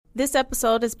This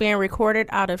episode is being recorded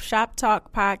out of Shop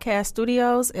Talk Podcast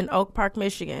Studios in Oak Park,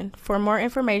 Michigan. For more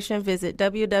information, visit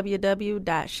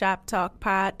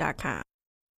www.shoptalkpod.com.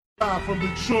 Live from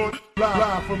Detroit,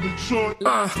 live from Detroit,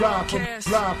 live from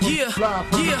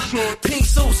Detroit. Pink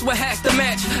suits with hats to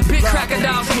match. Big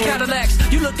crocodiles and Cadillacs.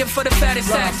 You looking for the fattest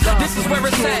sacks. This is where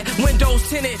it's at. Windows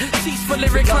tinted, seats fully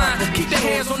reclined. Keep the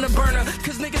hands on the burner,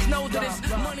 cause niggas know that it's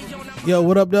money on the... Yo,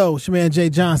 what up, though? It's your man Jay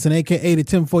Johnson, a.k.a. the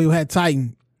tinfoil hat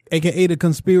titan, a.k.a. the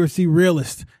conspiracy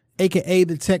realist, a.k.a.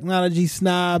 the technology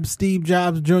snob, Steve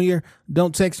Jobs Jr.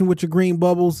 Don't text me with your green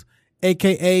bubbles,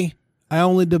 a.k.a. I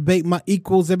only debate my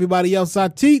equals, everybody else I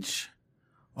teach.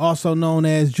 Also known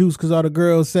as Juice, because all the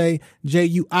girls say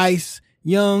J.U. Ice,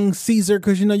 Young Caesar,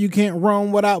 because you know you can't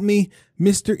roam without me.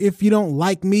 Mr. If you don't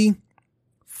like me,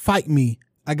 fight me.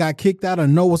 I got kicked out of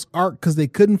Noah's Ark because they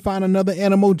couldn't find another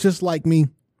animal just like me.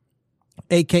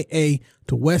 A.K.A.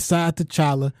 to Westside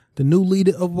T'Challa, the new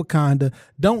leader of Wakanda.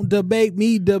 Don't debate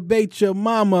me, debate your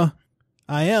mama.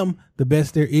 I am the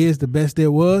best there is, the best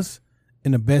there was,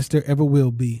 and the best there ever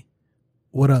will be.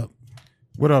 What up?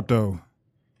 What up, though?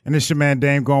 And it's your man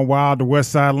Dame Gone Wild, the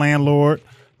West Side Landlord,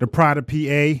 the Pride of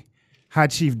PA, High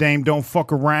Chief Dame Don't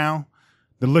Fuck Around,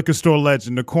 the liquor store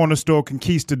legend, the corner store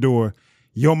conquistador,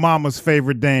 your mama's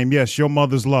favorite dame, yes, your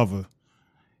mother's lover,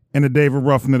 and the David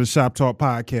Ruffin of the Shop Talk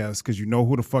Podcast, because you know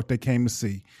who the fuck they came to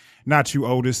see. Not you,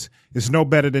 Otis. It's no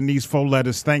better than these 4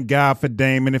 letters. Thank God for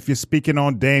Dame. And if you're speaking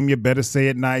on Dame, you better say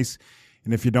it nice.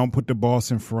 And if you don't put the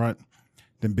boss in front,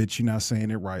 then bitch, you're not saying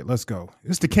it right. Let's go.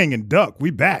 It's the King and Duck. We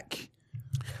back.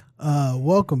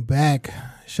 Welcome back.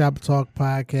 Shop Talk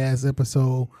Podcast,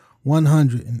 episode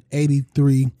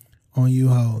 183 on you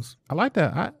hoes. I like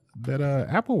that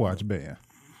Apple Watch band.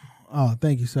 Oh,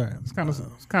 thank you, sir. It's kind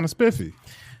of spiffy.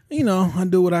 You know, I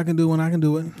do what I can do when I can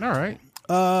do it. All right.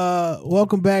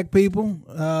 Welcome back, people.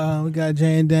 We got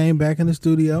Jay and Dame back in the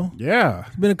studio. Yeah.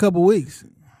 It's been a couple weeks.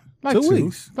 Like 2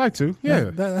 weeks. Like 2.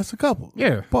 Yeah. That's a couple.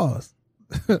 Yeah. Pause.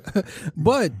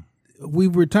 But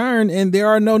we've returned and there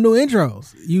are no new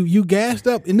intros. You gassed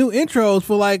up in new intros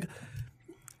for like,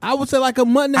 I would say like a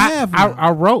month and a half. I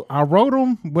wrote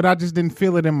them, but I just didn't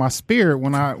feel it in my spirit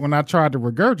when I tried to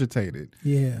regurgitate it.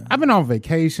 Yeah. I've been on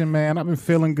vacation, man. I've been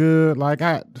feeling good.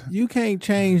 You can't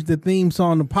change the theme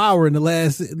song to Power in the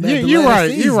last You're right.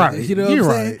 season. You're right. You know what I'm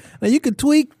saying? Now you can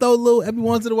tweak, every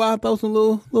once in a while, throw some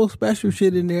little special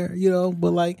shit in there, you know,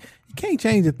 but like you can't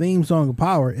change the theme song of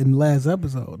Power in the last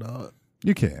episode, dog.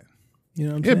 You can't. You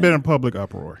know what I'm saying? It's been a public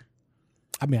uproar.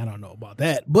 I mean, I don't know about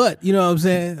that, but you know what I'm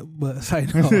saying? But it's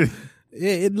like, no,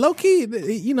 it low key,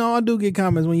 you know, I do get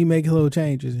comments when you make little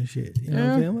changes and shit. You know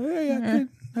what I'm saying? Like, hey,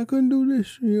 I couldn't do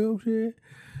this. You know what I'm saying?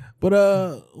 But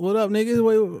what up,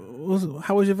 niggas?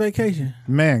 How was your vacation?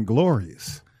 Man,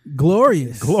 glorious.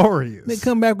 They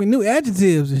come back with new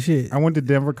adjectives and shit. I went to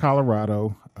Denver,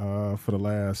 Colorado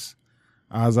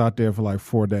I was out there for like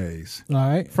 4 days. All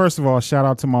right. First of all, shout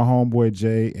out to my homeboy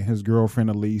Jay and his girlfriend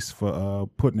Elise for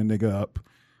putting the nigga up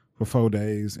for 4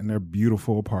 days in their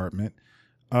beautiful apartment.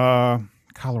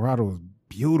 Colorado is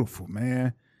beautiful,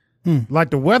 man. Like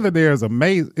the weather there is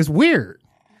amazing. It's weird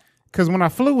because when I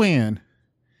flew in,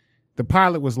 the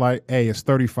pilot was like, hey, it's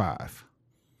 35.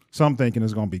 So I'm thinking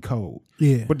it's going to be cold.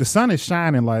 Yeah. But the sun is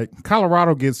shining. Like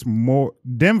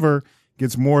Denver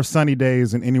gets more sunny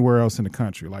days than anywhere else in the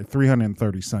country, like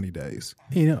 330 sunny days.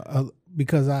 You know,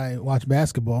 because I watch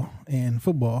basketball and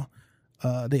football,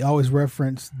 they always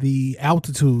reference the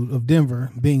altitude of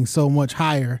Denver being so much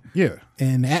higher. Yeah.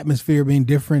 And the atmosphere being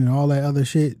different and all that other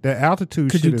shit. The altitude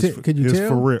could shit you is tell?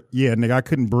 for real. Yeah, nigga, I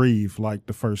couldn't breathe like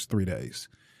the first 3 days.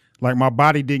 Like my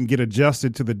body didn't get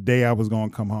adjusted to the day I was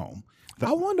going to come home.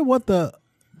 I wonder what the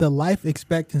life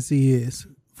expectancy is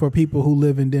for people who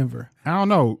live in Denver. I don't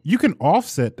know. You can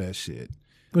offset that shit.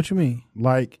 What you mean?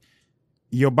 Like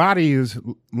your body is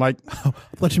like. I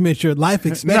thought you meant your life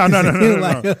expectancy. No.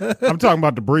 Like, I'm talking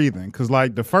about the breathing. Because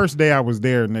like the first day I was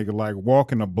there, nigga, like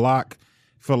walking a block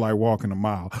felt like walking a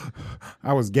mile.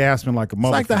 I was gasping like a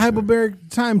motherfucker. It's like the hyperbaric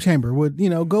time chamber with, you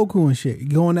know, Goku and shit. You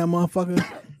go in that motherfucker,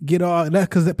 get all that.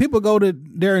 Because people go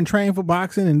there and train for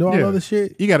boxing and do all other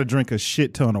shit. You got to drink a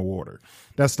shit ton of water.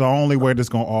 That's the only way that's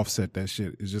going to offset that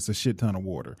shit is just a shit ton of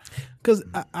water. Because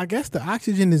I guess the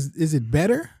oxygen is it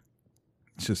better?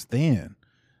 It's just thin.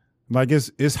 Like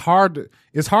it's hard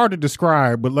to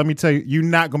describe, but let me tell you, you're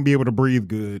not going to be able to breathe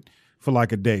good for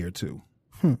like a day or two.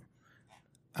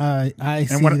 I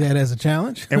see that as a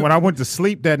challenge. And when I went to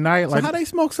sleep that night, so how they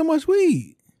smoke so much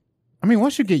weed? I mean,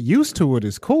 once you get used to it,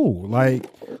 it's cool. Like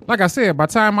I said, by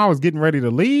the time I was getting ready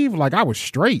to leave, like I was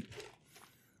straight.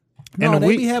 No, And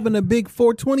they be having the big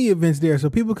 420 events there, so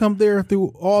people come there through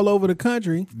all over the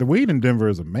country. the weed in Denver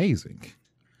is amazing.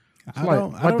 It's I like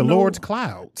don't the know- Lord's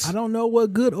clouds. I don't know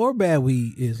what good or bad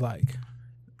weed is like.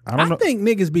 I don't know. think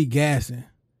niggas be gassing.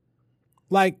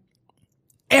 Like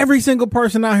every single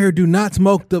person out here do not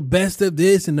smoke the best of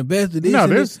this and the best of this. No,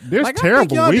 and there's this. Like, terrible I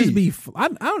think y'all just weed. be.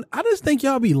 I just think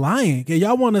y'all be lying. 'Cause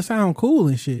y'all want to sound cool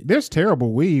and shit. There's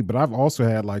terrible weed, but I've also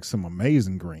had like some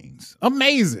amazing greens.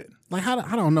 Amazing. Like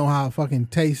I don't know how it fucking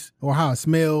tastes or how it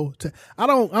smells. I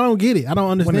don't get it. I don't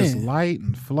When it's understand. light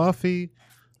and fluffy.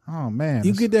 Oh man.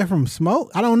 You it's get that from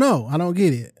smoke? I don't know. I don't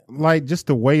get it. like just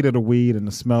the weight of the weed and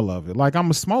the smell of it. Like I'm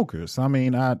a smoker, so I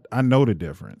mean I know the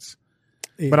difference.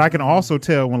 Yeah. But I can also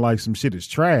tell when like some shit is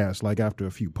trash, like after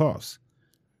a few puffs.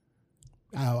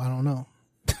 I don't know.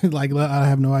 Like I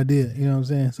have no idea. You know what I'm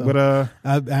saying? So But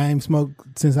I ain't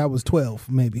smoked since I was 12,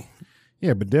 maybe.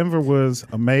 yeah, but Denver was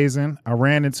amazing. I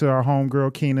ran into our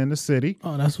homegirl Keena in the city.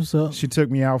 Oh, that's what's up. She took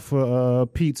me out for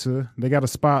pizza. They got a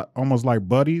spot almost like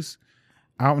Buddy's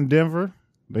out in Denver.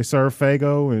 They serve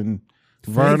Fago and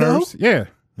Verner's. Yeah.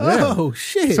 Yeah. Oh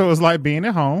shit. So it's like being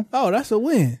at home. Oh, that's a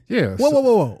win. Yeah.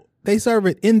 Whoa. They serve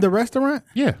it in the restaurant?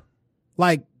 Yeah.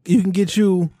 Like you can get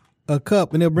you a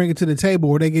cup and they'll bring it to the table,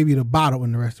 or they give you the bottle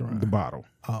in the restaurant. The bottle.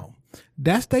 Oh,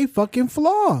 that's they fucking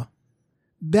flaw.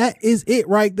 That is it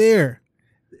right there.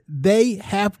 They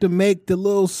have to make the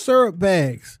little syrup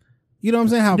bags. You know what I'm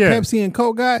saying? How Yeah. Pepsi and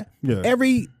Coke got? Yeah.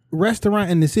 Every restaurant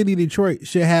in the city of Detroit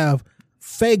should have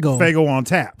Fago. Fago on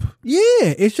tap.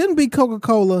 Yeah, it shouldn't be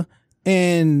Coca-Cola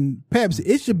and Pepsi.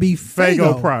 It should be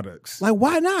Fago products. Like,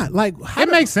 why not? Like, It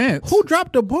makes sense. Who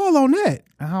dropped the ball on that?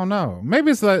 I don't know.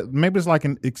 Maybe it's like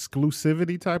an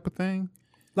exclusivity type of thing.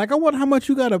 Like, I wonder how much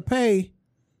you got to pay.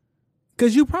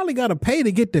 Because you probably got to pay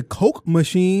to get the Coke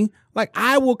machine. Like,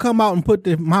 I will come out and put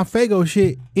my Fago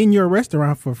shit in your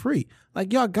restaurant for free.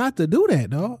 Like, y'all got to do that,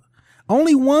 dog.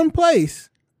 Only one place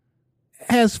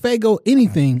has Fago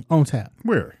anything on tap.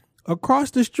 Where?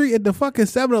 Across the street at the fucking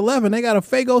 7-Eleven, they got a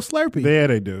Fago Slurpee. Yeah,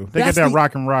 they do. They That's got that the-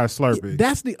 rock and ride Slurpee.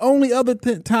 That's the only other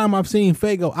time I've seen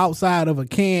Fago outside of a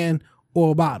can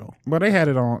or a bottle. Well, they had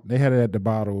it at the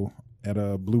bottle at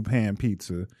a Blue Pan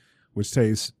Pizza, which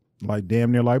tastes like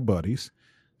damn near like Buddy's.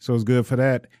 So it's good for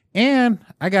that. And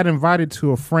I got invited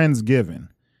to a Friendsgiving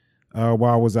while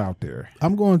I was out there.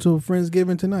 I'm going to a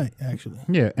Friendsgiving tonight, actually.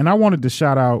 Yeah, and I wanted to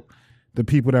shout out the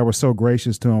people that were so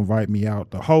gracious to invite me out.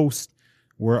 The hosts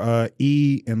were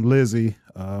E and Lizzie,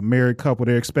 a married couple.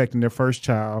 They're expecting their first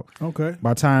child. Okay.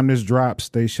 By the time this drops,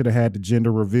 they should have had the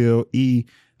gender reveal. E,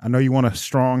 I know you want a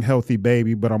strong, healthy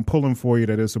baby, but I'm pulling for you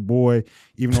that it's a boy,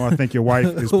 even though I think your wife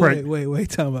is pregnant. Wait,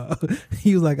 time out.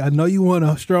 He was like, I know you want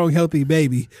a strong, healthy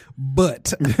baby,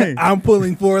 but I'm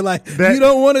pulling for like, That- you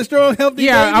don't want a strong, healthy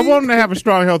Yeah, baby? I want him to have a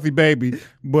strong, healthy baby,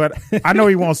 but I know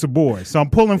he wants a boy. So I'm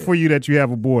pulling for you that you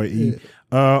have a boy, E.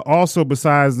 Also,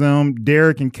 besides them,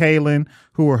 Derek and Kaylin,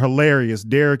 who are hilarious.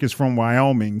 Derek is from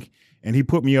Wyoming, and he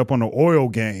put me up on the oil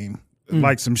game,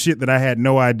 like some shit that I had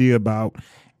no idea about.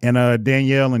 And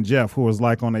Danielle and Jeff, who was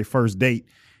like on their first date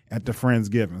at the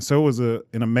Friendsgiving. So it was an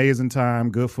amazing time,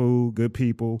 good food, good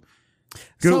people,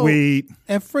 good So, weed.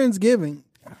 At Friendsgiving,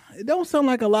 it don't sound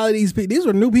like a lot of these people. These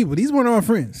were new people. These weren't our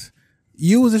friends.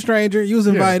 You was a stranger. You was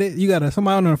invited. You got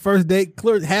somebody on a first date.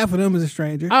 Clear, half of them is a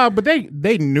stranger. But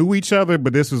they knew each other,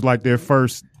 but this was like their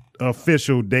first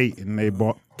official date, and they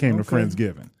came to Okay.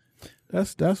 Friendsgiving.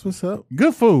 That's what's up.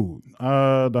 Good food.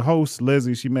 The host,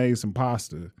 Lizzie, she made some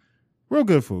pasta. Real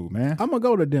good food, man. I'm gonna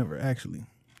go to Denver. Actually,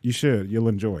 You should. You'll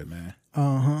enjoy it, man.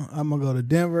 I'm gonna go to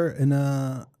Denver, and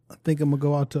I think I'm gonna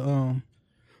go out to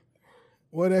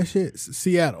what that shit?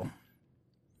 Seattle.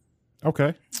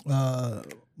 Okay.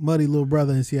 Muddy little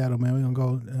brother in Seattle, man. We're gonna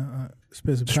go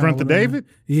spend some time. Strength of over there. David?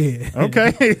 Yeah.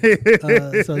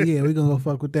 Okay. So yeah, we're gonna go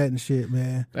fuck with that and shit,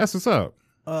 man. That's what's up.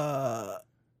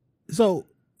 So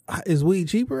is weed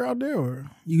cheaper out there, or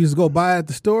you just go buy it at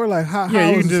the store? Like how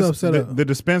Yeah, you is can the stuff just set up? the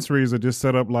dispensaries are just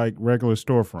set up like regular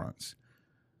storefronts.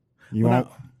 You When want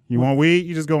want weed,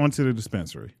 you just go into the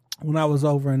dispensary. When I was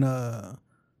over in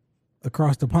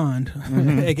across the pond,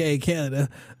 aka Canada,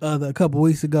 a couple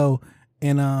weeks ago,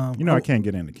 and You know I can't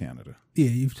get into Canada. yeah,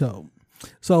 you've told.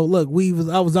 So look,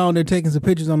 I was on there taking some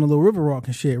pictures on the little river walk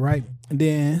and shit, right? And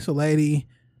then it's a lady,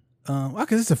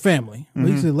 because it's a family.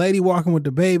 It's a lady walking with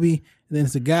the baby, and then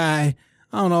it's a guy,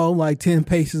 I don't know, like 10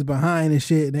 paces behind and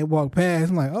shit, and they walk past.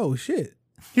 I'm like, oh shit.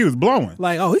 He was blowing.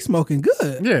 Like, oh, he's smoking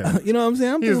good. Yeah. You know what I'm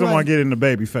saying? I'm He was the thinking one like, getting the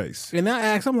baby face. and I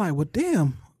asked, I'm like, well,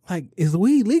 damn, like, is the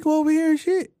weed legal over here and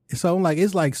shit? So I'm like,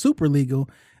 it's like super legal,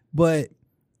 but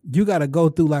you got to go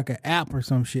through like an app or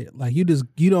some shit. Like you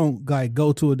don't like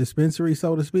go to a dispensary,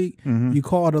 so to speak. You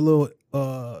call the little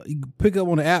you can pick up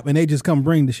on the app and they just come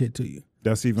bring the shit to you.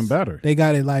 That's even better. They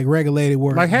got it like regulated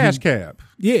where Like Hash Cab.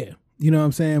 Yeah, you know what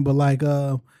I'm saying. But like,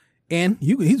 and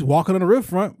he's walking on the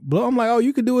riverfront. But I'm like, oh,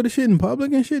 you could do it shit in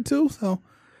public and shit too. So,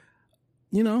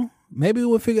 you know, maybe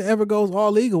when figure ever goes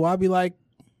all legal, I'll be like,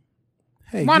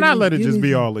 hey, why not let it just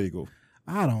be all legal?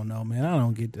 I don't know, man. I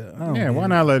don't get that. Why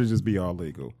not let it just be all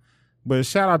legal? But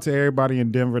shout out to everybody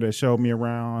in Denver that showed me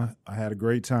around. I had a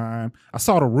great time. I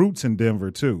saw the Roots in Denver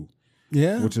too.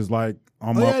 Yeah, which is like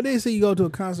on yeah, I did see you go to a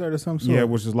concert or some sort. Yeah,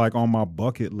 which is like on my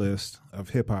bucket list of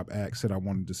hip hop acts that I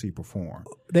wanted to see perform.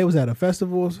 They was at a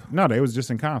festival? No, they was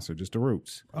just in concert, just the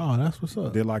Roots. Oh, that's what's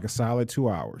up. Did like a solid 2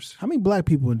 hours. How many black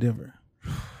people in Denver?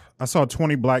 I saw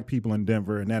 20 black people in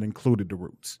Denver, and that included the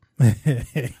Roots.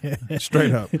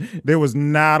 Straight up. There was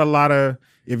not a lot of,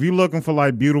 if you're looking for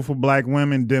like beautiful black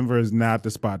women, Denver is not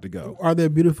the spot to go. Are there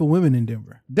beautiful women in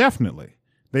Denver? Definitely.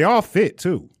 They all fit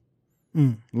too.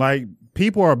 Mm. Like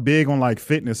people are big on like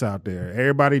fitness out there.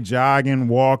 Everybody jogging,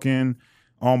 walking,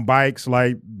 on bikes.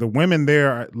 Like the women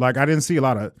there, like I didn't see a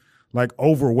lot of like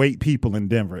overweight people in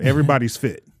Denver. Everybody's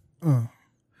fit.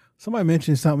 Somebody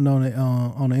mentioned something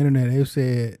on the internet. They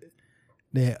said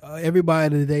that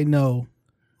everybody that they know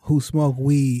who smoke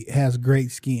weed has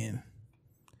great skin.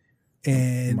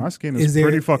 And my skin is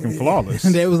pretty fucking flawless.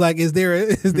 And they was like, is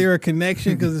there a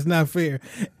connection? Because it's not fair.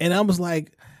 And I was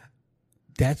like,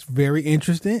 that's very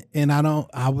interesting. And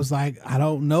I was like, I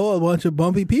don't know a bunch of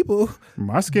bumpy people.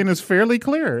 My skin is fairly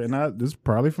clear, and this is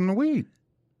probably from the weed.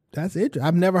 That's interesting.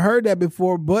 I've never heard that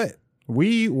before, but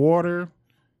weed, water,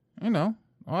 you know,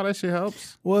 all that shit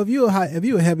helps. Well, if you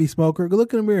a heavy smoker, go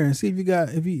look in the mirror and see if you got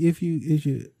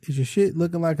is your shit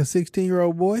looking like a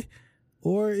 16-year-old boy,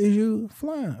 or is you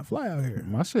fly out here?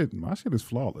 My shit is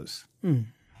flawless. I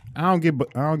don't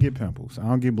get pimples. I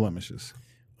don't get blemishes.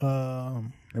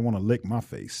 They want to lick my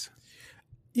face.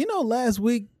 You know, last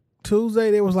week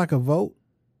Tuesday there was like a vote,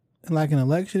 like an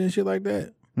election and shit like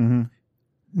that. Mm-hmm.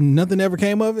 Nothing ever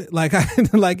came of it. Like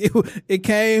it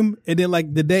came, and then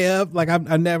like the day up, like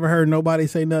I never heard nobody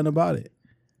say nothing about it.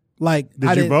 Like,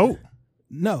 did you vote?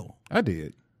 No, I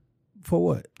did. For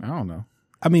what? I don't know.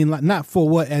 I mean, like not for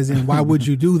what, as in why would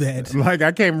you do that? Like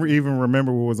I can't even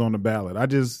remember what was on the ballot. I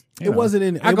just wasn't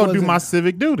in. I go do my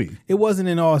civic duty. It wasn't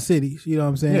in all cities, you know what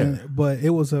I'm saying? Yeah. But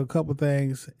it was a couple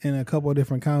things in a couple of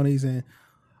different counties, and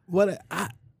I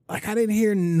didn't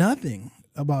hear nothing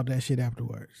about that shit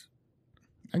afterwards.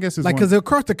 I guess it's like because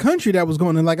across the country that was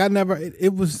going on. Like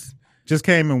it was just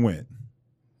came and went.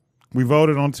 We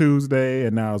voted on Tuesday,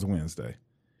 and now it's Wednesday.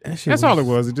 That's all it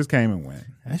was. It just came and went.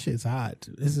 That shit's odd.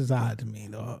 This is odd to me,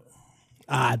 dog.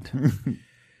 Odd.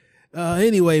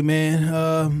 Anyway,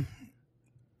 man.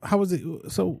 How was it?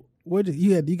 So,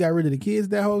 you got rid of the kids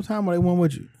that whole time, or they went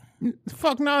with you?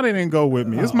 Fuck no, they didn't go with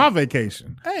me. It's my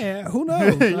vacation. Hey, who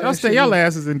knows? Y'all stay y'all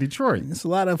asses in Detroit. It's a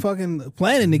lot of fucking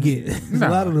planning to get. It's a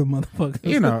lot of the motherfuckers.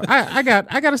 You know, I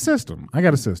got a system. I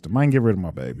can get rid of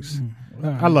my babies.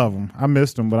 Right. I love them. I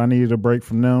missed them, but I needed a break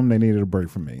from them. They needed a break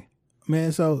from me.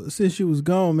 Man, so since you was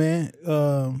gone, man,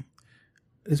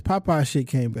 this Popeye shit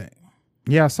came back.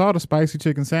 Yeah, I saw the spicy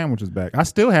chicken sandwiches back. I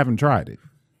still haven't tried it.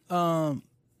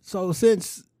 So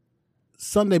since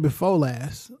Sunday before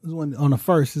last, on the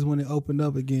 1st is when it opened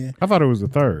up again. I thought it was the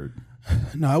 3rd.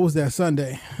 No, it was that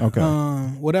Sunday. Okay.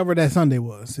 Whatever that Sunday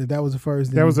was. If that was the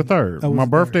 1st. That was the 3rd. My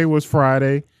birthday was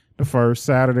Friday the 1st.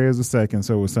 Saturday is the 2nd,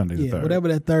 so it was Sunday the 3rd. Whatever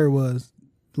that 3rd was.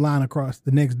 Line across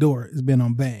the next door has been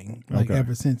on bang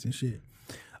ever since and shit.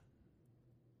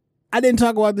 I didn't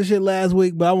talk about this shit last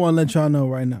week, but I want to let y'all know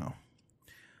right now.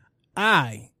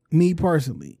 Me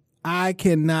personally, I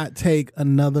cannot take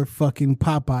another fucking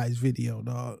Popeyes video,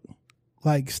 dog.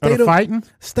 Like stay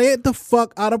the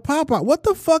fuck out of Popeye. What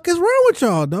the fuck is wrong with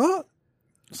y'all, dog?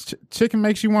 Chicken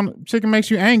makes you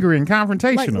angry and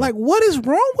confrontational. Like what is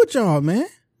wrong with y'all, man?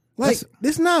 Like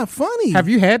it's not funny. Have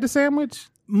you had the sandwich?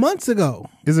 Months ago.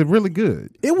 Is it really good?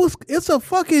 It's a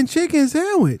fucking chicken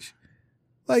sandwich.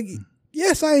 Like,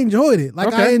 yes, I enjoyed it. Like,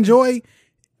 okay. I enjoy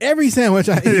every sandwich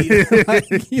I eat. Like,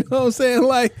 you know what I'm saying?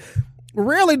 Like,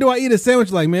 rarely do I eat a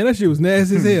sandwich like, man, that shit was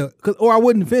nasty as hell. Or I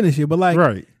wouldn't finish it. But like,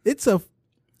 right. It's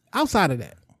outside of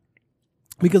that.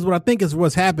 Because what I think is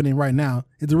what's happening right now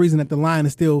is the reason that the line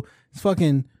is still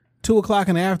fucking 2:00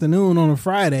 in the afternoon on a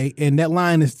Friday, and that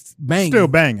line is banging. Still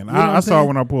banging. You know I saw it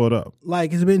when I pulled up.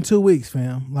 Like, it's been 2 weeks,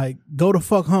 fam. Like, go the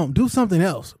fuck home. Do something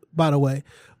else, by the way.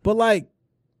 But like,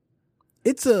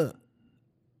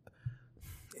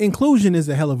 inclusion is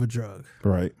a hell of a drug.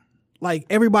 Right. Like,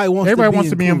 everybody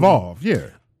wants to be involved. Yeah.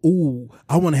 Ooh,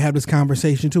 I want to have this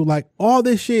conversation too. Like, all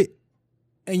this shit,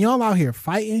 and y'all out here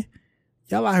fighting,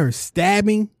 y'all out here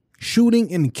stabbing,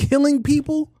 shooting, and killing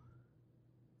people.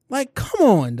 Like, come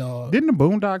on, dog. Didn't the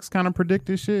Boondocks kind of predict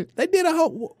this shit? They did a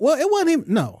whole. Well, it wasn't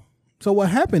even. No. So what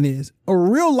happened is a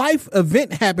real life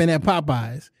event happened at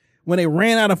Popeyes when they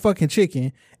ran out of fucking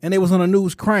chicken and they was on the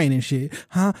news crying and shit.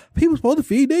 Huh? People supposed to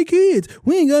feed their kids.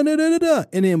 We ain't got da.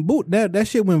 And then that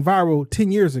shit went viral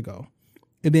 10 years ago.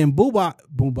 And then Boondocks.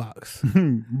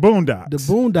 Boondocks. The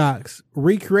Boondocks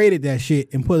recreated that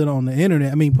shit and put it on the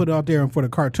internet. I mean, put it out there for the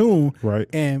cartoon. Right.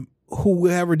 And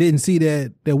whoever didn't see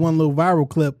that one little viral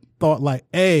clip thought like,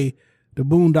 hey, the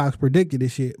Boondocks predicted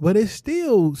this shit. But it's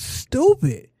still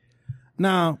stupid.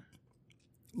 Now,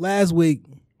 last week,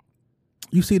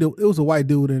 you see it was a white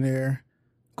dude in there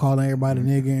calling everybody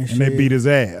nigga and shit. And they beat his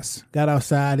ass. Got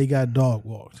outside, he got dog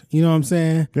walked. You know what I'm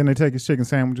saying? Didn't they take his chicken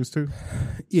sandwiches too?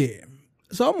 Yeah.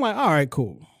 So I'm like, all right,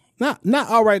 cool. Not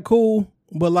all right, cool,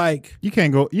 but like you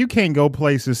can't go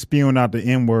places spewing out the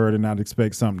N-word and not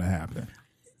expect something to happen.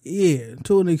 Yeah,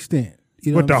 to an extent.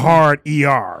 You know with the hard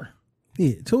ER.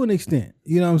 Yeah, to an extent.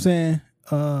 You know what I'm saying?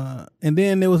 And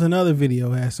then there was another video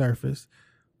that surfaced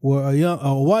where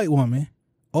old white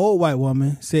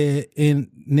woman said in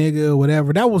nigga or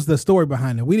whatever. That was the story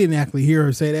behind it. We didn't actually hear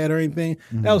her say that or anything.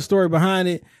 Mm-hmm. That was the story behind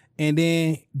it. And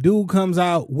then dude comes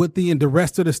out with the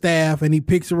rest of the staff and he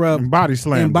picks her up and body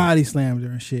slams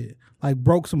her and shit. Like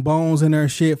broke some bones in her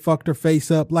shit, fucked her face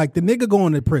up. Like the nigga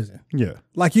going to prison. Yeah.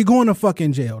 Like you're going to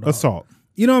fucking jail, dog. Assault.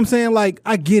 You know what I'm saying? Like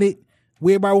I get it.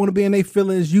 Everybody want to be in their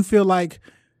feelings. You feel like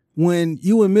when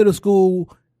you in middle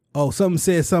school, somebody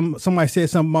said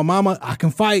something, my mama, I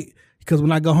can fight because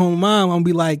when I go home, mom, I'm gonna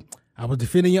be like, I was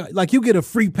defending you. Like you get a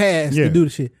free pass to do the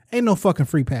shit. Ain't no fucking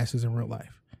free passes in real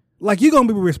life. Like you're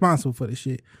gonna be responsible for this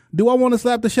shit. Do I want to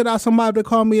slap the shit out of somebody to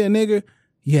call me a nigga?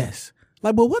 Yes.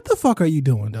 Like, but what the fuck are you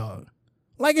doing, dog?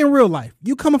 Like in real life,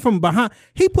 you coming from behind.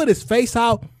 He put his face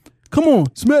out. Come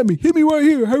on, smack me, hit me right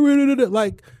here.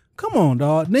 Like, come on,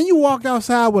 dog. Then you walk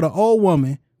outside with an old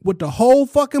woman with the whole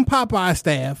fucking Popeye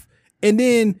staff, and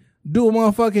then do a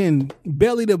motherfucking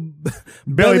belly to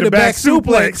back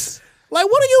suplex. Like,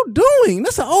 what are you doing?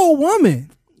 That's an old woman.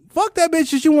 Fuck that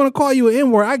bitch that you want to call you an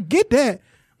N-word. I get that.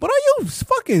 But are you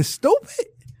fucking stupid?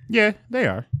 Yeah, they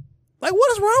are. Like,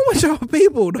 what is wrong with y'all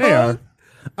people, dog? They are.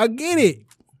 I get it.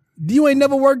 You ain't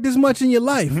never worked this much in your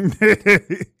life.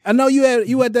 I know you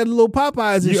had that little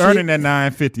Popeyes and shit. You earning that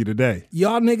 $9.50 today.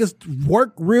 Y'all niggas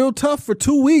work real tough for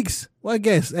 2 weeks. Well, I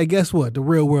guess what? The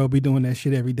real world be doing that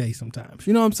shit every day sometimes.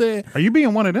 You know what I'm saying? Are you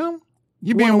being one of them?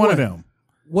 You being one of them?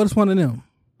 What is one of them?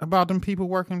 About them people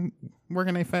working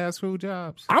their fast food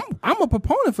jobs. I'm a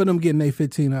proponent for them getting their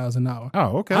 $15 an hour.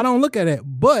 Oh, okay. I don't look at it,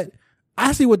 but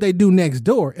I see what they do next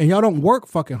door, and y'all don't work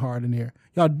fucking hard in there.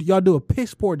 Y'all do a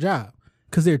piss poor job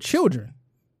because they're children.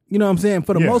 You know what I'm saying?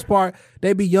 For the most part,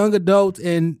 they be young adults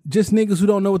and just niggas who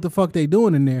don't know what the fuck they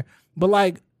doing in there. But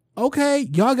like, okay,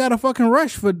 y'all got a fucking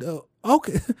rush for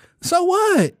okay, so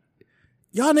what?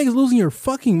 Y'all niggas losing your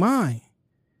fucking mind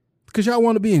because y'all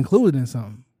want to be included in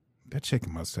something. That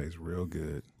chicken must taste real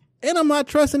good. And I'm not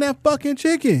trusting that fucking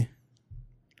chicken.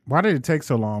 Why did it take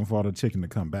so long for all the chicken to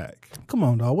come back? Come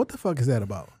on, dog. What the fuck is that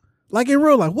about? Like in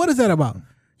real life, what is that about?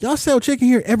 Y'all sell chicken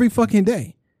here every fucking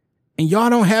day. And y'all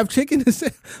don't have chicken to sell?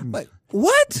 Like,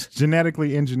 what?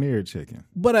 Genetically engineered chicken.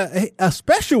 But a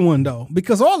special one, though,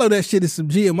 because all of that shit is some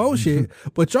GMO shit.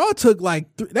 But y'all took like,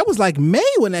 that was like May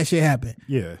when that shit happened.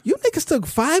 Yeah. You niggas took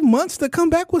 5 months to come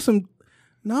back with some,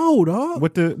 no, dog.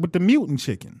 With the mutant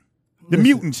chicken. The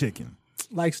mutant chicken.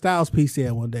 Like Styles P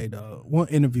said one day, dog, one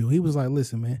interview, he was like,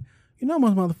 listen, man, you know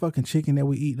how much motherfucking chicken that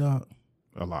we eat, dog?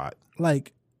 A lot.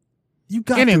 Like, you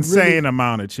got an insane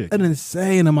amount of chicken. An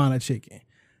insane amount of chicken.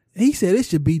 He said it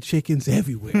should be chickens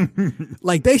everywhere.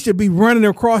 Like, they should be running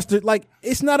across like,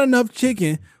 it's not enough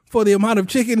chicken for the amount of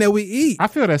chicken that we eat. I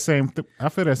feel that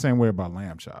same way about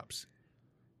lamb chops.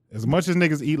 As much as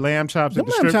niggas eat lamb chops at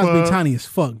the strip club. Lamb chops be tiny as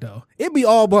fuck, though. It be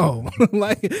all bone.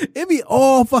 Like, it be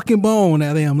all fucking bone,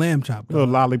 that damn lamb chop. Little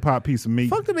lollipop piece of meat.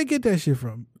 Fuck did they get that shit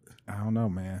from? I don't know,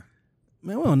 man.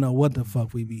 Man, we don't know what the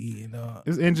fuck we be eating, dog.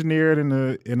 It's engineered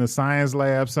in a science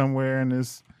lab somewhere,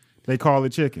 and they call it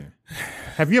chicken.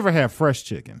 Have you ever had fresh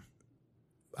chicken?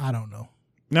 I don't know.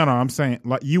 No, I'm saying,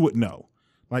 like, you would know.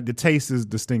 Like, the taste is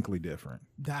distinctly different.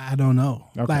 I don't know.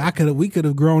 Okay. Like, we could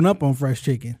have grown up on fresh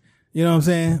chicken. You know what I'm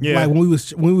saying? Yeah. Like when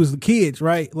we was the kids,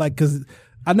 right? Like, cause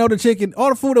I know the chicken, all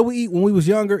the food that we eat when we was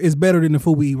younger is better than the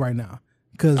food we eat right now.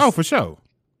 Oh, for sure.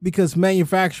 Because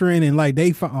manufacturing and like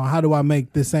they find, how do I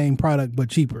make the same product but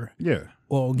cheaper? Yeah.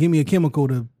 Or give me a chemical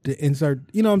to insert.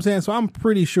 You know what I'm saying? So I'm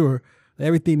pretty sure that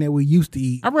everything that we used to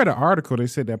eat. I read an article. They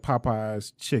said that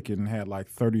Popeye's chicken had like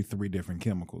 33 different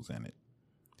chemicals in it.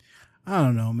 I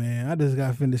don't know, man. I just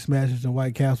got finished smashing some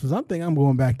White Castles. I think I'm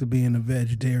going back to being a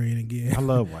vegetarian again. I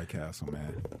love White Castle,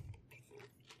 man.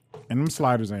 And them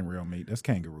sliders ain't real meat. That's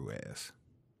kangaroo ass.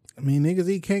 I mean, niggas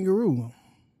eat kangaroo.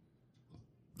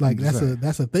 Like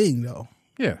that's a thing though.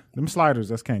 Yeah, them sliders,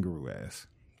 that's kangaroo ass.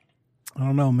 I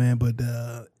don't know, man, but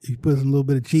you put a little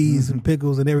bit of cheese and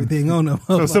pickles and everything on them.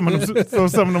 So some of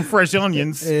them fresh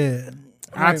onions. Yeah,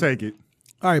 I take it.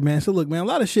 All right, man. So look, man, a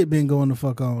lot of shit been going the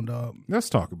fuck on, dog. Let's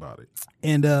talk about it.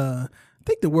 And I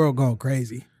think the world going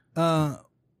crazy.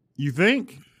 You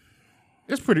think?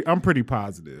 I'm pretty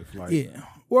positive. Like, yeah,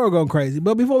 world going crazy.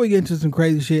 But before we get into some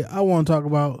crazy shit, I want to talk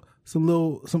about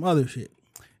some other shit.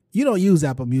 You don't use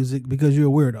Apple Music because you're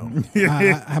a weirdo.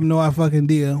 I have no fucking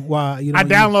idea why you don't. I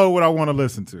download what I want to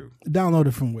listen to. Download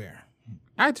it from where?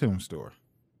 iTunes Store.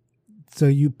 So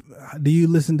do you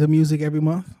listen to music every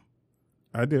month?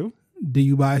 I do. Do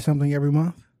you buy something every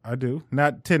month? I do.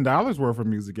 Not $10 worth of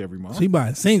music every month. So you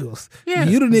buying singles? Yeah.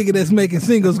 You the nigga that's making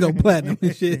singles go platinum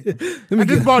and shit. I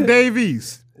just bought Dave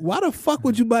East. Why the fuck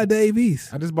would you buy Dave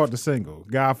East? I just bought the single,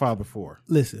 Godfather 4.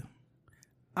 Listen,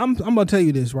 I'm gonna tell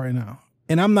you this right now.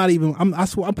 And I'm not even. I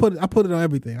swear I put it on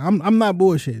everything. I'm not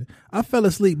bullshitting. I fell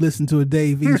asleep listening to a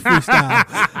Dave East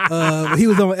freestyle. He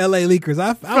was on LA Leakers.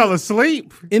 I fell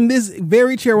asleep in this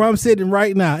very chair where I'm sitting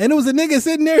right now, and it was a nigga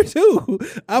sitting there too.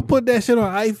 I put that shit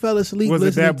on. I fell asleep. Was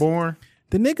it that boring?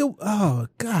 The nigga. Oh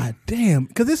god damn!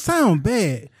 Because it sound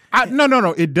bad.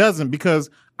 No. It doesn't, because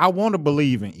I want to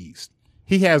believe in East.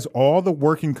 He has all the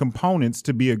working components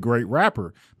to be a great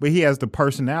rapper, but he has the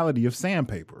personality of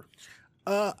sandpaper.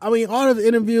 I mean, all of the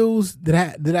interviews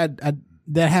that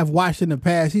I have watched in the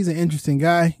past, he's an interesting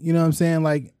guy. You know what I'm saying?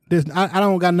 Like, I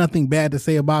don't got nothing bad to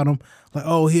say about him. Like,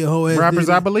 oh, he a whole ass rappers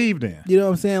nigga. I believed in. You know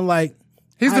what I'm saying? Like,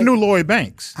 he's the new Lloyd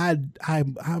Banks.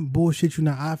 I'm bullshit you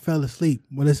now. I fell asleep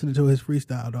when listening to his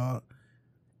freestyle, dog.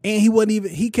 And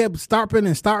he kept stopping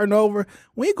and starting over.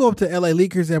 When you go up to LA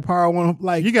Leakers at Power One,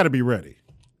 like, you got to be ready.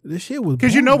 This shit was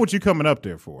because you know what you're coming up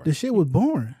there for. The shit was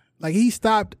boring. Like, he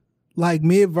stopped like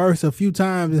mid-verse a few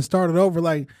times and started over.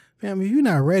 Like, fam, if you're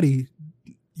not ready,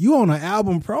 you on an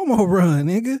album promo run,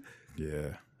 nigga.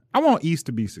 Yeah. I want East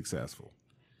to be successful.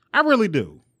 I really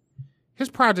do. His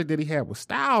project that he had with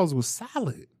Styles was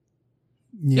solid.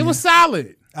 Yeah. It was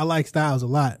solid. I like Styles a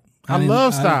lot. I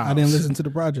love Styles. I didn't listen to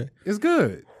the project. It's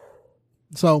good.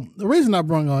 So the reason I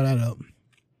brought all that up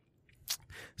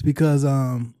is because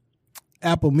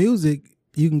Apple Music,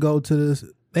 you can go to this.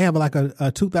 They have like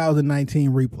a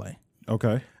 2019 replay.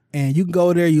 Okay. And you can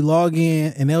go there, you log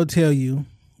in, and they'll tell you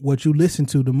what you listened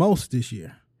to the most this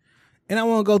year. And I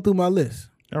want to go through my list.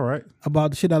 All right.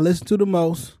 About the shit I listened to the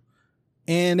most.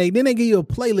 And they give you a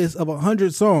playlist of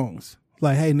 100 songs.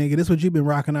 Like, hey, nigga, this is what you've been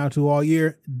rocking out to all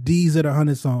year. These are the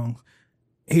 100 songs.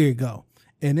 Here you go.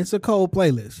 And it's a cold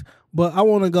playlist. But I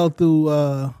want to go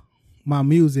through my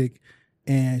music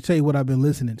and tell you what I've been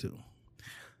listening to.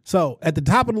 So at the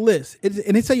top of the list, and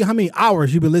they tell you how many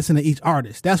hours you've been listening to each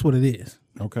artist. That's what it is.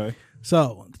 Okay.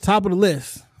 So at the top of the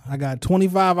list, I got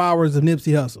 25 hours of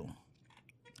Nipsey Hussle.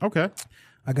 Okay.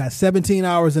 I got 17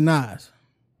 hours of Nas.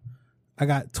 I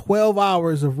got 12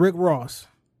 hours of Rick Ross.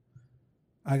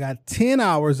 I got 10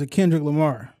 hours of Kendrick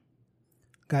Lamar.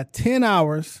 Got 10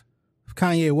 hours of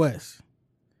Kanye West.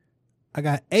 I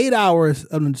got 8 hours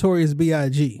of Notorious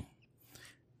B.I.G.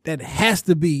 That has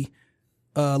to be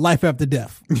Life After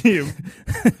Death. Yeah.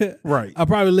 Right. I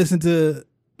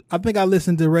think I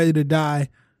listened to Ready to Die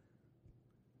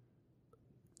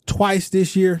twice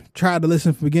this year. Tried to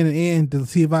listen from beginning to end to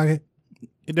see if I could.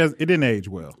 It didn't age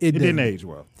well. It didn't age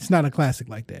well. It's not a classic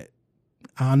like that.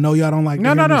 I know y'all don't like.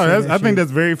 No. I think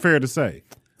that's very fair to say.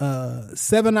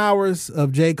 7 hours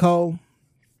of J. Cole.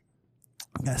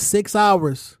 I got 6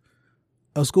 hours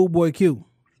of Schoolboy Q.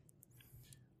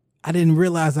 I didn't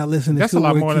realize I listened to That's Schoolboy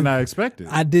a lot more Q. than I expected.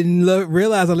 I didn't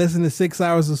realize I listened to 6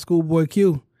 hours of Schoolboy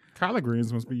Q. Collard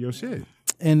greens must be your shit.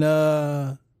 And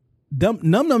Num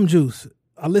Num Juice.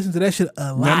 I listened to that shit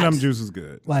a lot. Num Num Juice is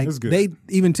good. Like, it's good. They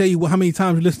even tell you how many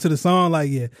times you listen to the song. Like,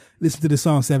 yeah, listen to the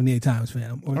song 78 times,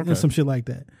 fam. Or some shit like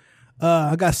that.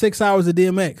 I got 6 hours of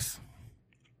DMX.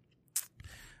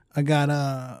 I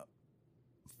got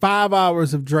 5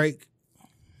 hours of Drake.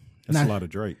 That's a lot of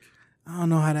Drake. I don't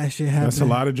know how that shit happened. That's a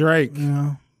lot of Drake. You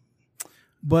know.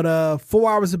 But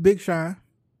 4 hours of Big Sean.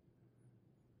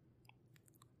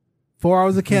 4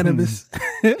 hours of Cannabis.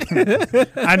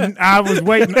 I was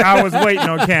waiting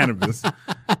on Cannabis.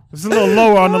 It's a little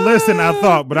lower on the list than I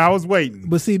thought, but I was waiting.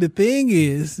 But see, the thing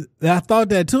is, I thought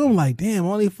that too. I'm like, damn,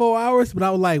 only 4 hours. But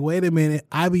I was like, wait a minute,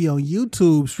 I be on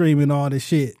YouTube streaming all this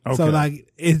shit. Okay. So like,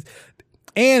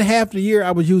 and half the year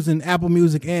I was using Apple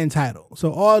Music and Tidal.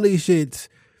 So all these shits,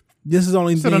 This is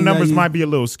only So the numbers might be a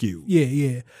little skewed.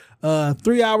 Yeah.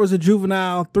 3 hours of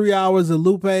Juvenile, 3 hours of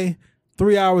Lupe,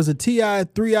 3 hours of T.I.,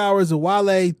 3 hours of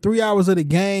Wale, 3 hours of The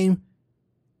Game,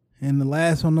 and the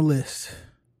last on the list,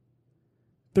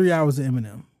 3 hours of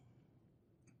Eminem.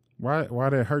 Why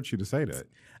did it hurt you to say that?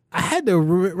 I had to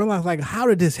realize, like, how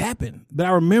did this happen? But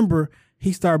I remember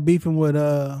he started beefing with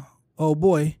old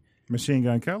boy. Machine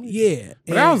Gun Kelly? Yeah.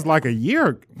 But that was like a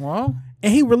year. Well,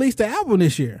 and he released the album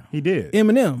this year. he did.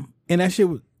 Eminem. And that shit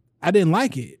I didn't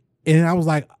like it. And I was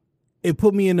like, it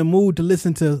put me in the mood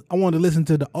to I wanted to listen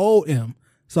to the old M.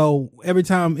 So every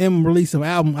time M released an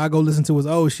album, I go listen to his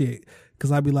old shit.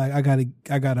 Cause I'd be like, I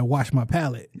gotta wash my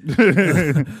palate.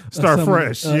 Start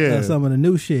fresh. Some of the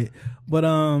new shit. But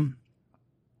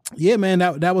yeah, man,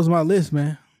 that was my list,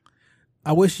 man.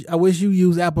 I wish you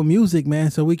use Apple Music, man,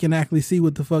 so we can actually see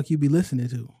what the fuck you be listening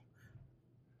to.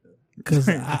 Cause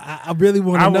I really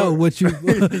want to know what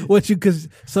you cause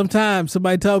sometimes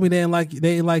somebody told me they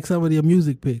ain't like some of your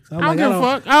music picks. I don't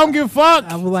give a fuck.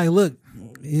 I was like, look,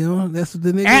 you know, that's what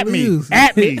the nigga At me. use.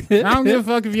 At me. I don't give a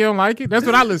fuck if you don't like it. That's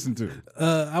what I listen to.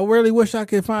 I really wish I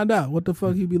could find out what the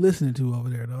fuck you be listening to over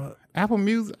there, dog. Apple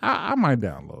Music, I might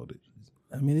download it.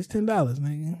 I mean, it's $10,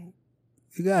 nigga.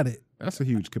 You got it. That's a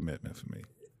huge commitment for me.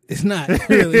 It's not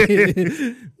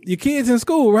really. Your kids in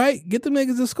school, right? Get them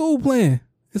niggas a school plan.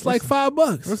 It's like $5.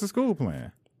 What's the school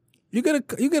plan? You get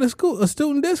a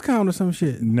student discount or some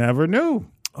shit. Never knew.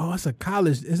 Oh, it's a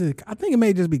college. I think it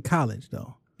may just be college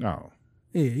though. Oh.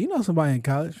 Yeah, you know somebody in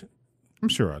college. I'm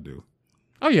sure I do.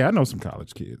 Oh yeah, I know some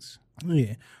college kids.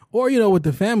 Yeah. Or you know, with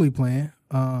the family plan,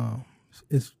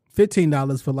 it's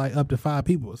 $15 for like up to 5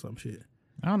 people or some shit.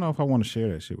 I don't know if I want to share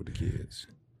that shit with the kids.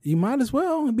 You might as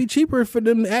well. It'd be cheaper for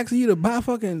them asking you to buy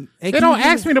fucking. They don't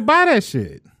ask me to buy that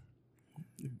shit.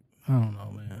 I don't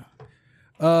know,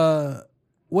 man.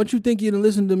 What you think you done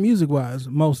listen to music wise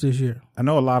most this year? I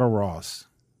know a lot of Ross.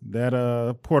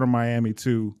 That Port of Miami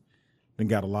too. Then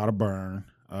got a lot of Burn.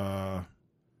 A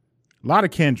lot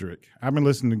of Kendrick. I've been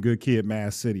listening to Good Kid,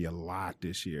 Mad City a lot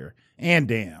this year. And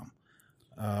Damn.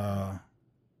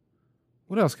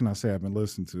 What else can I say I've been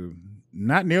listening to?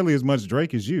 Not nearly as much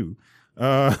Drake as you.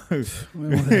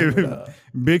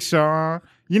 Big Sean.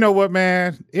 You know what,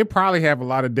 man? It probably have a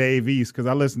lot of Dave East because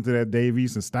I listened to that Dave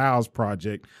East and Styles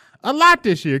project a lot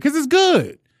this year because it's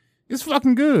good. It's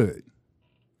fucking good.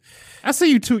 I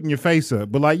see you tooting your face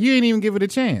up, but like you ain't even give it a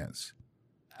chance.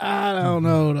 I don't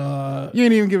know, dog. You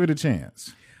ain't even give it a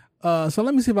chance. So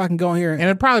let me see if I can go here. And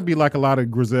it'd probably be like a lot of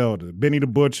Griselda, Benny the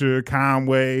Butcher,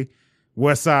 Conway,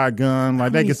 West Side Gun.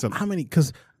 Like that gets some. How many?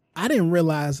 Because I didn't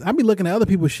realize. I be looking at other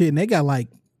people's shit and they got like.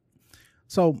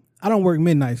 So I don't work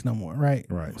midnights no more, right?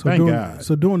 Right. So Thank God.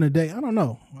 So during the day, I don't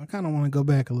know. I kind of want to go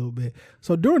back a little bit.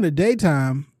 So during the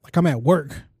daytime, like I'm at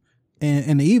work, and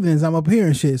in the evenings I'm up here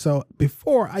and shit. So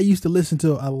before I used to listen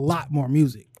to a lot more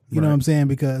music. You know what I'm saying?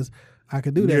 Because I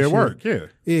could do that. Yeah, shit. work. Yeah.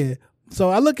 Yeah. So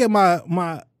I look at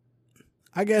my.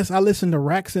 I guess I listened to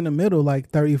Racks in the Middle like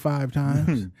 35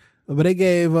 times, but they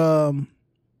gave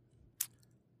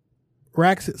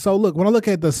Racks. So look, when I look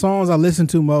at the songs I listen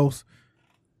to most,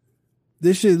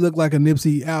 this shit look like a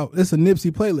Nipsey out. It's a Nipsey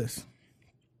playlist.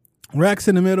 Racks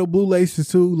in the Middle, Blue Laces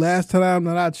 2. Last time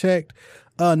that I checked,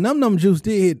 Num Num Juice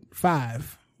did hit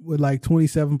 5 with like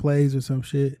 27 plays or some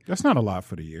shit. That's not a lot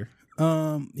for the year.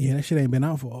 Yeah, that shit ain't been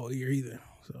out for all year either.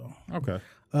 So okay.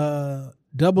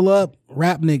 Double Up,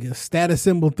 Rap Niggas, Status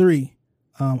Symbol 3,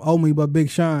 Owe Me by Big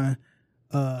Sean.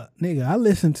 Nigga, I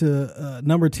listened to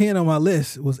number 10 on my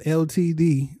list was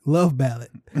LTD, Love Ballad.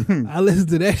 I listened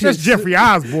to that shit. That's Jeffrey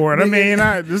Osborne. I mean,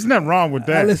 there's nothing wrong with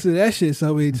that. I listened to that shit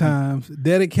so many times.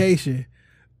 Dedication.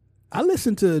 I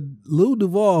listened to Lou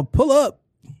Duval Pull Up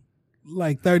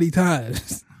like 30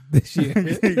 times this year.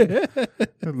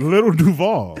 Little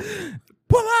Duval.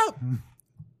 Pull up.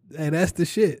 Hey, that's the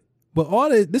shit. But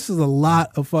this is a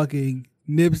lot of fucking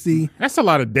Nipsey. That's a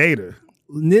lot of data.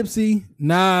 Nipsey,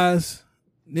 Nas,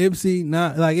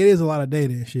 like it is a lot of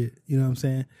data and shit. You know what I'm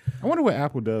saying? I wonder what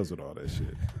Apple does with all that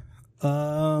shit.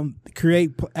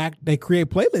 They create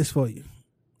playlists for you.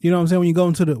 You know what I'm saying? When you go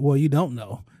into you don't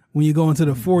know. When you go into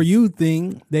the For You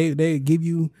thing, they give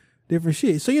you different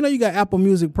shit. So, you know, you got Apple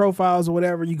Music profiles or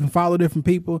whatever. You can follow different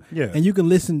people. Yeah. And you can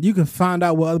listen. You can find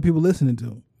out what other people listening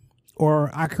to.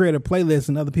 Or I create a playlist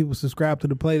and other people subscribe to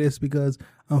the playlist because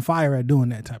I'm fire at doing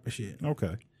that type of shit.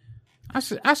 Okay.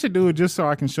 I should do it just so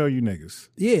I can show you niggas.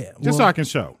 Yeah. Just so I can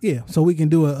show. Yeah. So we can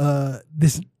do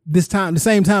this time, the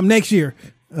same time next year.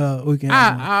 We can.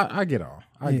 I get on.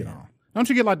 I get on. Don't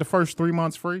you get like the first 3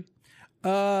 months free?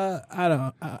 I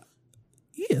don't.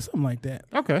 Yeah, something like that.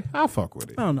 Okay, I'll fuck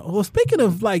with it. I don't know. Well, speaking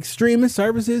of like streaming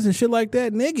services and shit like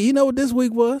that, nigga, you know what this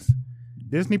week was?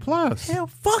 Disney Plus. Hell,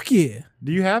 fuck yeah.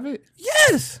 Do you have it?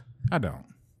 Yes. I don't.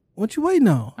 What you waiting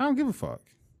on? I don't give a fuck.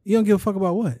 You don't give a fuck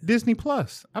about what? Disney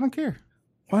Plus. I don't care.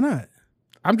 Why not?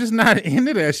 I'm just not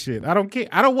into that shit. I don't care.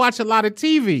 I don't watch a lot of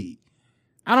TV.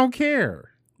 I don't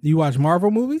care. You watch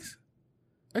Marvel movies?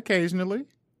 Occasionally.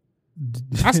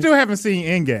 I still haven't seen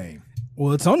Endgame.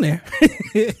 Well, it's on there.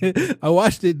 I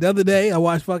watched it the other day. I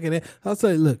watched fucking it. I'll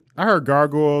say, look. I heard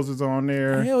Gargoyles is on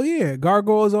there. Hell yeah.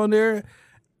 Gargoyles on there.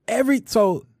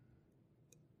 Everything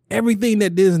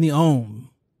that Disney owned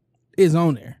is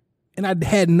on there. And I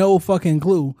had no fucking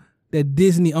clue that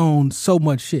Disney owned so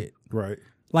much shit. Right.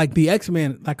 Like the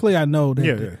X-Men, like clearly I know that.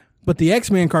 Yeah. But the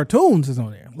X-Men cartoons is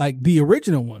on there. Like the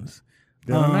original ones.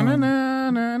 Yeah,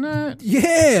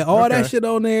 all that shit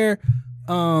on there.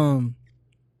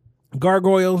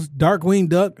 Gargoyles, Darkwing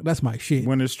Duck, that's my shit.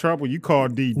 When there's trouble, you call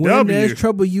DW. When there's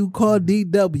trouble, you call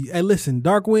DW. Hey, listen,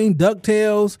 Darkwing,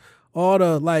 DuckTales, all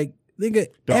the like, nigga,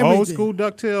 the old school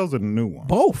DuckTales or the new one?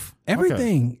 Both.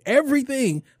 Everything. Okay.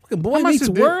 Everything. Fucking Boy Meets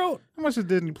World. How much does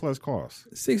Disney Plus cost?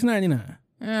 $6.99.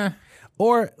 Yeah.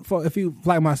 Or if you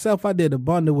like myself, I did a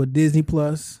bundle with Disney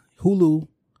Plus, Hulu,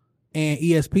 and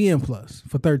ESPN Plus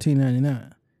for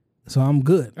 $13.99. So I'm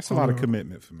good. That's a lot of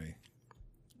commitment for me.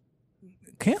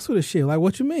 Cancel the shit. Like,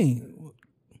 what you mean?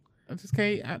 I just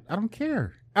can't. I don't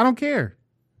care. I don't care.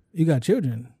 You got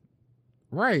children.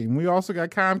 Right. And we also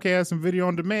got Comcast and Video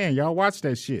on Demand. Y'all watch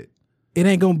that shit. It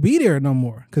ain't gonna be there no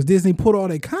more because Disney put all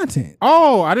their content.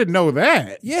 Oh, I didn't know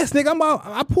that. Yes, nigga.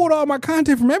 I pulled all my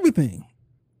content from everything.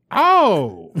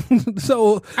 Oh.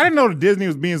 So I didn't know that Disney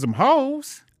was being some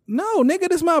hoes. No, nigga,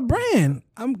 this is my brand.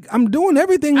 I'm doing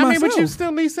everything myself. I mean, but you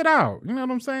still lease it out. You know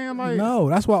what I'm saying? Like, no,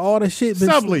 that's why all the shit been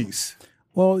sublease.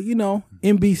 Well, you know,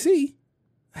 NBC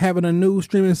having a new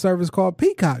streaming service called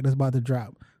Peacock that's about to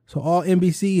drop. So all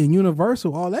NBC and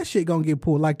Universal, all that shit gonna get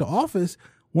pulled. Like The Office,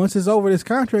 once it's over, this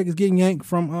contract is getting yanked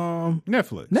from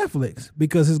Netflix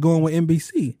because it's going with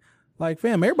NBC. Like,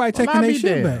 fam, everybody taking their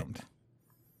shit back.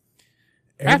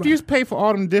 After you pay for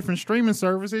all them different streaming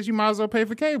services, you might as well pay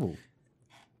for cable.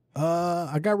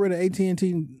 I got rid of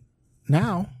AT&T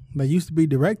now. That used to be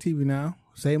DirecTV now.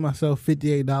 Saved myself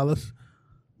 $58.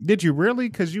 Did you really?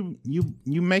 Because you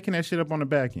making that shit up on the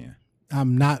back end.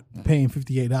 I'm not paying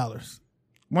 $58.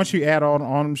 Once you add all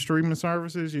them streaming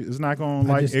services, it's not going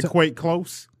to equate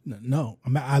close? No.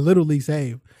 I literally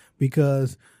saved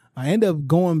because I end up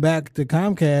going back to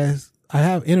Comcast. I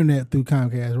have internet through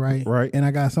Comcast, right? Right. And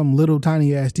I got some little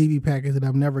tiny ass TV package that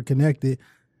I've never connected.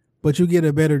 But you get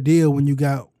a better deal when you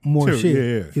got more shit.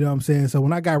 Yeah. You know what I'm saying? So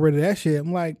when I got rid of that shit,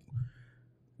 I'm like,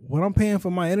 what I'm paying for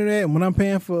my internet and when I'm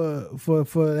paying for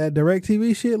that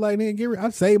DirecTV shit, like, nigga, I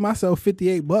saved myself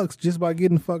 $58 just by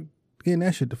getting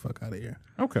that shit the fuck out of here.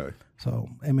 Okay. So,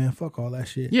 hey man, fuck all that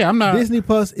shit. Yeah, I'm not. Disney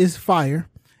Plus is fire.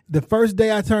 The first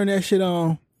day I turned that shit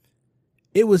on,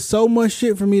 it was so much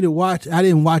shit for me to watch. I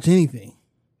didn't watch anything.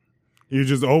 You're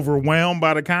just overwhelmed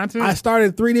by the content? I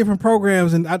started 3 different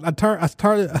programs and I turned on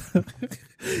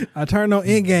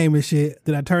Endgame and shit.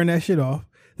 Then I turned that shit off.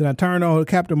 Then I turned on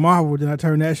Captain Marvel. Then I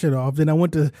turned that shit off. Then I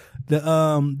went to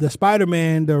the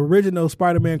Spider-Man, the original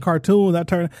Spider-Man cartoons.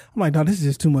 I'm like, no, this is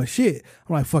just too much shit.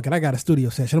 I'm like, fuck it. I got a studio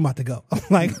session. I'm about to go. I'm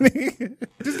like,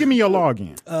 just give me your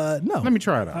login. No. Let me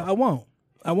try it out.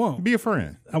 I won't. Be a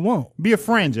friend. I won't. Be a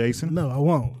friend, Jason. No, I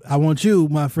won't. I want you,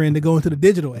 my friend, to go into the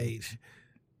digital age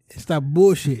and stop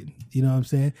bullshit. You know what I'm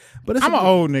saying? But I'm an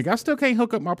old nigga. I still can't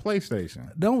hook up my PlayStation.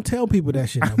 Don't tell people that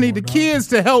shit. I need the kids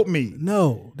to help me.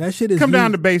 No, that shit is. Come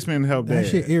down to the basement and help that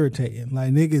shit irritating.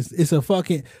 Like, niggas,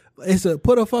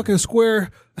 put a fucking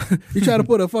square. You try to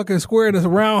put a fucking square in a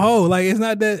round hole. Like, it's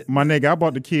not that. My nigga, I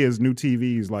bought the kids new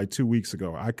TVs like 2 weeks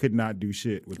ago. I could not do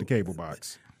shit with the cable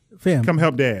box. Fam, come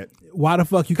help dad. Why the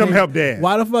fuck you come help dad?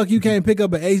 Why the fuck you can't pick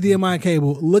up an HDMI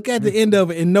cable, look at the end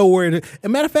of it, and know where it is? As a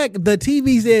matter of fact, the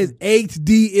TV says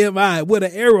HDMI with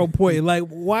an arrow pointing. Like,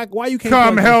 why you can't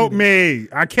come help me?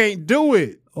 I can't do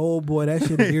it. Oh boy, that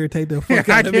shit irritate the fuck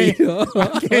out of me.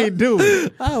 I can't do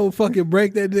it. I would fucking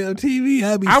break that damn TV.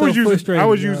 I'd be so frustrated. I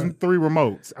was using 3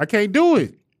 remotes. I can't do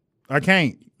it. I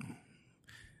can't.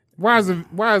 Why is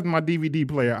my DVD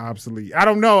player obsolete? I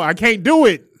don't know. I can't do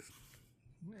it.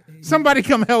 Somebody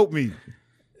come help me.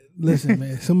 Listen,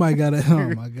 man. Somebody got to. Oh,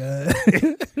 my God.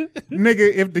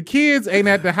 Nigga, if the kids ain't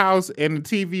at the house and the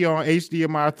TV on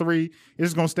HDMI 3,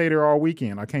 it's going to stay there all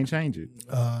weekend. I can't change it.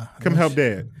 Come help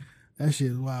dad. That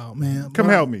shit is wild, man. Come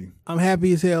help me. I'm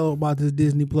happy as hell about this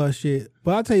Disney Plus shit.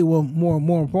 But I'll tell you what, more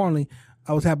importantly,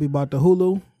 I was happy about the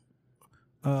Hulu.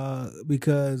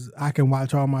 because I can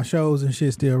watch all my shows and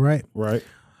shit still, right? Right.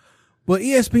 But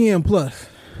ESPN Plus,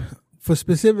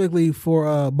 specifically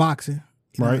for boxing,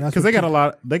 Right, because they got a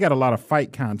lot. They got a lot of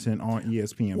fight content on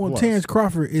ESPN. Well, Plus. Terrence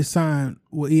Crawford is signed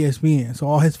with ESPN, so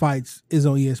all his fights is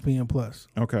on ESPN Plus.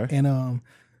 Okay, and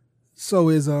so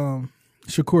is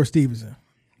Shakur Stevenson.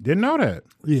 Didn't know that.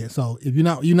 Yeah, so if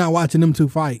you're not watching them two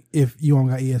fight if you don't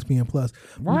got ESPN Plus.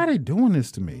 Why are they doing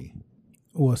this to me?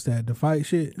 What's that? The fight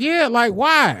shit? Yeah, like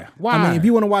why? Why? I mean, if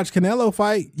you want to watch Canelo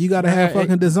fight, you got to have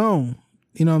fucking DAZN.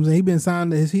 You know what I'm saying? He been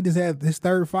signed. He just had his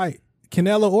third fight.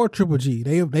 Canelo or Triple G,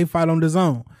 they fight on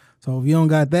DAZN. So if you don't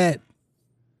got that,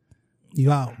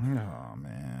 you out. Oh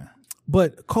man!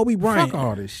 But Kobe Bryant, fuck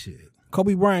all this shit.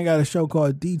 Kobe Bryant got a show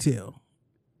called Detail,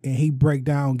 and he break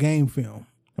down game film.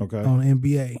 Okay. On the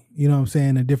NBA, you know what I'm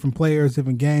saying? The different players,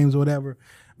 different games, whatever.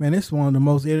 Man, this is one of the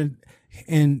most.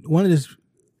 And one of his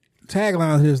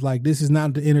taglines is like, "This is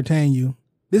not to entertain you.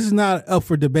 This is not up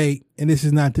for debate, and this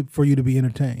is not for you to be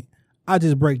entertained. I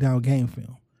just break down game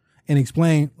film." And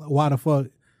explain why the fuck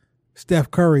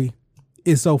Steph Curry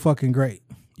is so fucking great.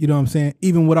 You know what I'm saying?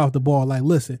 Even without the ball. Like,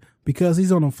 listen, because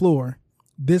he's on the floor,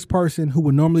 this person who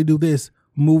would normally do this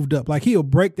moved up. Like, he'll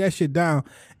break that shit down.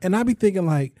 And I be thinking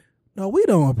like, no, we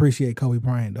don't appreciate Kobe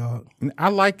Bryant, dog. I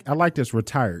like this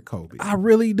retired Kobe. I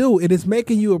really do. And it's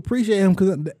making you appreciate him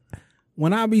because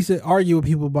when I be argue with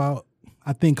people about,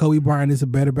 I think Kobe Bryant is a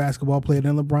better basketball player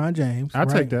than LeBron James. I'll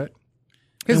take that.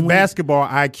 His basketball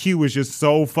IQ is just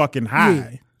so fucking high. Yeah.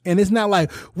 And it's not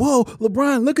like, whoa,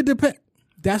 LeBron, look at the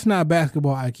That's not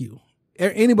basketball IQ.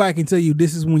 Anybody can tell you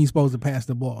this is when you're supposed to pass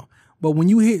the ball. But when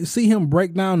you see him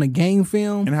break down the game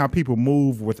film. And how people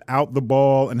move without the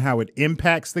ball and how it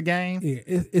impacts the game. Yeah,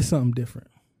 it's something different.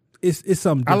 It's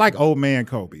something different. I like old man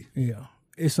Kobe. Yeah,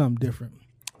 it's something different.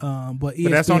 But ESPN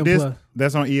that's on Plus.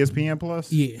 That's on ESPN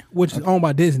Plus? Yeah, which is owned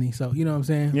by Disney. So, you know what I'm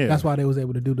saying? Yeah. That's why they was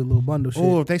able to do the little bundle shit.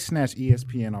 Oh, if they snatch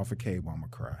ESPN off of cable, I'm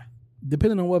going to cry.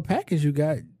 Depending on what package you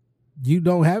got, you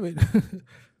don't have it.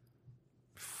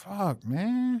 Fuck,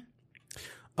 man.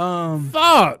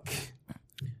 Fuck.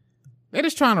 They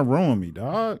just trying to ruin me,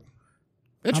 dog.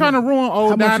 They're trying to ruin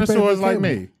old dinosaurs like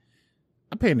me.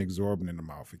 I pay an exorbitant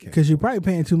amount for cable. Because you're probably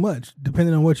paying too much,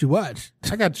 depending on what you watch.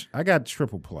 I got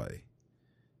triple play.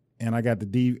 And I got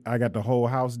the whole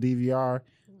house DVR.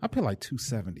 I pay like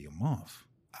 $270 a month.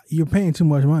 You're paying too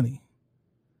much money.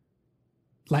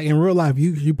 Like in real life,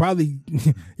 you probably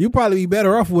be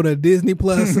better off with a Disney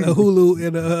Plus, a Hulu,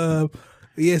 and a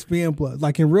ESPN Plus.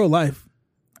 Like in real life,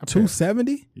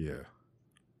 $270? Yeah,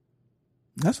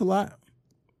 that's a lot.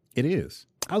 It is.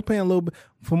 I was paying a little bit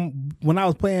from when I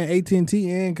was playing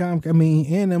AT&T and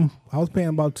Comcast. And them, I was paying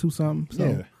about $2 something. So,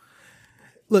 yeah.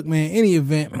 Look, man. Any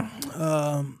event,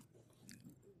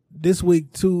 this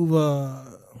week two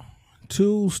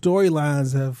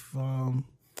storylines have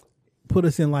put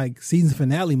us in like season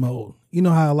finale mode. You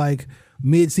know how like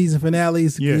mid-season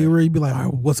finales, where you be like, all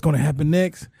right, what's going to happen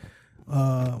next?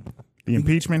 The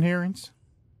impeachment hearings?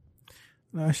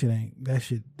 No, that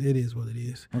shit, it is what it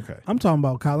is. Okay. I'm talking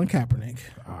about Colin Kaepernick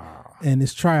and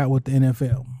his tryout with the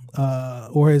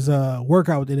NFL, or his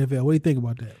workout with the NFL. What do you think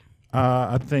about that?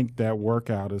 I think that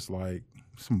workout is like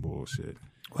some bullshit.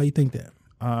 Why do you think that?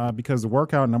 Because the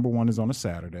workout, number one, is on a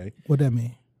Saturday. What that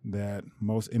mean? That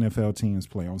most NFL teams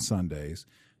play on Sundays.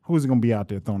 Who's going to be out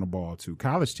there throwing the ball to?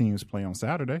 College teams play on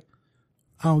Saturday.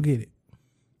 I don't get it.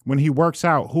 When he works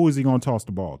out, who is he going to toss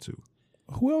the ball to?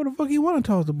 Whoever the fuck he want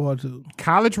to toss the ball to.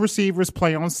 College receivers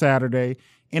play on Saturday.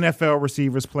 NFL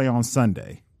receivers play on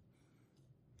Sunday.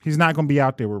 He's not going to be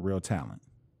out there with real talent.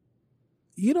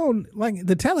 You don't, like,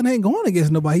 the talent ain't going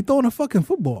against nobody. He throwing a fucking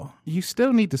football. You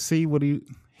still need to see what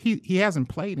he hasn't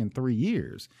played in 3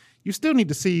 years. You still need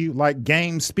to see, like,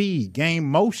 game speed, game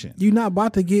motion. You're not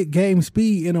about to get game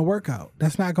speed in a workout.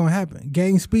 That's not going to happen.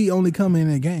 Game speed only come in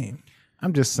a game.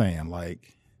 I'm just saying,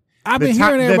 like, I've been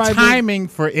hearing everybody. The timing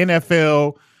for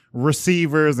NFL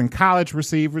receivers and college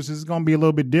receivers is going to be a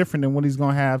little bit different than what he's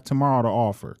going to have tomorrow to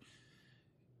offer.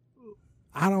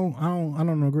 I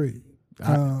don't agree.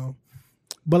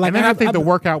 But like, and then I think the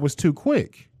workout was too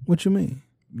quick. What you mean?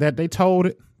 That they told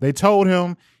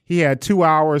him he had 2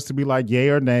 hours to be like yay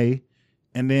or nay,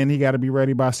 and then he got to be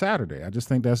ready by Saturday. I just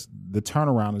think that's the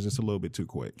turnaround is just a little bit too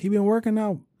quick. He been working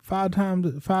out 5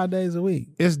 days a week.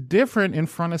 It's different in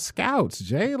front of scouts,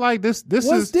 Jay. Like this What's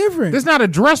is different. This is not a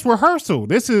dress rehearsal.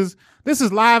 This is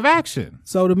live action.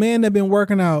 So the man that been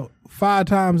working out 5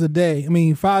 times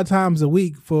a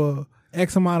week for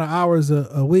X amount of hours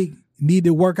a week need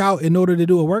to work out in order to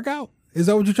do a workout? Is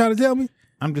that what you're trying to tell me?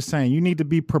 I'm just saying, you need to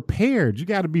be prepared. You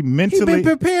got to be He mentally. been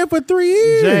prepared for 3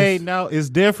 years. Jay, no, it's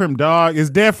different, dog.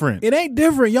 It's different. It ain't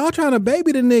different. Y'all trying to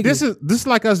baby the nigga. This is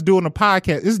like us doing a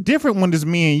podcast. It's different when it's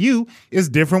me and you. It's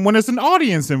different when it's an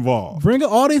audience involved. Bring an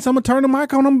audience. I'm gonna turn the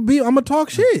mic on. I'm gonna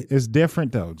talk shit. It's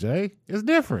different though, Jay. It's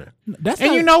different. That's And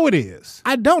not, you know it is.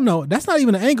 I don't know. That's not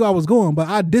even the angle I was going, but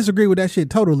I disagree with that shit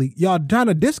totally. Y'all trying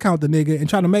to discount the nigga and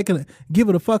trying to give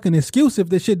it a fucking excuse if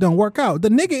this shit don't work out. The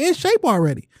nigga in shape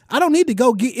already. I don't need to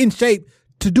go get in shape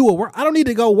to do a work. I don't need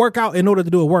to go work out in order to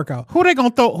do a workout. Who they gonna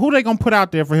put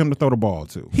out there for him to throw the ball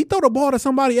to? He throw the ball to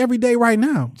somebody every day right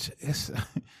now.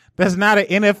 That's not an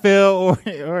NFL or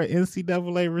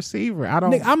NCAA receiver.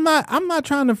 Nigga, I'm not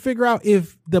trying to figure out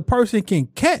if the person can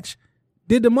catch.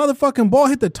 Did the motherfucking ball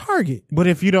hit the target? But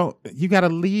if you don't, you got to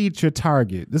lead your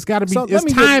target. This got to be. So It's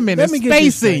timing. It's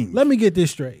spacing. Let me get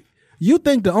this straight. You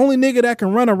think the only nigga that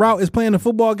can run a route is playing a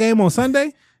football game on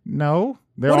Sunday? No,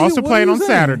 they're What are you- also what playing are you on saying?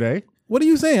 Saturday. What are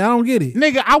you saying? I don't get it.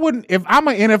 Nigga, I wouldn't. If I'm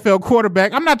an NFL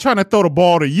quarterback, I'm not trying to throw the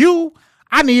ball to you.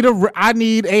 I need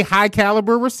a high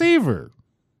caliber receiver.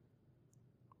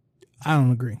 I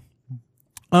don't agree.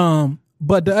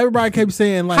 But everybody kept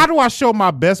saying like, How do I show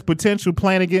my best potential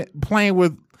playing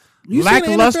with you seen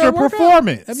the lackluster NFL workout?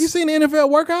 performance? Have you seen the NFL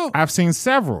workout? I've seen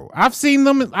several. I've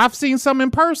seen some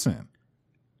in person.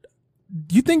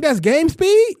 You think that's game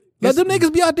speed? Let It's- them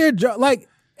niggas be out there like.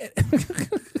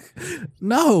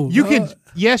 No, You can,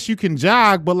 yes, you can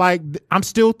jog, but like I'm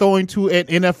still throwing to an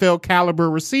NFL caliber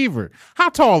receiver. How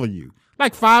tall are you?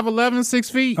 Like 5'11", 6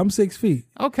 feet? I'm 6 feet.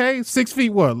 Okay, 6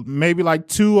 feet. What? Maybe like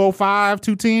 205,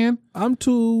 210. I'm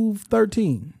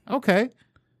 213. Okay,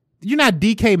 you're not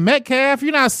DK Metcalf.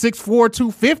 You're not 6'4",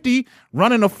 250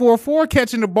 running a 4.4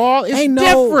 catching the ball. It's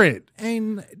different.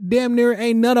 Ain't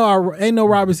no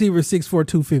wide receiver 6'4",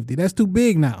 250. That's too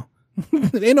big now.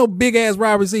 Ain't no big ass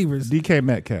wide receivers. DK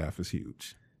Metcalf is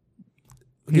huge.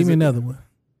 Give me another one.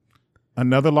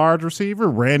 Another large receiver,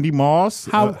 Randy Moss.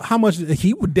 How much?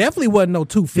 He definitely wasn't no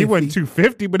 250. He wasn't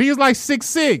 250, but he was like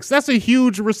 6'6". That's a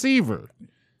huge receiver.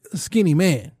 Skinny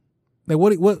man. Like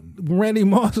what Randy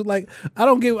Moss was like. I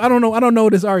don't know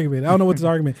this argument. I don't know what this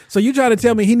argument. So you trying to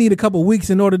tell me he need a couple weeks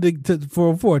in order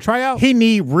for a tryout? He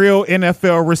need real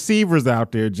NFL receivers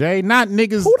out there, Jay. Not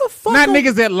niggas. Who the fuck Not are-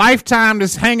 niggas at Lifetime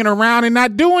that's hanging around and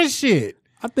not doing shit.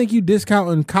 I think you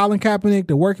discounting Colin Kaepernick,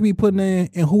 the work he be putting in,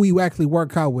 and who he actually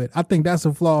work out with. I think that's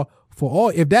a flaw for all.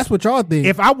 If that's what y'all think,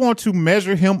 If I want to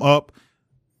measure him up,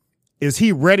 is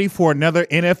he ready for another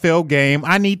NFL game?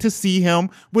 I need to see him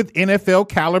with NFL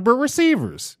caliber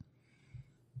receivers.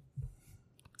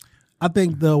 I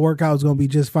think the workout is going to be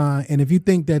just fine. And if you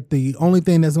think that the only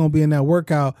thing that's going to be in that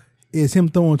workout is him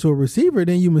throwing to a receiver,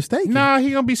 then you mistaken. Nah, he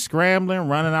gonna be scrambling,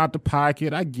 running out the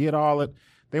pocket. I get all it.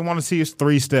 They want to see his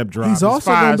 3-step drop. He's his also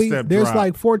going to be. 5-step There's drop.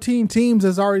 like 14 teams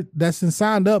that's been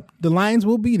signed up. The Lions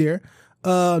will be there.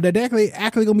 That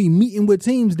actually going to be meeting with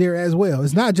teams there as well.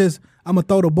 It's not just I'm gonna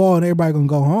throw the ball and everybody gonna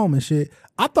go home and shit.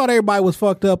 I thought everybody was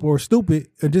fucked up or stupid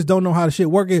and just don't know how the shit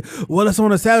working. Well, it's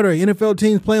on a Saturday. NFL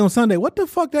teams play on Sunday. What the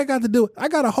fuck that got to do? I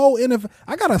got a whole NFL.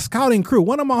 I got a scouting crew.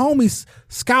 One of my homies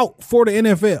scout for the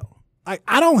NFL. Like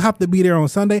I don't have to be there on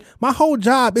Sunday. My whole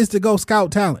job is to go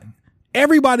scout talent.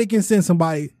 Everybody can send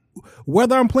somebody,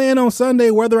 whether I'm playing on Sunday,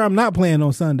 whether I'm not playing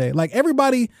on Sunday. Like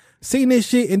everybody seen this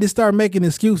shit and just start making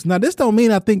excuses. Now this don't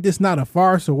mean I think this not a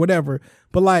farce or whatever,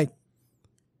 but like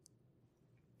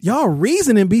y'all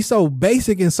reasoning be so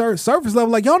basic and surface level.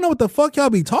 Like y'all know what the fuck y'all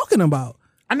be talking about.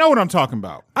 I know what I'm talking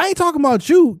about. I ain't talking about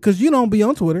you because you don't be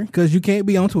on Twitter because you can't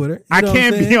be on Twitter. You I know what I'm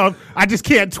can't be saying? on. I just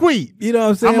can't tweet. You know what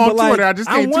I'm saying? I'm on But, like, Twitter. I just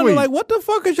can't I wonder, tweet. like, what the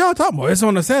fuck is y'all talking about? It's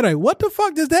on a Saturday. What the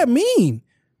fuck does that mean?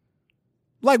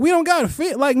 Like, we don't got to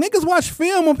fit. Like, niggas watch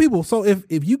film on people. So if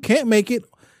you can't make it,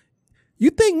 you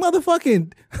think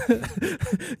motherfucking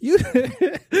you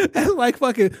that's like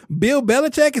fucking Bill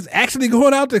Belichick is actually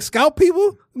going out to scout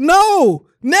people? No,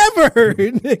 never,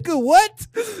 nigga. What?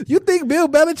 You think Bill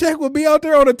Belichick would be out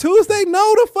there on a Tuesday?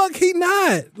 No, the fuck he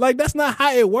not. Like that's not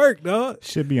how it worked, dog.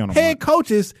 Should be on a Head Monday.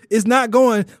 coaches is not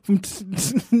going from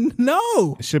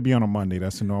no. It should be on a Monday.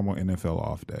 That's a normal NFL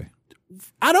off day.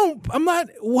 I'm not.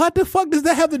 What the fuck does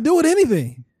that have to do with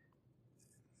anything?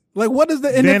 Like, what does the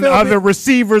NFL? Then other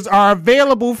receivers are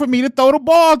available for me to throw the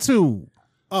ball to.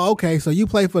 Oh, okay. So you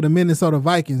play for the Minnesota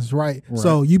Vikings, right?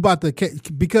 So you about to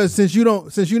because since you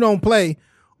don't play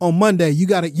on Monday, you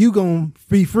gonna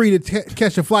be free to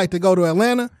catch a flight to go to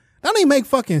Atlanta. That don't even make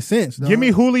fucking sense. Dog. Give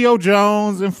me Julio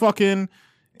Jones and fucking.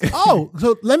 Oh,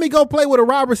 so let me go play with a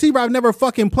wide receiver I've never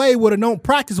fucking played with or don't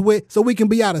practice with, so we can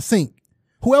be out of sync.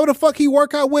 Whoever the fuck he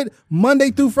work out with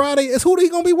Monday through Friday is who he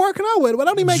gonna be working out with. But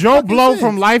don't even make Joe fucking Blow sense.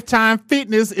 from Lifetime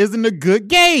Fitness isn't a good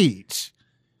gauge.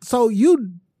 So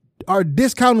you are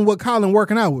discounting what Colin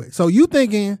working out with. So you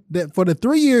thinking that for the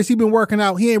 3 years he been working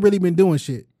out, he ain't really been doing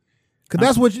shit. Because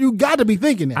that's what you got to be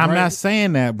thinking. That, I'm right? not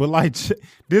saying that, but like,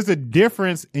 there's a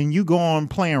difference in you going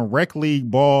playing rec league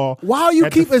ball. Why are you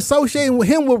keep associating with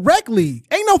him with rec league?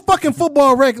 Ain't no fucking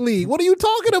football rec league. What are you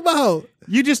talking about?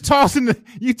 You just tossing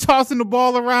the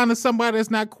ball around to somebody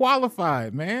that's not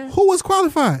qualified, man. Who was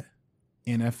qualified?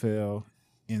 NFL,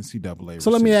 NCAA. So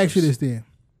let me ask you this then.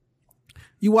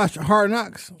 You watch Hard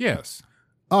Knocks? Yes.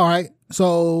 All right.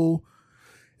 So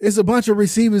it's a bunch of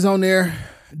receivers on there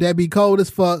that be cold as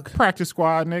fuck. Practice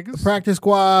squad niggas. Practice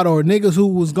squad or niggas who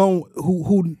was going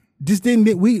who just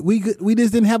didn't we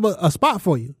just didn't have a spot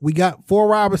for you. We got 4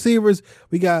 wide receivers,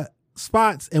 we got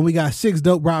spots, and we got 6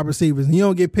 dope wide receivers, and you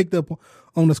don't get picked up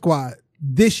on the squad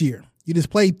this year. You just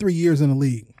played 3 years in the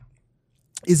league.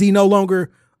 Is he no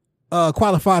longer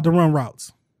qualified to run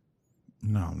routes?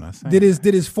 No, I'm not saying Did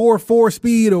his 4.4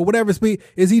 speed or whatever speed,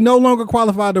 is he no longer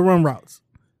qualified to run routes?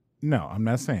 No, I'm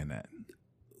not saying that.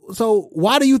 So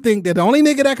why do you think that the only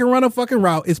nigga that can run a fucking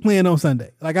route is playing on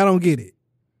Sunday? Like, I don't get it.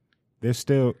 There's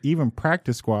still, even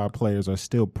practice squad players are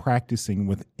still practicing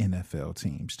with NFL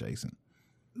teams, Jason.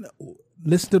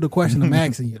 Listen to the question I'm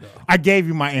asking you, though. I gave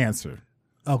you my answer.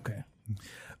 Okay.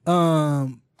 I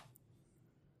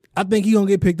think he gonna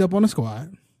get picked up on the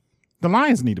squad. The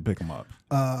Lions need to pick him up.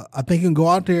 I think he can go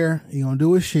out there. He gonna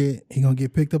do his shit. He gonna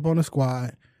get picked up on the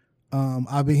squad.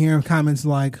 I've been hearing comments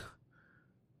like,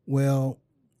 well,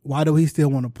 why do he still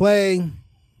want to play?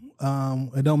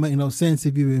 It don't make no sense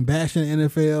if you've been bashing the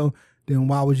NFL, then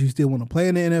why would you still want to play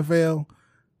in the NFL?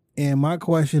 And my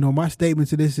question or my statement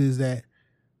to this is that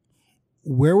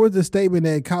where was the statement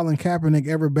that Colin Kaepernick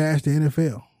ever bashed the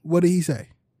NFL? What did he say?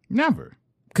 Never.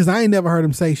 Because I ain't never heard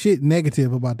him say shit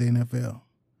negative about the NFL.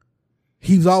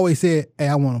 He's always said, hey,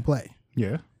 I want to play.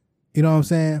 Yeah. You know what I'm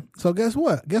saying? So guess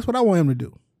what? Guess what I want him to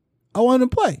do? I want him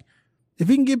to play. If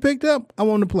he can get picked up, I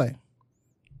want him to play.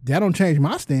 That don't change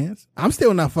my stance. I'm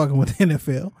still not fucking with the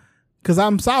NFL because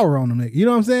I'm sour on them. You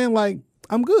know what I'm saying? Like,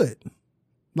 I'm good.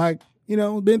 Like, you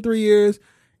know, it's been 3 years.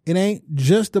 It ain't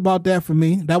just about that for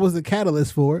me. That was the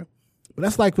catalyst for it. But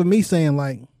that's like for me saying,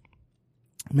 like,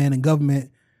 man, the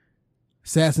government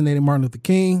assassinated Martin Luther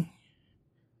King.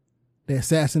 They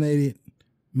assassinated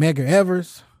Medgar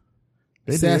Evers.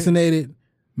 They assassinated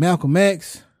Malcolm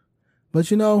X. But,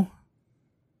 you know,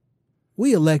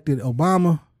 we elected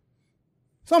Obama.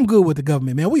 So I'm good with the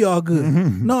government, man. We all good.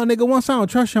 Mm-hmm. No, nigga, once I don't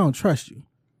trust you, I don't trust you.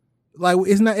 Like,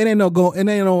 it ain't no going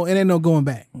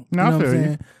back. You know what I'm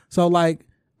saying? So, like,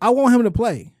 I want him to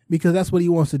play because that's what he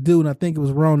wants to do. And I think it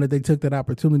was wrong that they took that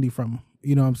opportunity from him.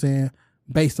 You know what I'm saying?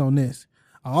 Based on this.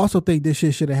 I also think this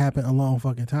shit should have happened a long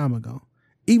fucking time ago.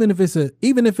 Even if it's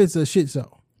a shit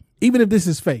show. Even if this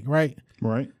is fake, right?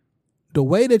 Right. The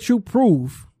way that you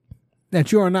prove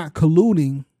that you are not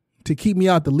colluding to keep me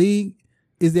out the league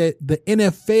is that the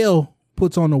NFL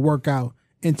puts on the workout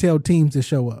and tell teams to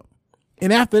show up.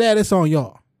 And after that, it's on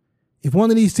y'all. If one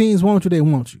of these teams want you, they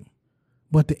want you.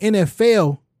 But the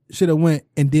NFL should have went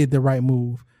and did the right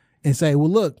move and say, well,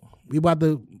 look, we about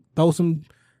to throw some,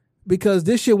 because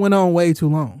this shit went on way too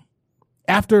long.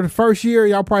 After the first year,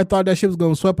 y'all probably thought that shit was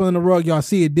going to sweep under the rug. Y'all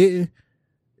see it didn't.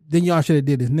 Then y'all should have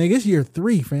did this. Nigga, it's year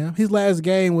 3, fam. His last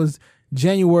game was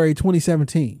January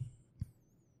 2017.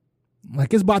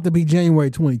 Like, it's about to be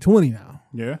January 2020 now.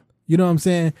 Yeah. You know what I'm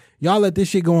saying? Y'all let this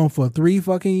shit go on for 3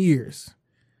 fucking years.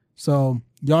 So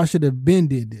y'all should have been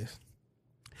did this.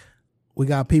 We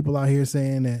got people out here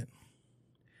saying that,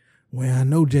 well, I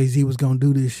know Jay-Z was going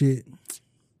to do this shit.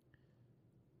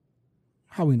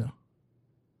 How we know?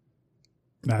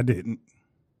 I didn't.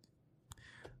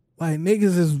 Like,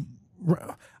 niggas is,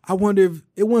 I wonder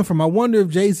if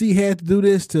Jay-Z had to do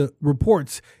this to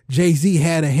reports Jay-Z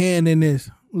had a hand in this.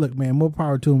 Look, man, more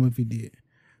power to him if he did.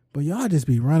 But y'all just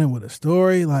be running with a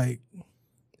story. Like,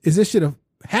 is this shit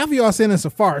half of y'all saying it's a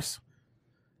farce?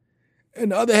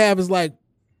 And the other half is like,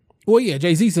 well, yeah,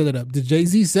 Jay-Z set it up. Did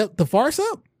Jay-Z set the farce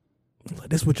up? Like,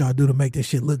 that's what y'all do to make this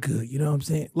shit look good. You know what I'm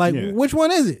saying? Like, Which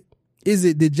one is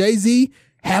it? Did Jay-Z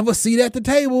have a seat at the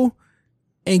table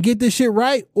and get this shit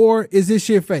right? Or is this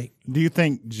shit fake? Do you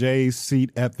think Jay's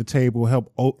seat at the table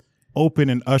helped open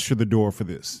and usher the door for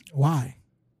this? Why?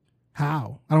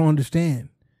 How? I don't understand.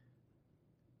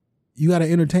 You got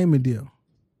an entertainment deal,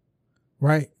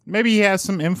 right? Maybe he has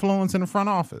some influence in the front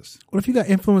office. Well, if you got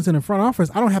influence in the front office,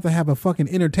 I don't have to have a fucking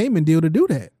entertainment deal to do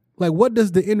that. Like, what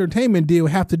does the entertainment deal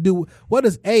have to do? What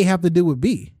does A have to do with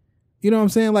B? You know what I'm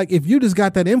saying? Like, if you just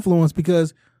got that influence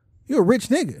because you're a rich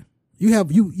nigga,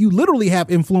 you literally have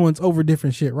influence over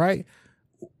different shit, right?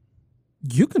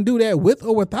 you can do that with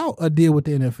or without a deal with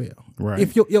the NFL. Right.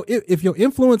 If your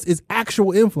influence is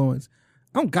actual influence,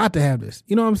 I don't got to have this.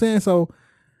 You know what I'm saying? So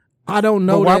I don't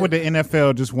know. But why would the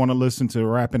NFL just want to listen to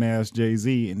rapping ass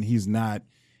Jay-Z and he's not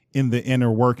in the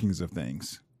inner workings of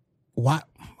things? Why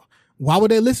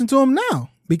would they listen to him now?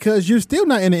 Because you're still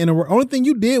not in the inner work. Only thing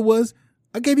you did was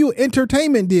I gave you an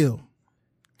entertainment deal.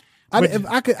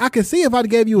 I could see if I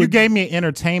gave you. You gave me an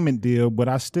entertainment deal, but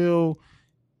I still.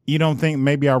 You don't think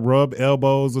maybe I rub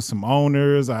elbows with some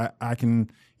owners? I can,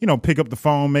 pick up the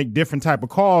phone, make different type of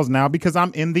calls now because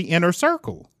I'm in the inner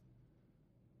circle.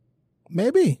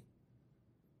 Maybe.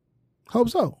 Hope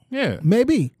so. Yeah.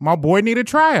 Maybe. My boy need a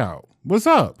tryout. What's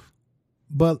up?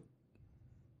 But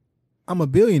I'm a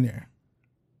billionaire.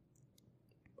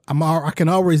 I can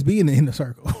always be in the inner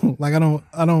circle. Like I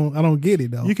don't get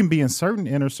it though. You can be in certain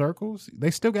inner circles.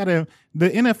 They still gotta. The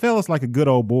NFL is like a good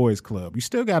old boys club. You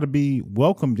still got to be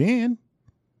welcomed in.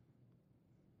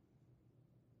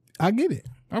 I get it.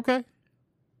 Okay.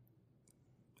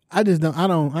 I just don't. I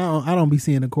don't be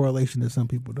seeing the correlation that some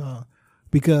people do,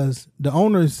 because the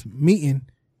owners meeting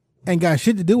ain't got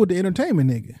shit to do with the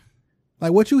entertainment nigga.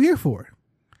 Like what you here for?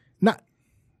 Not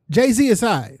Jay-Z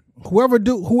aside. Whoever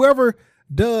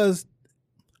does.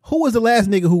 Who was the last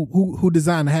nigga who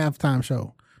designed the halftime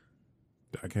show?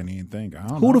 I can't even think. I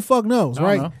don't know. Who the fuck knows,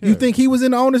 right? Know. Yeah. You think he was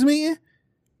in the owners meeting?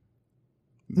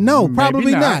 No, Maybe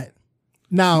probably not.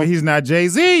 Now, but he's not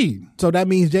Jay-Z. So that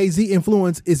means Jay-Z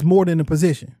influence is more than the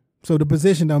position. So the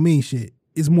position don't mean shit.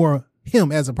 It's more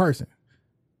him as a person.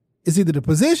 It's either the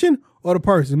position or the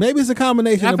person. Maybe it's a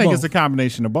combination of both. I think it's a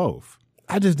combination of both.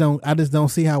 I just don't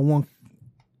see how one.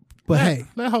 But hey,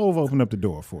 let Hov open up the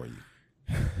door for you.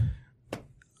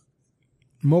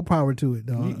 More power to it,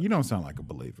 dog. You don't sound like a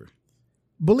believer.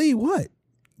 Believe what?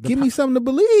 Give me something to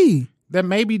believe. That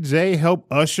maybe Jay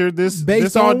helped usher this Based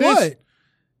this on audition. what?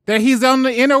 That he's on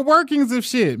the inner workings of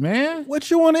shit, man.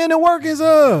 What you on the inner workings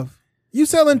of? You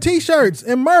selling T-shirts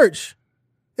and merch.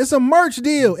 It's a merch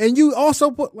deal, and you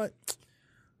also put like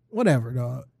whatever,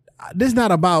 dog. This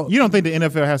not about. You don't think the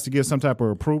NFL has to give some type of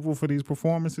approval for these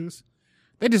performances?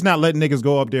 They just not letting niggas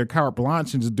go up there carte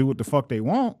blanche and just do what the fuck they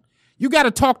want. You got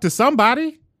to talk to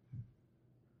somebody.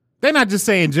 They're not just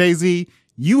saying, Jay-Z,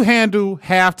 you handle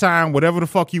halftime, whatever the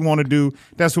fuck you want to do,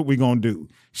 that's what we're going to do.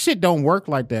 Shit don't work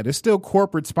like that. It's still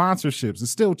corporate sponsorships. It's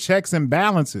still checks and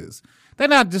balances. They're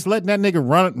not just letting that nigga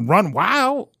run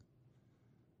wild.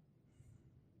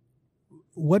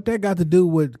 What that got to do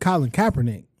with Colin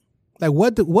Kaepernick? Like,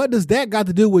 what does that got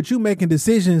to do with you making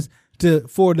decisions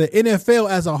for the NFL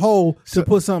as a whole to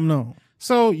put something on?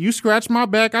 So you scratch my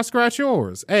back, I scratch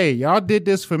yours. Hey, y'all did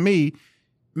this for me.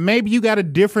 Maybe you got a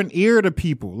different ear to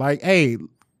people. Like, hey,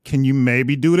 can you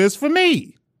maybe do this for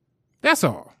me? That's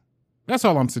all. That's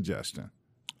all I'm suggesting.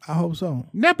 I hope so.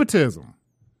 Nepotism.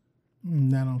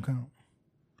 That don't count.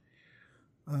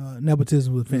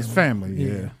 Nepotism with family. It's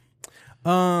family,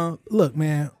 yeah. Look,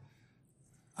 man.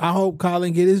 I hope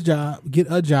Colin get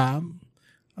a job.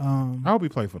 I hope he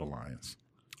play for the Lions.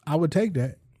 I would take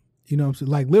that. You know what I'm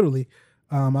saying? Like literally,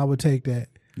 I would take that.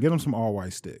 Get him some all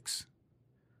white sticks.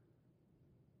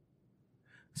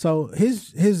 So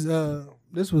his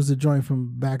this was the joint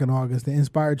from back in August. The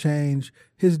Inspire Change.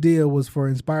 His deal was for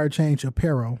Inspire Change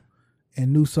apparel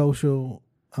and new social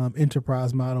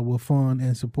enterprise model will fund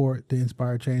and support the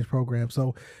Inspire Change program.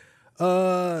 So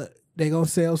they gonna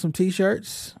sell some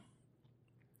T-shirts.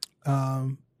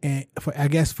 And for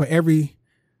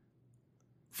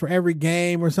every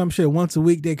game or some shit, once a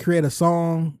week they create a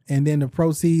song, and then the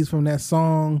proceeds from that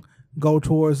song go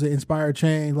towards the Inspire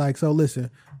Change. Like, so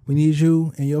listen, we need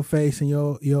you and your face and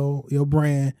your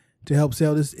brand to help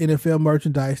sell this NFL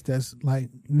merchandise that's like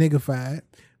niggified.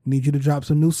 We need you to drop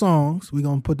some new songs. We're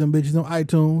gonna put them bitches on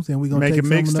iTunes, and we're gonna make take a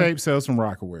mixtape, sell some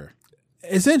Rockaware.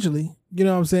 Essentially, you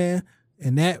know what I'm saying?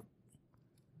 And that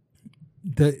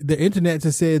the internet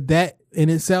just said that in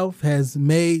itself has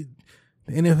made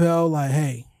the NFL like,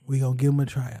 hey, we gonna give him a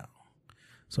tryout.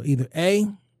 So either A,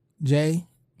 Jay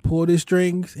pulled his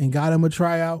strings and got him a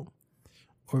tryout,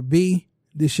 or B,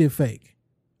 this shit fake,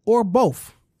 or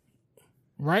both.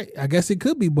 Right? I guess it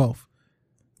could be both.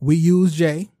 We use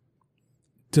Jay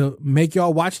to make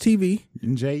y'all watch TV,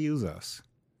 and Jay use us.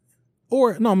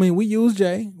 Or no, I mean we use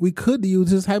Jay. We could use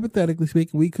this, hypothetically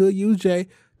speaking. We could use Jay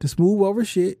to smooth over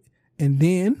shit, and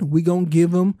then we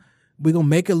gonna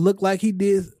make it look like he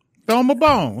did. Throw him a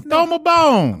bone. Throw him a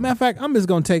bone. Matter of fact, I'm just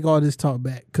gonna take all this talk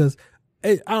back because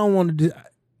I don't want to.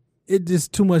 It's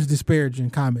just too much disparaging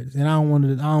comments, and I don't want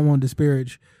to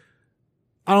disparage.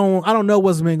 I don't know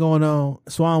what's been going on,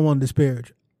 so I don't want to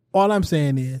disparage. All I'm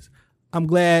saying is, I'm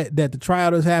glad that the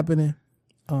tryout is happening.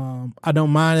 I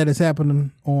don't mind that it's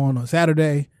happening on a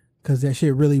Saturday because that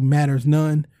shit really matters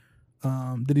none.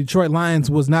 The Detroit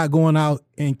Lions was not going out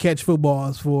and catch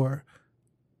footballs for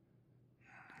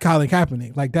Colin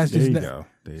Kaepernick. Like that's just There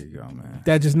you go, man.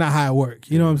 That's just not how it works.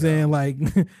 You know what I'm saying? Like,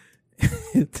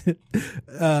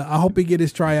 I hope he get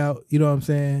his tryout. You know what I'm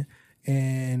saying?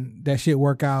 And that shit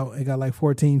work out. It got like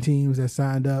 14 teams that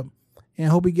signed up, and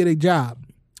hope he get a job.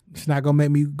 It's not gonna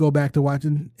make me go back to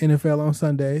watching NFL on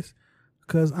Sundays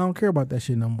because I don't care about that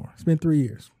shit no more. It's been 3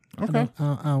 years. Okay.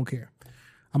 I don't care.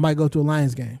 I might go to a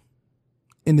Lions game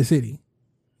in the city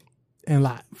and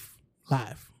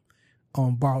live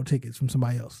on borrowed tickets from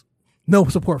somebody else. No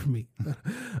support from me.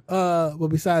 But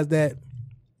besides that,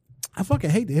 I fucking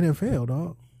hate the NFL,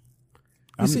 dog.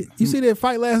 You see that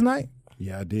fight last night?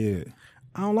 Yeah, I did.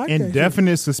 I don't like that shit.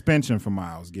 Indefinite suspension for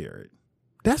Myles Garrett.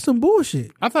 That's some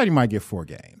bullshit. I thought he might get 4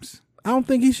 games. I don't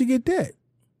think he should get that.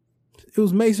 It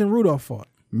was Mason Rudolph fault.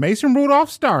 Mason Rudolph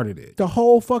started it. The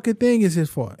whole fucking thing is his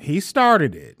fault. He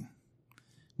started it.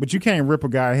 But you can't rip a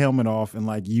guy's helmet off and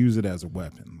like use it as a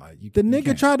weapon. Like you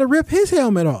nigga tried to rip his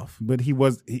helmet off. But he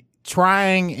was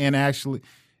trying and actually,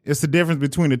 it's the difference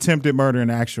between attempted murder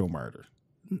and actual murder.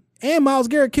 And Myles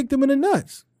Garrett kicked him in the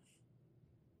nuts.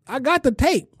 I got the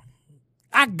tape.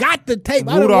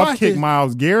 Rudolph kicked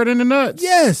Myles Garrett in the nuts?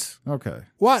 Yes. Okay.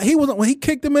 Well, when he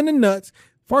kicked him in the nuts,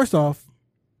 first off,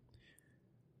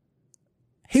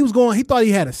 he thought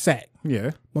he had a sack.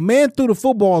 Yeah. My man threw the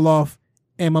football off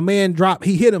and my man dropped.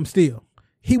 He hit him still.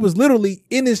 He was literally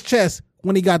in his chest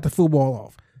when he got the football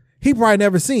off. He probably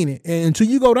never seen it. And until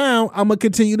you go down, I'm going to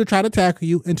continue to try to tackle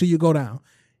you until you go down.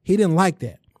 He didn't like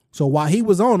that. So while he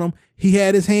was on him, he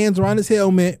had his hands around his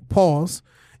helmet, pause,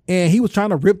 and he was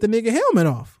trying to rip the nigga helmet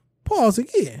off. Pause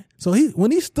again. So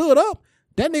when he stood up,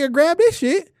 that nigga grabbed his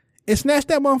shit and snatched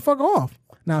that motherfucker off.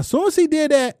 Now, as soon as he did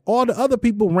that, all the other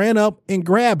people ran up and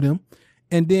grabbed him.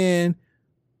 And then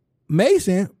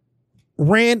Mason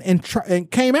ran and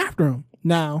came after him.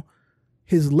 Now,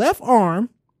 his left arm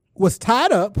was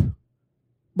tied up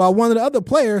by one of the other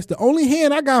players. The only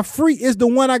hand I got free is the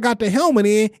one I got the helmet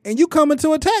in, and you coming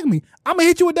to attack me. I'm going to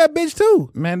hit you with that bitch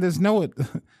too. Man, there's no...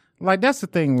 Like, that's the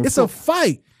thing. It's a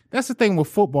fight. That's the thing with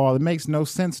football. It makes no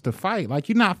sense to fight. Like,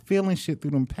 you're not feeling shit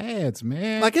through them pads,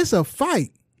 man. Like, it's a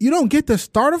fight. You don't get to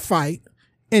start a fight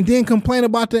and then complain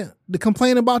about the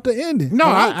ending. No,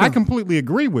 I completely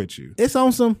agree with you. It's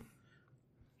on some...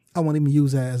 I won't even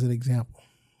use that as an example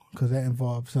because that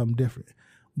involves something different.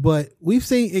 But we've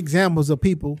seen examples of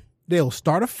people, they'll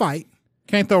start a fight.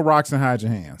 Can't throw rocks and hide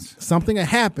your hands. Something will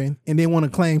happen and they want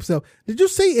to claim self. Did you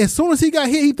see as soon as he got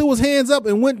hit, he threw his hands up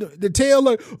and went the tail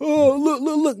like, oh,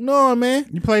 look. No, man.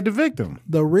 You played the victim.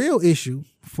 The real issue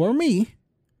for me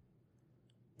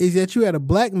is that you had a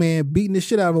black man beating the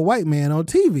shit out of a white man on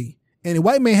TV. And the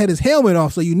white man had his helmet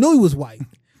off, so you knew he was white.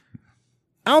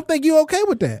 I don't think you're okay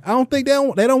with that. I don't think they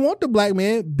don't want the black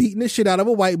man beating the shit out of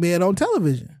a white man on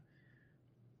television.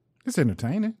 It's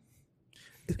entertaining.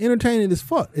 It's entertaining as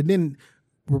fuck. And then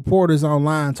reporters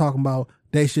online talking about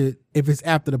they should, if it's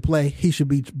after the play, he should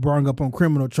be brought up on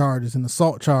criminal charges and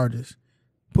assault charges.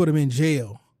 Put him in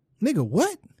jail. Nigga,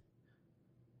 what?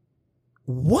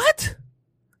 What?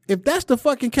 If that's the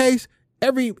fucking case,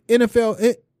 every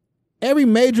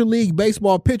Major League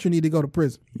Baseball pitcher need to go to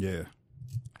prison. Yeah.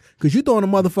 Because you throwing a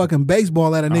motherfucking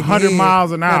baseball at a nigga 100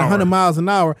 miles an hour. At 100 miles an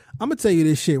hour. I'm going to tell you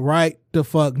this shit right the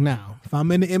fuck now. If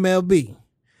I'm in the MLB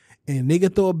and a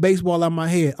nigga throw a baseball at my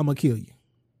head, I'm going to kill you.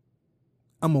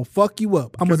 I'm going to fuck you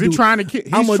up. Because he's trying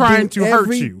to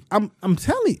hurt you. I'm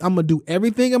telling you, I'm going to do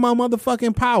everything in my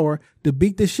motherfucking power to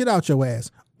beat the shit out your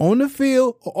ass. On the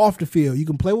field or off the field. You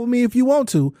can play with me if you want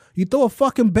to. You throw a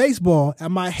fucking baseball at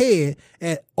my head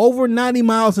at over 90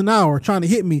 miles an hour trying to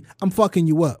hit me, I'm fucking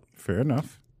you up. Fair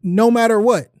enough. No matter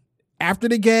what. After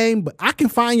the game, but I can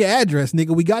find your address,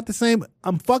 nigga. We got the same.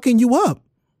 I'm fucking you up.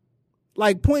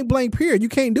 Like point blank period. You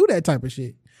can't do that type of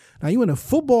shit. Now you in a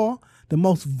football, the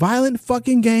most violent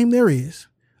fucking game there is,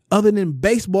 other than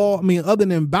baseball, other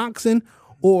than boxing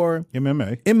or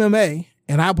MMA.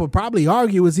 And I would probably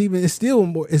argue it's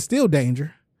still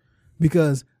danger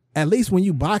because at least when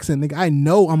you boxing, nigga, I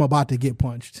know I'm about to get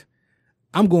punched.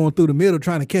 I'm going through the middle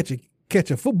trying to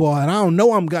catch a football, and I don't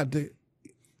know I'm got to.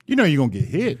 You know you're gonna get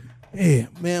hit. Yeah,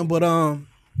 man, but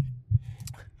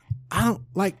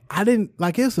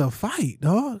it's a fight,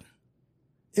 dog.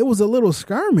 It was a little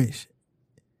skirmish,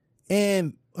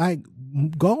 and like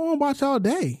go on watch all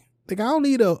day. Like I don't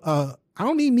need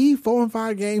 4 and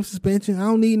 5 game suspension. I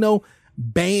don't need no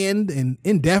banned and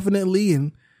indefinitely,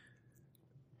 and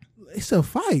it's a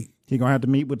fight. He gonna have to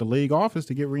meet with the league office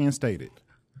to get reinstated.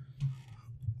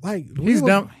 Like He's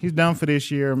done. He's done for this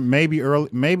year. Maybe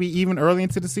even early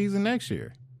into the season next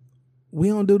year. We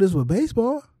don't do this with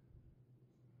baseball.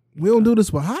 We don't do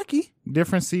this with hockey.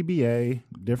 Different CBA,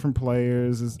 different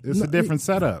players. It's a different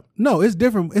setup. No, it's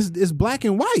different. It's black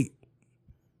and white.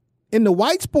 In the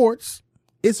white sports,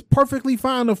 it's perfectly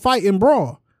fine to fight and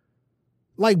brawl.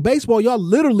 Like baseball, y'all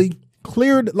literally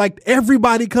cleared, like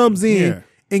everybody comes in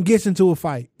and gets into a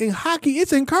fight. In hockey,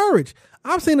 it's encouraged.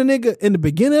 I've seen a nigga in the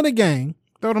beginning of the game.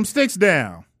 Throw them sticks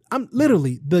down.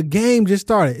 The game just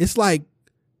started. It's like,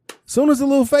 soon as the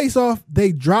little face off,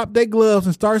 they drop their gloves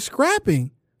and start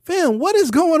scrapping. Fam, what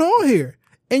is going on here?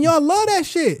 And y'all love that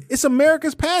shit. It's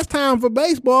America's pastime for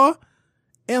baseball.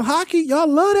 And hockey, y'all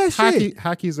love that shit.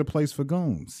 Hockey is a place for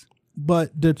goons.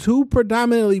 But the two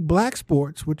predominantly black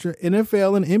sports, which are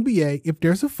NFL and NBA, if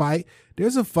there's a fight,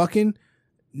 there's a fucking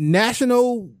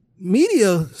national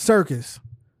media circus.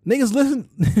 Niggas listen,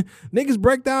 niggas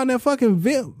break down that fucking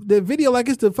video like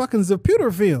it's the fucking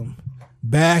Zapruder film.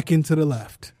 Back into the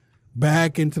left.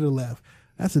 Back into the left.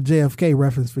 That's a JFK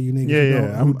reference for you niggas.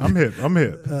 Yeah. I'm hip. I'm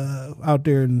hip. Out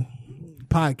there in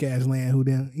podcast land who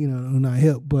not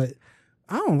hip. But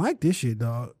I don't like this shit,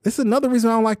 dog. It's another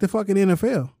reason I don't like the fucking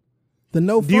NFL. The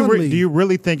no fun league. Do you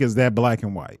really think it's that black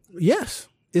and white? Yes.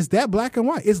 It's that black and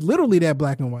white. It's literally that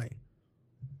black and white.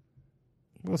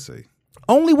 We'll see.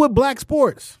 Only with black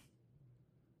sports.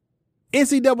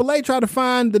 NCAA tried to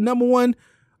find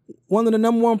one of the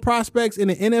number one prospects in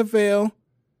the NFL.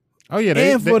 Oh, yeah.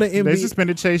 For the NBA. They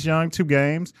suspended Chase Young 2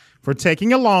 games for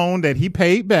taking a loan that he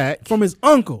paid back from his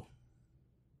uncle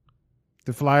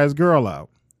to fly his girl out.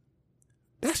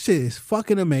 That shit is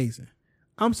fucking amazing.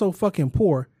 I'm so fucking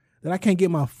poor that I can't get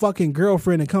my fucking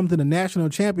girlfriend to come to the national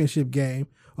championship game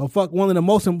or fuck one of the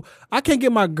most. I can't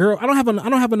get my girl. I don't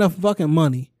have enough fucking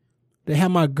money to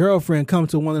have my girlfriend come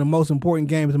to one of the most important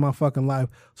games in my fucking life.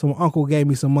 So my uncle gave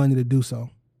me some money to do so,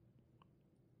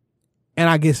 and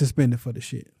I get suspended for the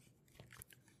shit.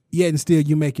 Yet and still,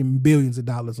 you making billions of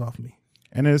dollars off me.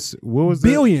 And what was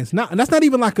billions? That's not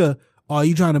even like a. Oh,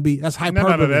 you trying to be? That's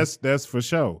hyperbole. No. That's for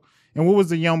sure. And what was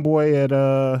the young boy at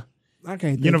I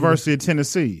can't University of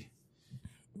Tennessee?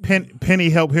 Penny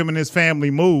helped him and his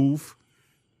family move.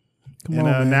 Come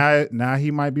on, man. Now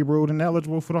he might be ruled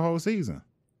ineligible for the whole season.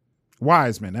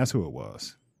 Wiseman, that's who it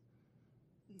was.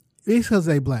 It's because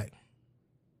they black.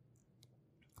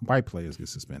 White players get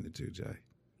suspended too, Jay.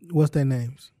 What's their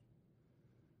names?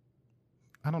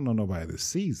 I don't know nobody this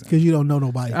season. Because you don't know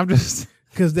nobody. I'm just...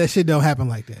 Because that shit don't happen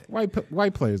like that.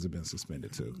 White players have been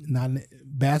suspended too. Not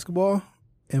basketball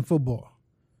and football.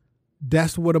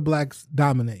 That's where the blacks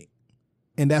dominate.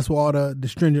 And that's where all the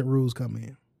stringent rules come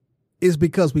in. It's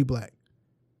because we black.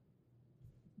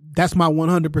 That's my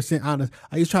 100% honest.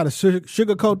 I used to try to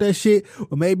sugarcoat that shit,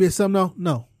 or maybe it's something else.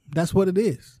 No, that's what it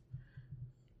is.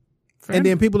 And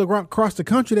then people across the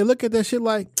country, they look at that shit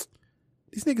like,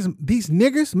 these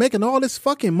niggers making all this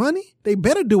fucking money, they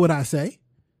better do what I say.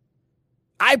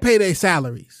 I pay their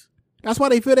salaries. That's why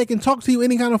they feel they can talk to you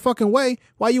any kind of fucking way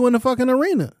while you in the fucking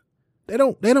arena. They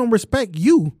don't respect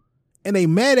you, and they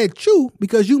mad at you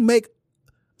because you make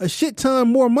a shit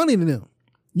ton more money than them.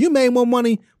 You made more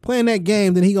money playing that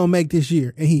game than he gonna make this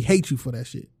year, and he hates you for that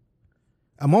shit.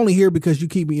 I'm only here because you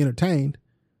keep me entertained.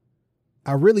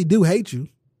 I really do hate you.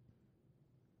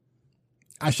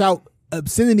 I shout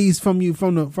obscenities from you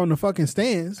from the fucking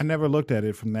stands. I never looked at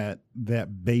it from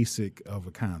that basic of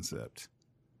a concept.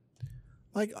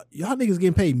 Like, y'all niggas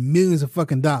getting paid millions of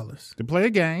fucking dollars to play a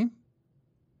game,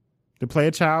 to play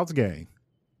a child's game.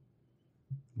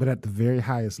 But at the very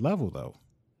highest level, though.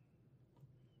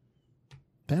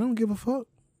 They don't give a fuck.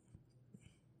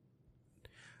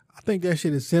 I think that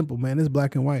shit is simple, man. It's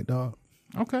black and white, dog.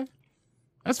 Okay.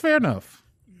 That's fair enough.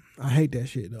 I hate that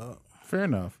shit, dog. Fair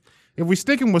enough. If we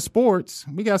sticking with sports,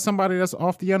 we got somebody that's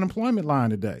off the unemployment line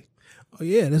today. Oh,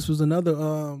 yeah. This was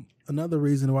another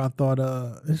reason why I thought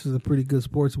this is a pretty good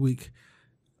sports week.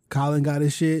 Colin got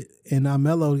his shit, and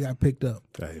Melo got picked up.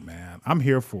 Hey, man. I'm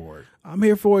here for it. I'm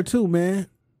here for it, too, man.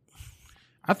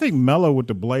 I think Melo with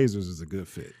the Blazers is a good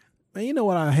fit. Man, you know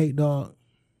what I hate, dog?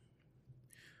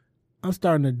 I'm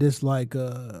starting to dislike,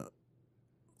 I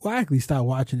actually stopped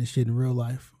watching this shit in real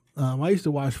life. I used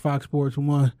to watch Fox Sports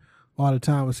 1 all the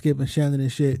time with Skip and Shannon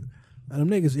and shit. And them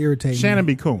niggas irritate me. Shannon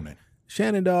be cooning.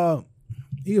 Shannon, dog,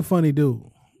 he a funny dude.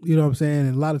 You know what I'm saying?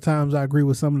 And a lot of times I agree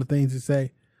with some of the things he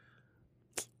say.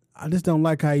 I just don't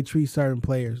like how he treats certain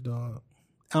players, dog.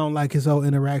 I don't like his whole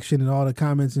interaction and all the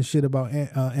comments and shit about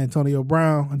Antonio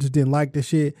Brown. I just didn't like the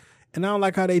shit. And I don't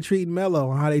like how they treat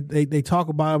Melo and how they talk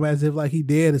about him as if like he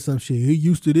dead or some shit. He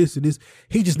used to this and this.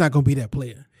 He just not going to be that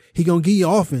player. He gonna give you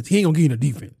offense. He ain't gonna give you the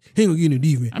defense. He ain't gonna give you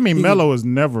the defense. I mean, Melo has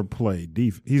never played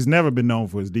defense. He's never been known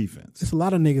for his defense. It's a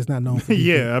lot of niggas not known for defense.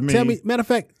 Yeah, I mean, tell me, matter of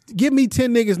fact, give me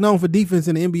 10 niggas known for defense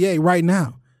in the NBA right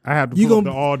now. I have to pull up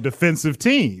the all defensive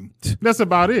team. That's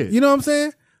about it. You know what I'm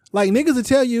saying? Like niggas will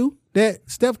tell you that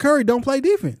Steph Curry don't play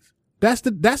defense. That's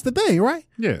the thing, right?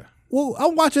 Yeah. Well,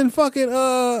 I'm watching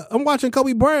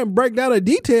Kobe Bryant break down a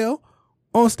detail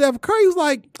on Steph Curry. He's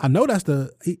like, I know that's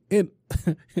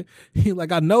he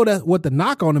like, I know that's what the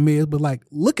knock on him is, but like,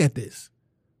 look at this.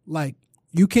 Like,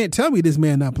 you can't tell me this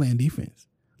man not playing defense.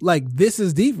 Like, this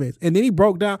is defense. And then he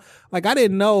broke down, like, I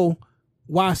didn't know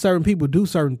why certain people do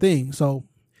certain things. So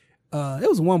it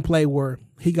was one play where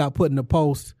he got put in the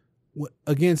post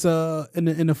against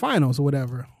in the finals or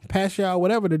whatever. Pascal,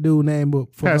 whatever the dude name,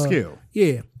 but Pascal.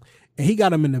 Yeah. And he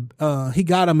got him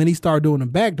and he started doing the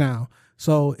back down.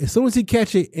 So as soon as he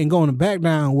catch it and go in the back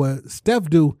down, what Steph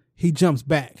do, he jumps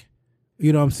back.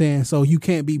 You know what I'm saying? So you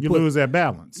can't be lose that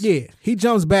balance. Yeah. He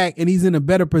jumps back and he's in a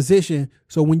better position.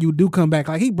 So when you do come back,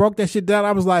 like he broke that shit down,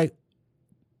 I was like,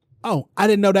 oh, I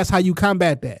didn't know that's how you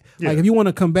combat that. Yeah. Like if you want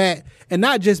to combat, and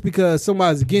not just because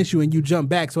somebody's against you and you jump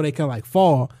back so they can like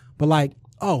fall, but like,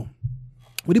 oh,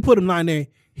 when he put him down there,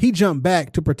 he jumped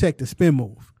back to protect the spin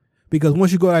move. Because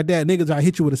once you go like that, niggas are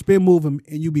hit you with a spin move and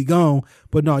you be gone.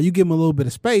 But no, you give him a little bit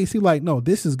of space. He like, no,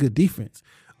 this is good defense.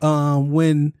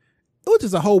 When it was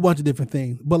just a whole bunch of different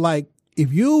things. But like,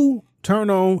 if you turn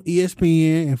on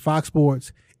ESPN and Fox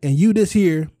Sports and you just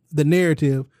hear the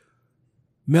narrative,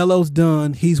 Melo's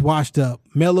done, he's washed up.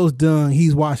 Melo's done,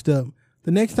 he's washed up.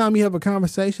 The next time you have a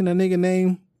conversation, a nigga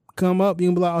name come up, you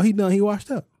can be like, oh, he done, he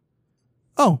washed up.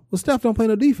 Oh, well, Steph don't play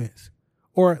no defense.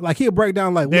 Or like he'll break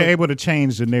down like, they're able to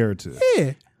change the narrative.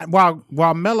 Yeah.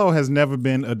 While Melo has never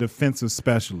been a defensive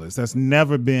specialist, that's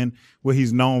never been what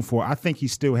he's known for. I think he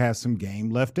still has some game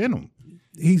left in him.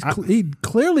 He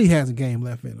clearly has a game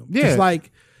left in him. Yeah. It's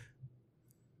like,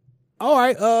 all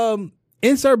right,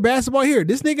 insert basketball here.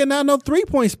 This nigga not no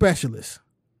 3-point specialist.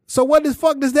 So what the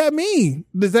fuck does that mean?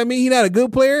 Does that mean he not a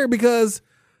good player because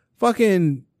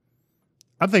fucking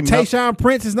I think Tayshaun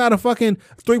Prince is not a fucking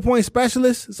 3-point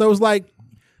specialist? So it's like,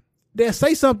 they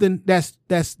say something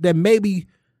that may be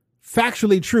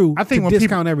factually true. I think to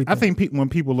discount everything. I think when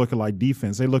people look at like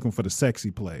defense, they're looking for the sexy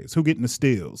plays. Who getting the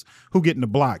steals? Who getting the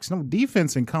blocks? No,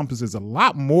 defense encompasses a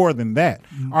lot more than that.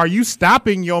 Mm-hmm. Are you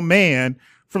stopping your man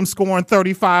from scoring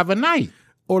 35 a night?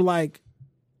 Or like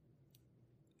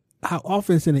how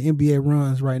offense in the NBA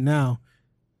runs right now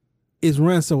is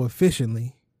run so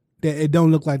efficiently that it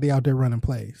don't look like they out there running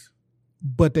plays.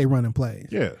 But they running plays.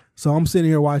 Yeah. So I'm sitting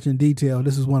here watching Detail.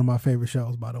 This is one of my favorite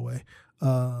shows, by the way.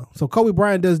 So Kobe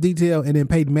Bryant does Detail, and then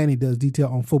Peyton Manning does Detail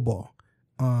on football.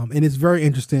 And it's very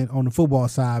interesting on the football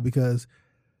side because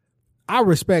I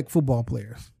respect football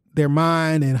players. Their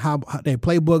mind and how their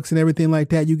playbooks and everything like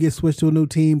that. You get switched to a new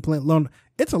team.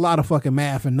 It's a lot of fucking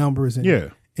math and numbers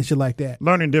and shit like that.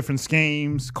 Learning different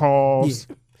schemes, calls.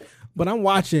 Yeah. But I'm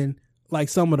watching like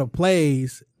some of the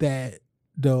plays that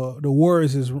the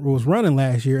Warriors was running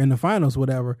last year in the finals,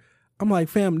 whatever. I'm like,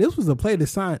 fam, this was a play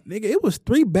designed. Nigga, it was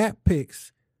 3 back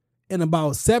picks in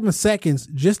about 7 seconds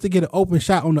just to get an open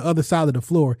shot on the other side of the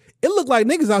floor. It looked like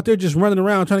niggas out there just running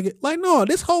around trying to get, like, no,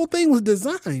 this whole thing was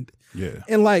designed. Yeah.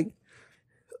 And like,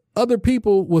 other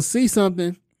people will see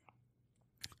something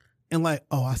and like,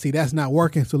 oh, I see that's not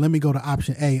working, so let me go to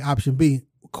option A, option B.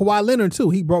 Kawhi Leonard, too.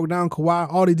 He broke down Kawhi,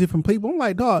 all these different people. I'm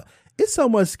like, dog, it's so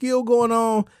much skill going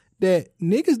on that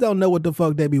niggas don't know what the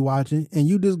fuck they be watching, and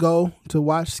you just go to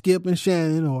watch Skip and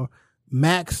Shannon or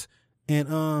Max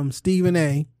and Stephen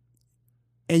A,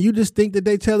 and you just think that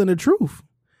they telling the truth.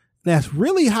 That's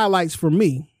really highlights for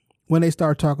me when they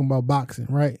start talking about boxing,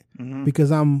 right? Mm-hmm.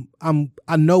 Because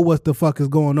I know what the fuck is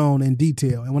going on in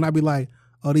detail, and when I be like,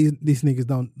 oh, these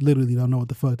niggas literally don't know what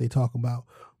the fuck they talking about.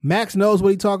 Max knows what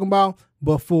he talking about,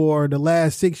 but for the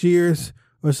last 6 years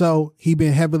or so, he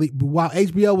been heavily, while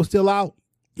HBO was still out,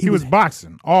 he was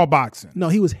boxing, all boxing. No,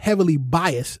 he was heavily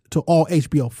biased to all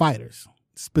HBO fighters.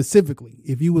 Specifically,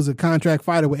 if you was a contract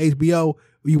fighter with HBO,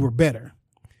 you were better.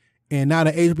 And now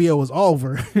that HBO was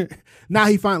over, now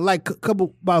he finally, like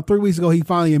about 3 weeks ago, he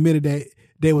finally admitted that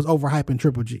they was overhyping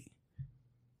Triple G.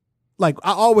 Like,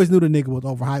 I always knew the nigga was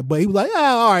overhyped, but he was like,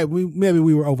 all right, maybe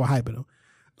we were overhyping him.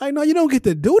 Like, no, you don't get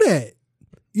to do that.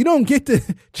 You don't get to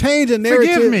change a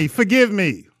narrative. Forgive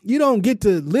me. You don't get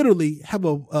to literally have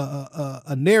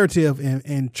a narrative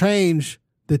and change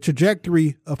the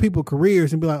trajectory of people's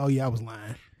careers and be like, oh yeah, I was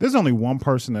lying. There's only one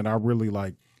person that I really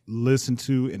like listen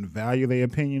to and value their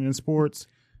opinion in sports.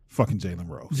 Fucking Jalen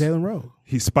Rose. Jalen Rose.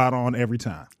 He's spot on every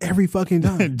time. Every fucking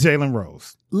time. Jalen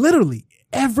Rose. Literally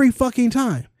every fucking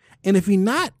time. And if he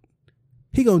not,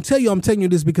 he gonna tell you I'm telling you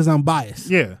this because I'm biased.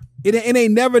 Yeah. It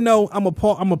ain't never know I'm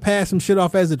a pass some shit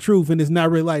off as the truth, and it's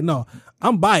not really like, no,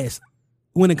 I'm biased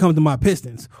when it comes to my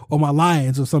Pistons or my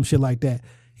Lions or some shit like that.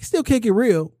 He still kick it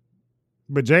real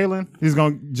But Jalen's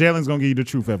gonna give you the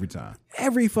truth every time.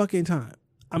 every fucking time.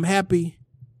 I'm happy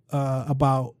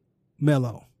about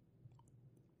Melo.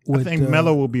 I think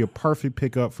Melo will be a perfect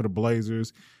pickup for the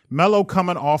Blazers. Melo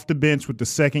coming off the bench with the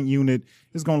second unit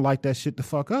is gonna light that shit the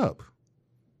fuck up.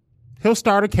 He'll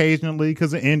start occasionally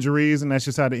because of injuries, and that's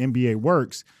just how the NBA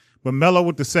works. But Melo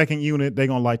with the second unit, they're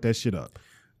going to light that shit up.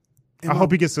 I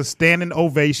hope he gets a standing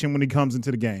ovation when he comes into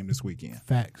the game this weekend.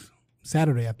 Facts.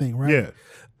 Saturday, I think, right? Yeah.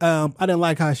 I didn't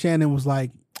like how Shannon was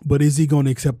like, but is he going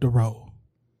to accept the role?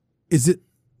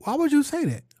 Why would you say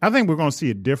that? I think we're going to see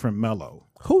a different Melo.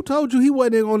 Who told you he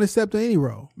wasn't going to accept any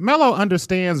role? Melo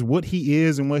understands what he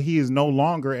is and what he is no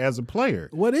longer as a player.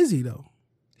 What is he, though?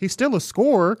 He's still a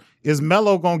scorer. Is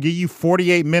Melo going to give you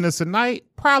 48 minutes a night?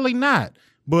 Probably not.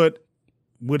 But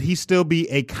would he still be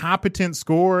a competent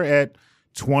scorer at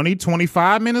 20,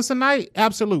 25 minutes a night?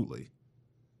 Absolutely.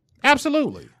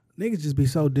 Absolutely. Niggas just be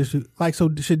so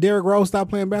so should Derrick Rose stop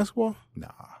playing basketball? Nah.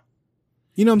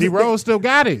 You know what I'm saying? D-Rose still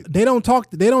got it. They don't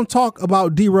talk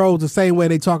about D Rose the same way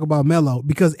they talk about Melo,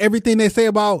 because everything they say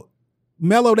about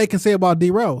Melo they can say about D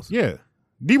Rose. Yeah.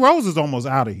 D-Rose is almost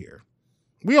out of here.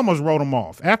 We almost wrote him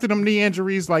off. After them knee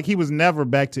injuries, like he was never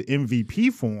back to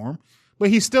MVP form, but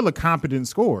he's still a competent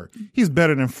scorer. He's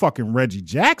better than fucking Reggie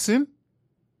Jackson.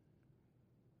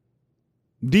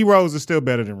 D-Rose is still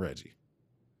better than Reggie.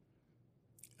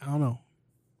 I don't know.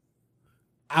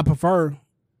 I prefer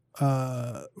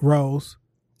Rose,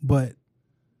 but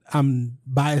I'm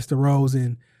biased to Rose,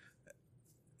 and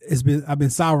I've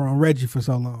been sour on Reggie for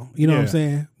so long. You know what I'm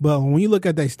saying? But when you look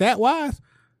at that stat wise,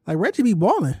 like Reggie be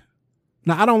balling.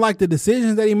 Now, I don't like the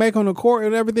decisions that he make on the court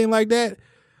and everything like that,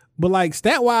 but like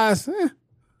stat-wise,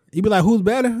 you be like, who's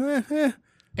better?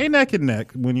 Ain't neck and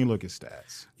neck when you look at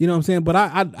stats. You know what I'm saying? But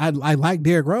I like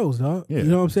Derrick Rose, dog. Yeah. You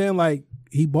know what I'm saying? Like,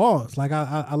 he balls. Like,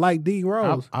 I like D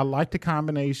Rose. I like the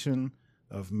combination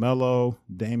of Melo,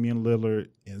 Damian Lillard,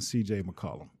 and C.J.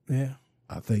 McCollum. Yeah.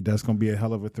 I think that's going to be a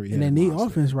hell of a three-headed And they need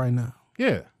monster. offense right now.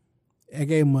 Yeah. I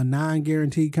gave him a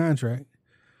non-guaranteed contract.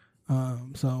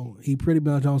 So he pretty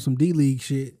much on some D-League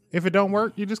shit. If it don't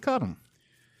work, you just cut him.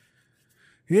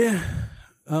 Yeah.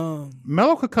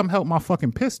 Melo could come help my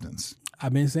fucking Pistons.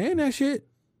 I've been saying that shit.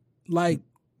 Like,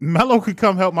 Melo could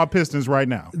come help my Pistons right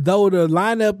now. though the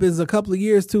lineup is a couple of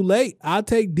years too late, I'll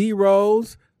take D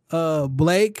Rose,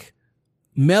 Blake,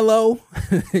 Melo.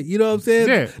 You know what I'm saying?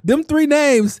 Yeah. Them three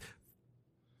names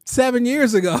 7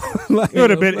 years ago. Like, It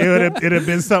would have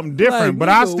been something different, like, but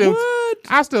nigga,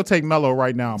 I still take Melo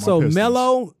right now. On my So Pistons.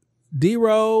 Melo, D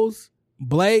Rose,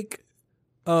 Blake,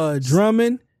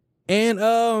 Drummond, and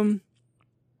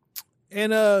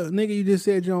nigga you just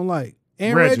said you don't like.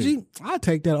 And Reggie, I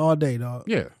take that all day, dog.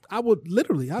 Yeah. I would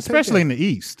literally. Especially in the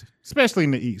East. Especially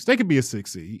in the East. They could be a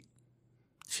 6 seed.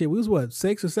 Shit, we was what,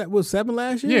 6 or 7? We was 7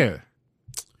 last year? Yeah.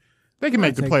 They can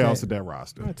make the take playoffs that. with that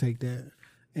roster. I take that.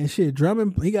 And shit,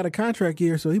 Drummond, he got a contract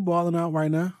here, so he balling out right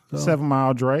now. So, 7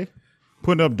 Mile Dre.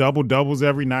 Putting up double-doubles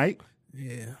every night.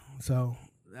 yeah. So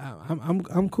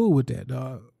I'm cool with that,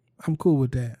 dog. I'm cool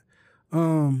with that.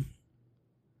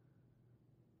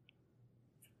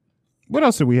 What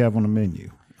else do we have on the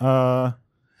menu? We're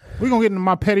going to get into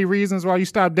my petty reasons why you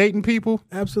stop dating people.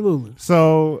 Absolutely.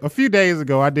 So a few days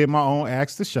ago, I did my own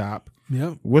Ask the Shop.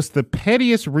 Yep. What's the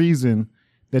pettiest reason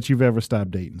that you've ever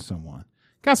stopped dating someone?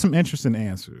 Got some interesting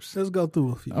answers. Let's go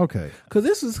through a few. Okay. Because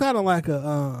this is kind of like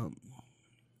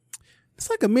it's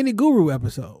like a mini guru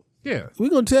episode. Yeah. We're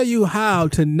going to tell you how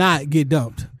to not get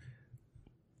dumped.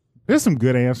 There's some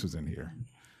good answers in here.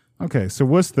 Okay, so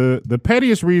what's the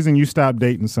pettiest reason you stopped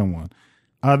dating someone?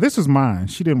 This was mine.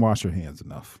 She didn't wash her hands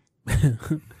enough.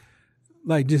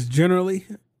 Like, just generally.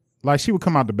 Like, she would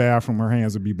come out the bathroom, her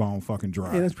hands would be bone fucking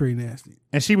dry. Yeah, that's pretty nasty.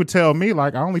 And she would tell me,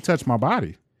 like, I only touch my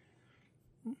body.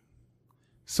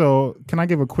 So can I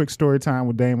give a quick story time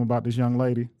with Dame about this young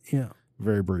lady? Yeah.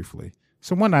 Very briefly.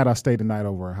 So one night I stayed the night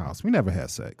over her house. We never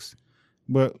had sex.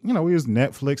 But, you know, we was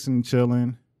Netflixing,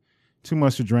 chilling. Too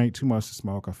much to drink, too much to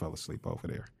smoke. I fell asleep over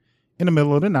there. In the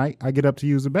middle of the night, I get up to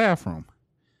use the bathroom.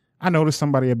 I noticed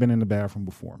somebody had been in the bathroom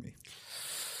before me.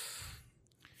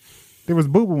 There was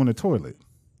boo-boo in the toilet.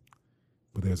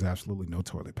 But there's absolutely no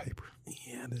toilet paper.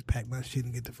 Yeah, just pack my shit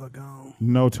and get the fuck on.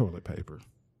 No toilet paper.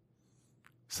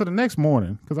 So the next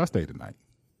morning, because I stayed the night.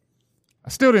 I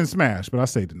still didn't smash, but I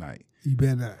stayed the night. You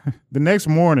better not. The next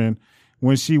morning,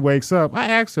 when she wakes up, I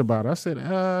asked her about it. I said,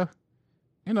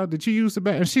 did you use the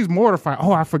bathroom? And she's mortified.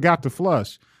 Oh, I forgot to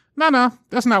flush. No,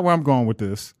 that's not where I'm going with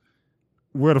this.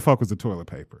 where the fuck was the toilet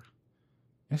paper?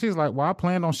 And she's like, well, I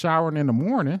planned on showering in the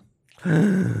morning.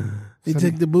 He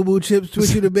took the boo-boo chips,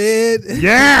 put you to bed.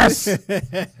 Yes!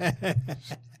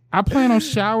 I plan on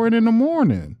showering in the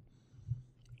morning.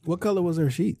 What color was her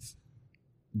sheets?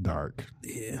 Dark.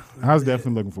 Yeah. I was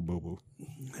definitely looking for boo-boo.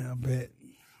 I bet.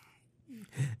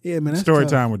 Yeah, man, that's Story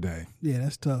tough. time with Dave. Yeah,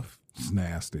 that's tough. It's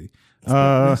nasty.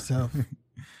 That's tough.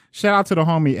 Shout out to the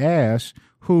homie Ash,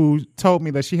 who told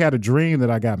me that she had a dream that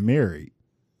I got married.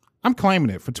 I'm claiming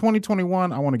it. For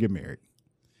 2021, I want to get married.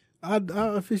 I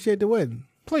officiate the wedding.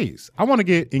 Please. I want to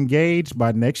get engaged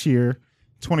by next year.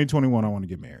 2021, I want to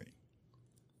get married.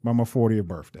 By my 40th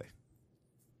birthday.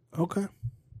 Okay.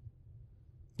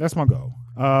 That's my goal.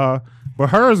 But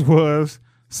hers was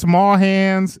small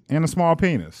hands and a small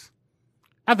penis.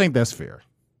 I think that's fair.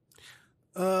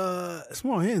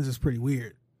 Small hands is pretty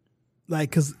weird. Like,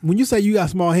 because when you say you got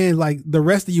small hands, like, the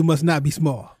rest of you must not be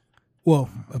small. Well,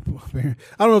 I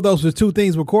don't know if those two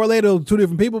things were correlated or two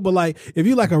different people, but, like, if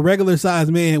you like a regular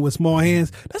sized man with small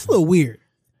hands, that's a little weird.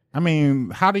 I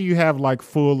mean, how do you have, like,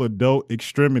 full adult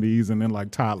extremities and then,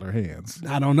 like, toddler hands?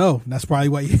 I don't know. That's probably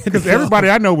why you. Because everybody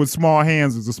I know with small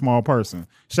hands is a small person.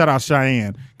 Shout out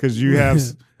Cheyenne, because you have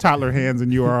toddler hands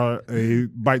and you are a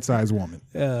bite-sized woman.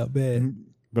 Yeah, man.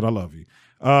 But I love you.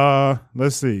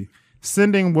 Let's see.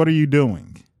 Sending, what are you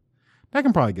doing? That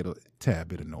can probably get a tad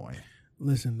bit annoying.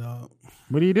 Listen, dog.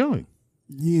 What are you doing?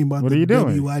 You ain't about What to are you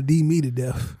doing? WID me to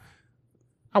death.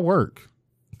 I work.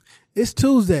 It's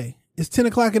Tuesday. It's 10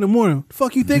 o'clock in the morning. What the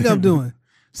fuck you think I'm doing?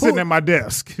 Sitting at my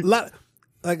desk.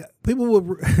 Like people with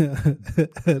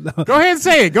no, Go ahead and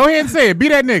say it. Go ahead and say it. Be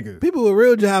that nigga. people with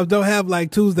real jobs don't have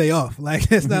like Tuesday off. Like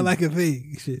that's not like a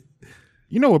thing. Shit.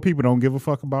 You know what people don't give a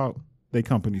fuck about? They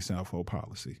company cell phone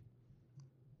policy.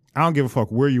 I don't give a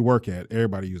fuck where you work at.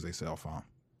 Everybody use their cell phone.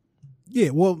 Yeah.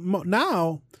 Well,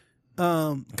 now,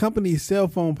 company's cell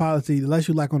phone policy, unless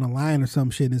you like on a line or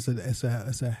some shit, it's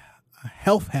a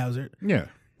health hazard. Yeah.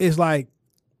 It's like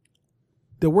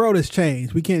the world has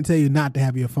changed. We can't tell you not to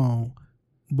have your phone,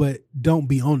 but don't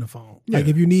be on the phone. Yeah. Like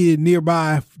if you need it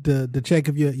nearby to check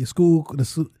if your school,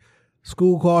 the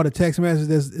school call, the text message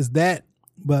is that,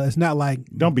 but it's not like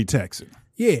Don't be texting.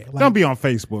 yeah. Like, Don't be on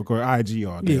Facebook or IG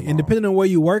all day yeah, long. and depending on where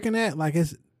you're working at, like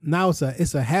it's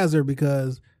a hazard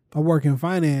because if I work in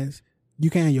finance,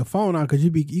 you can't have your phone out because you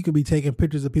could be taking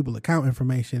pictures of people's account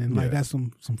information and like that's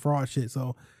some fraud shit.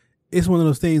 So it's one of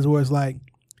those things where it's like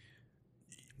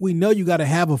we know you got to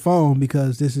have a phone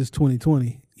because this is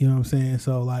 2020. You know what I'm saying?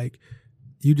 So like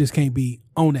you just can't be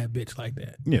on that bitch like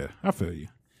that. Yeah, I feel you.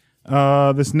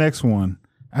 This next one,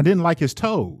 I didn't like his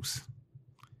toes.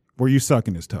 Were you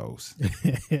sucking his toes?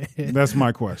 That's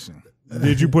my question.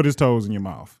 Did you put his toes in your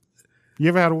mouth? You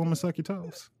ever had a woman suck your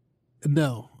toes?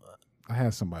 No. I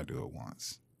had somebody do it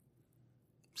once.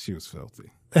 She was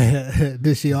filthy.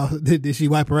 Did she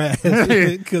wipe her ass?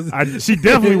 She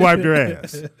definitely wiped her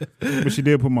ass. But she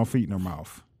did put my feet in her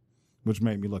mouth, which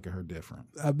made me look at her different.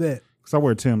 I bet. Because I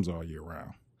wear Timbs all year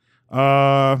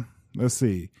round. Let's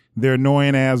see. Their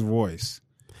annoying ass voice.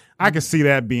 I could see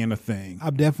that being a thing.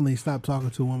 I've definitely stopped talking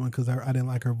to a woman because I didn't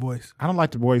like her voice. I don't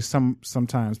like the voice.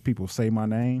 Sometimes people say my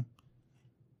name.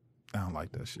 I don't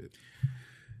like that shit.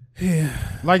 Yeah.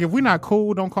 Like, if we're not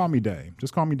cool, don't call me Dame.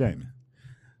 Just call me Damon.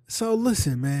 So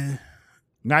listen, man.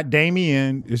 Not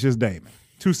Damien. It's just Damon.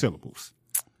 2 syllables.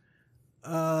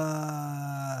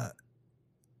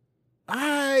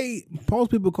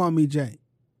 Most people call me Jay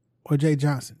or Jay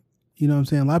Johnson. You know what I'm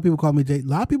saying? A lot of people call me Jay. A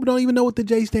lot of people don't even know what the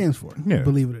J stands for. Yeah.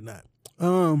 Believe it or not.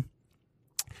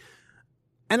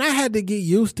 And I had to get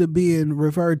used to being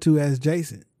referred to as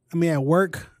Jason. I mean, at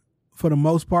work, for the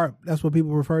most part, that's what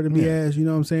people refer to me as. You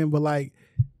know what I'm saying? But like,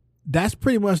 that's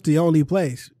pretty much the only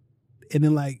place. And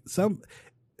then like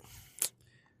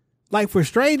for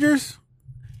strangers,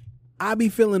 I be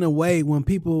feeling a way when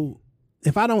people,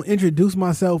 if I don't introduce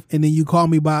myself and then you call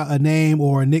me by a name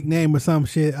or a nickname or some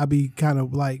shit, I be kind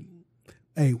of like,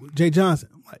 hey, Jay Johnson.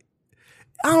 I'm like,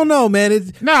 I don't know,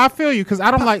 man. No, I feel you because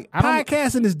I don't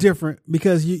podcasting is different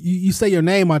because you say your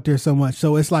name out there so much.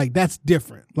 So it's like, that's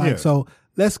different. Like, so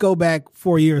let's go back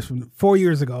 4 years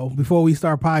ago before we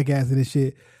start podcasting and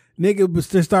shit. Nigga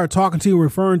just start talking to you,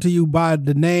 referring to you by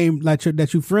the name like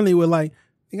that you friendly with. Like,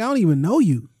 nigga, I don't even know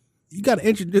you. You got to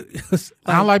introduce.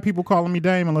 I don't like people calling me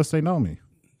Dame unless they know me.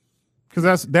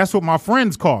 Because that's what my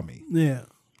friends call me. Yeah.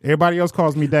 Everybody else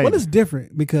calls me Dame. Well, it's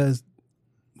different because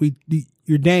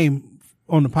you're Dame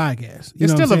on the podcast.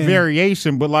 It's still a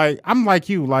variation, but like I'm like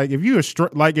you. Like if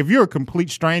you're a complete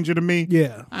stranger to me,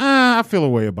 I feel a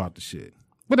way about the shit.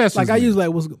 But that's like just I me. use like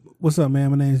what's up,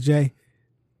 man? My name's Jay.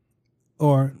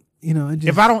 Or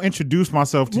if I don't introduce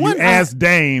myself to you as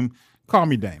Dame, Call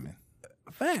me Damon.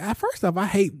 First off, I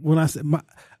hate when I say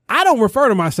I don't refer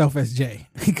to myself as Jay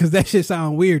because that shit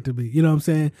sounds weird to me. You know what I'm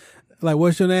saying? Like,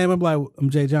 what's your name? I'm like, I'm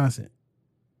Jay Johnson.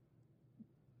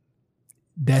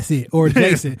 That's it. Or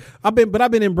Jason. I've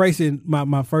been embracing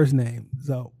my first name.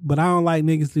 So, but I don't like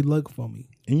niggas to look for me.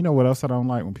 And you know what else I don't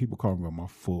like? When people call me by my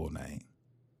full name.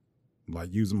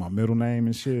 Like using my middle name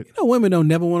and shit. You know, women don't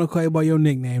never want to call you by your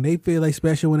nickname. They feel like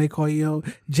special when they call you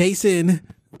Jason,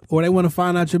 or they want to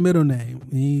find out your middle name.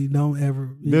 And you don't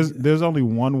ever. There's only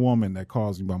one woman that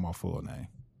calls me by my full name.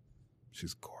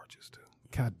 She's gorgeous, dude.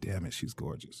 God damn it, she's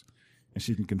gorgeous. And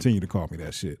she can continue to call me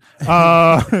that shit.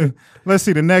 Let's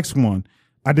see the next one.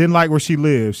 I didn't like where she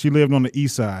lived. She lived on the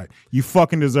east side. You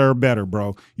fucking deserve better,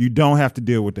 bro. You don't have to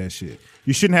deal with that shit.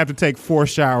 You shouldn't have to take 4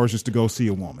 showers just to go see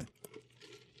a woman.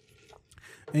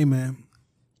 Hey, man.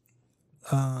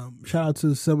 Shout out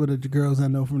to some of the girls I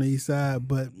know from the east side,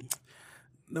 but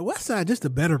the west side just a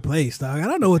better place, dog. I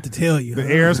don't know what to tell you. The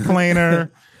air's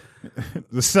cleaner.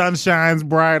 The sun shines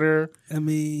brighter. I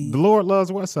mean, the Lord loves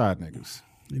west side niggas.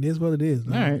 It is what it is.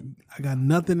 Man. All right. I got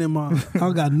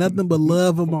nothing but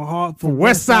love in my heart for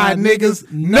West Side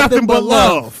niggas. Nothing but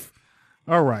love.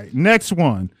 All right. Next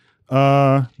one.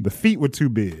 The feet were too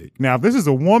big. Now, if this is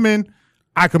a woman,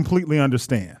 I completely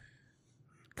understand.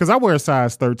 Because I wear a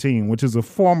size 13, which is a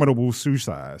formidable shoe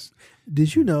size.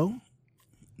 Did you know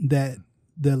that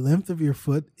the length of your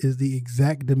foot is the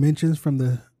exact dimensions from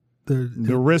the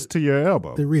wrist to your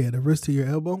elbow? The wrist to your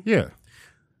elbow? Yeah.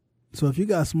 So if you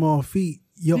got small feet,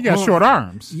 you got short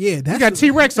arms. Yeah, you got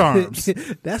T-Rex arms.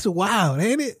 That's wild,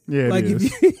 ain't it? Yeah, like it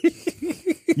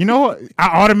is. You know what?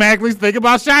 I automatically think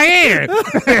about Cheyenne.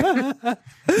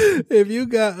 If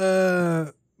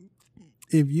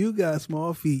you got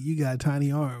small feet, you got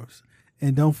tiny arms.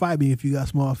 And don't fight me if you got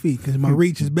small feet, because my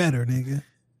reach is better, nigga.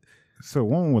 So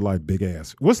one with like big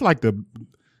ass. What's like an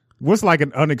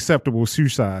unacceptable shoe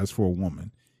size for a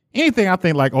woman? Anything I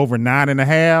think like over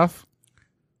 9.5.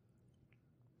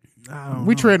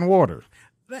 We treading water.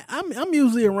 I'm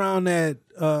usually around that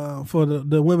for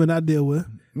the women I deal with.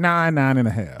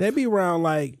 9.5. They be around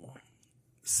like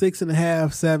 6.5,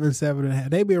 7.5.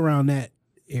 They be around that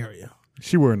area.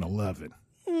 She wearing 11.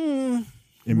 In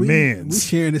men's. We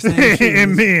sharing the same shoes.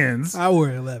 In men's. I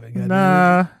wear 11.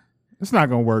 Nah, it's not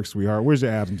gonna work, sweetheart. Where's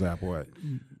your Adam's apple at?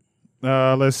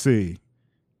 Let's see.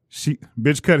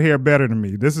 Bitch cut hair better than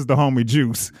me. This is the homie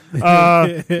Juice.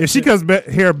 If she cuts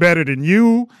hair better than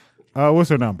you, what's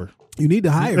her number? You need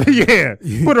to hire her. Yeah,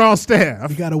 put her on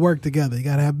staff. You got to work together. You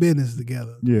got to have business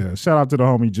together. Yeah, shout out to the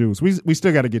homie Juice. We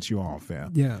still got to get you on,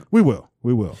 fam. Yeah, we will.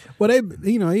 Well,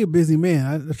 he a busy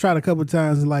man. I tried a couple of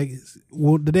times. Like,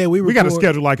 the day we got to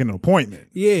schedule like an appointment.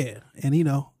 Yeah, and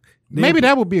maybe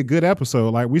that would be a good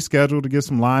episode. Like we scheduled to get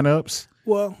some lineups.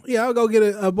 Well, yeah, I'll go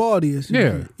get a baldy.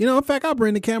 Yeah. In fact, I'll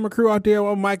bring the camera crew out there.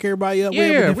 I'll mic everybody up.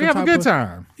 Yeah, we have a good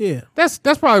time. Yeah. That's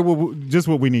probably just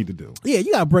what we need to do. Yeah,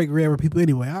 you got to break rare with people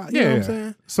anyway. You know what I'm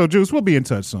saying? So, Juice, we'll be in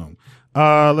touch soon.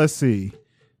 Let's see.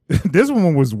 This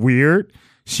one was weird.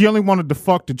 She only wanted to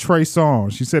fuck to Trey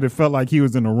Songz. She said it felt like he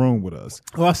was in the room with us.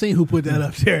 Oh, I seen who put that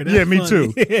up there. That's me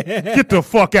funny. too. Get the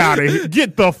fuck out of here.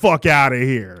 Get the fuck out of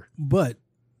here. But,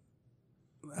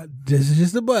 this is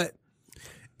just a but.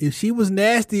 If she was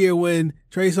nastier when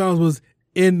Trey Songz was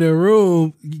in the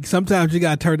room, sometimes you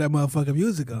gotta turn that motherfucking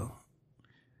music on.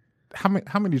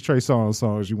 How many Trey Songz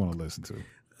songs you want to listen to?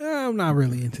 I'm not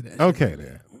really into that. Okay,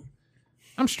 then.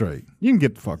 I'm straight. You can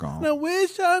get the fuck on. No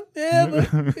wish on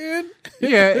ever.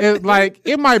 Yeah,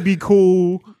 it might be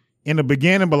cool in the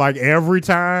beginning, but like every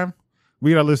time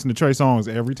we gotta listen to Trey Songz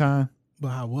every time. But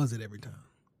how was it every time?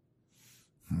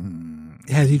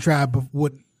 Has he tried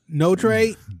with no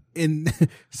trade? And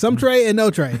some trade and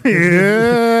no trade.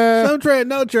 Yeah. Some trade and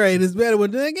no trade is better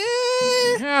with like,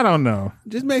 I don't know.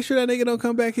 Just make sure that nigga don't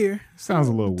come back here. Sounds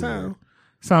a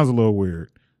little weird.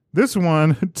 This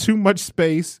one, too much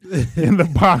space in the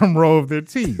bottom row of their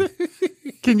teeth.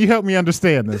 Can you help me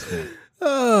understand this one?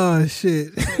 Oh,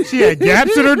 shit. She had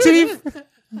gaps in her teeth?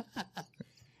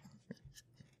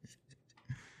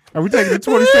 Are we taking a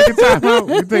 20-second timeout?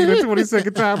 We taking a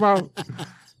 20-second timeout?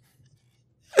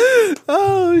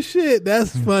 Oh shit,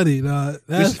 that's funny, dog.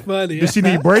 That's funny. Does she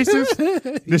need braces?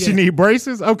 Does she need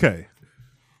braces? Okay.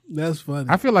 That's funny.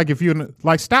 I feel like if you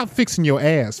stop fixing your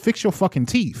ass, fix your fucking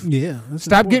teeth. Yeah.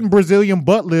 Stop getting Brazilian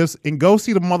butt lifts and go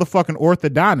see the motherfucking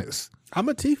orthodontist. I'm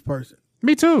a teeth person.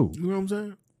 Me too. You know what I'm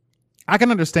saying? I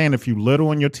can understand if you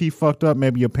little and your teeth fucked up,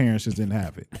 maybe your parents just didn't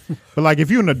have it. But like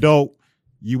if you're an adult,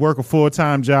 you work a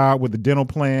full-time job with a dental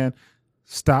plan,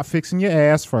 stop fixing your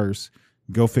ass first.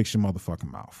 Go fix your motherfucking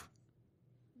mouth.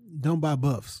 Don't buy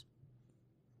buffs.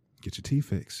 Get your teeth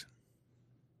fixed.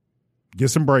 Get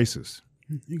some braces.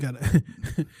 You got a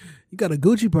you got a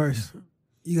Gucci purse.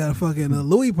 You got a fucking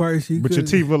Louis purse. But your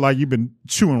teeth look like you've been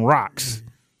chewing rocks.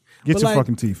 Get But, your like,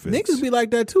 fucking teeth fixed. Niggas be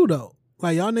like that too, though.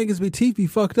 Like, y'all niggas be teeth be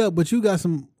fucked up, but you got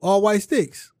some all white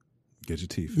sticks. Get your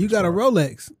teeth fixed. You got a bro.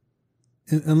 Rolex,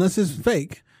 unless it's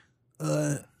fake.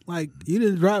 Like, you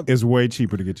didn't drop It's way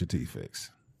cheaper to get your teeth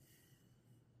fixed.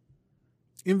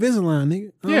 Invisalign,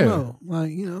 nigga. I Yeah. don't know.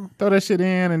 Like, Throw that shit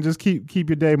in and just keep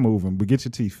your day moving, but get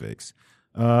your teeth fixed.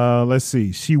 Let's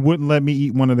see. She wouldn't let me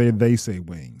eat one of their They Say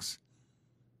wings.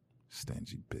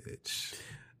 Stingy bitch.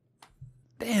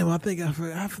 damn, I think I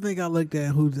looked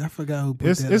at I forgot who put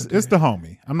It's that it's out it's there. the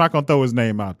homie. I'm not gonna throw his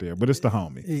name out there, but it's the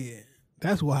homie. Yeah,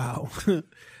 that's wild.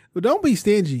 But don't be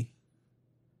stingy.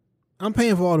 I'm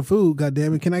paying for all the food,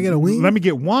 goddammit. Can I get a wing? Let me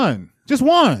get one. Just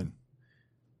one.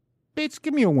 Bitch,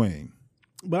 give me a wing.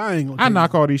 But I ain't gonna I take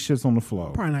knock all these shits on the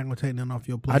floor. probably not gonna take nothing off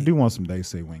your plate. I do want some They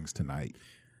Say wings tonight.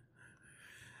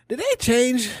 Did they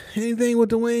change anything with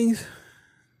the wings?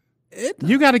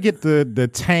 You got to get the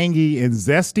tangy and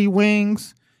zesty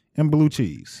wings and blue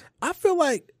cheese. I feel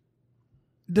like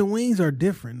the wings are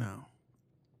different now.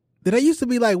 Did they used to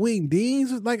be like wing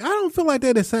beans? Like, I don't feel like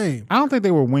they're the same. I don't think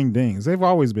they were wing dings. They've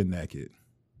always been naked.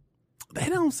 They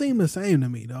don't seem the same to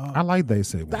me, dog. I like They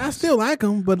Say wings. I still like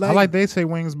them, but I like They Say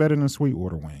wings better than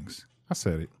Sweetwater wings. I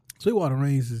said it. Sweetwater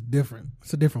wings is different.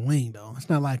 It's a different wing, though. It's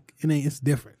not like it ain't. It's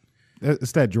different.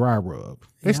 It's that dry rub.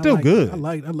 They're Yeah, still good. I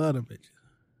love them bitches.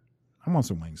 I want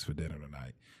some wings for dinner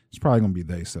tonight. It's probably gonna be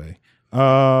They Say.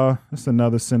 That's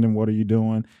another sending. What are you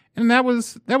doing? And that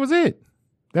was it.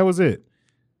 That was it.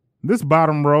 This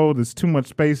bottom row, there's too much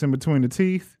space in between the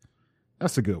teeth.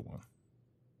 That's a good one.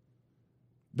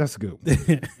 That's a good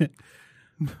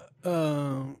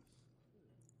one.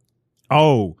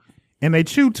 Oh, and they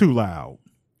chew too loud.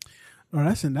 Oh,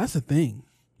 that's a thing.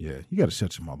 Yeah, you got to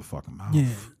shut your motherfucking mouth. Yeah,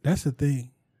 that's the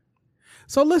thing.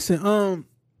 So listen,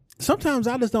 sometimes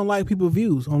I just don't like people's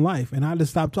views on life, and I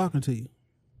just stop talking to you.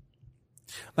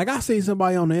 Like, I seen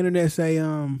somebody on the internet say,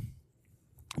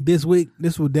 this week, I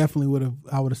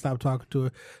would have stopped talking to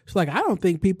her. She's like, I don't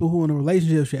think people who in a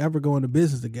relationship should ever go into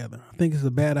business together. I think it's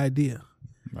a bad idea.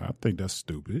 I think that's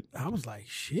stupid. I was like,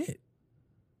 shit.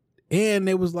 And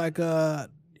it was like,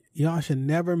 y'all should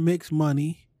never mix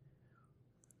money.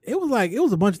 It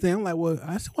was a bunch of things. I'm like, well,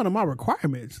 that's one of my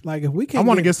requirements. Like, if we can't, I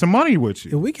want to get some money with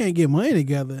you. if we can't get money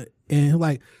together, and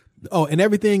like, and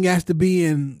everything has to be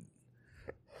in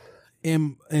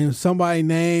somebody's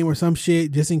name or some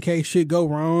shit, just in case shit go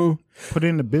wrong. Put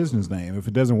in the business name. If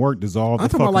it doesn't work, dissolve the I'm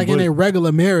talking fucking about like in book. a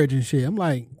regular marriage and shit. I'm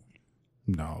like,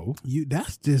 No.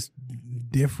 that's just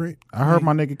different. I heard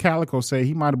my nigga Calico say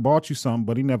he might have bought you something,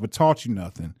 but he never taught you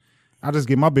nothing. I just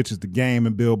give my bitches the game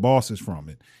and build bosses from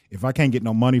it. If I can't get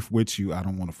no money with you, I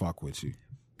don't want to fuck with you.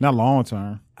 Not long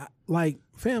term. Like,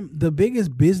 fam, the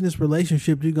biggest business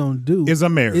relationship you're gonna do Is a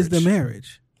marriage. Is the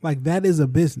marriage. Like, that is a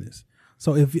business.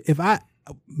 So if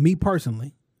me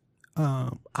personally,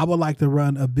 I would like to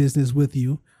run a business with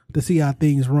you to see how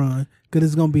things run, because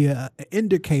it's gonna be an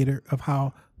indicator of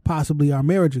how possibly our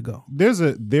marriage will go.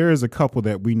 There is a couple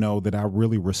that we know that I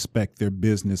really respect their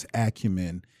business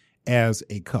acumen as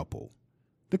a couple.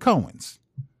 The Coens.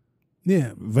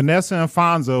 Yeah. Vanessa and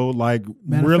Fonzo, like,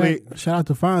 Matter really. of fact, shout out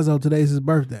to Fonzo. Today's his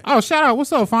birthday. Oh, shout out.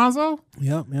 What's up, Fonzo?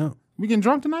 Yep. We getting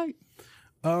drunk tonight?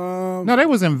 No, No, they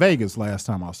was in Vegas last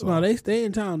time I saw. they stay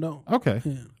in town though. Okay.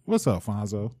 Yeah. What's up,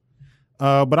 Fonzo?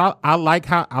 But I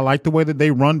like the way that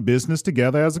they run business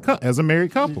together as a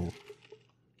married couple.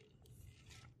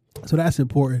 So that's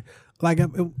important. Like,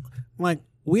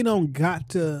 we don't got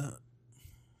to.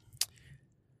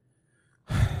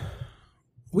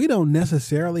 We don't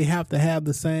necessarily have to have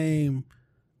the same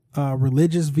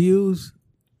religious views,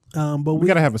 but We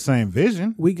got to have the same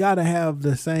vision. we got to have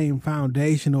the same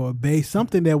foundation or a base,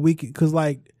 something that we can. Because,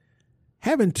 like,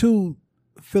 having two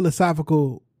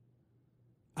philosophical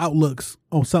outlooks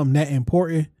on something that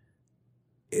important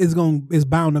is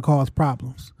bound to cause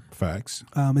problems. Facts.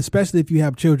 Especially if you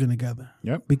have children together.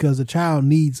 Yep. Because a child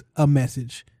needs a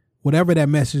message, whatever that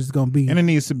message is going to be. And it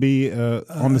needs to be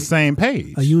on the same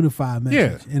page. A unified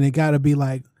message. Yeah. And it got to be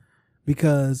like,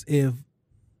 because if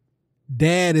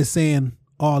dad is saying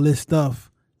all this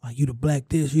stuff, like, you the black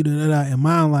this, you the that, and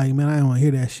mom like, man, I don't want to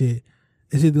hear that shit.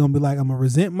 It's either going to be like, I'm going to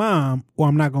resent mom or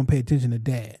I'm not going to pay attention to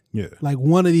dad. Yeah. Like,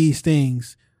 one of these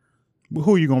things.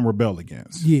 Who are you going to rebel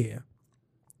against? Yeah.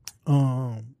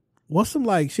 What's some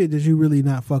like shit that you really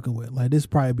not fucking with? Like, this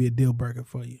probably be a deal breaker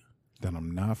for you. That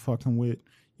I'm not fucking with.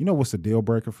 You know what's a deal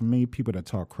breaker for me? People that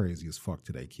talk crazy as fuck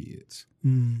to their kids.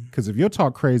 Because if you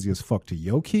talk crazy as fuck to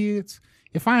your kids,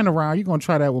 if I ain't around, you're going to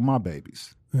try that with my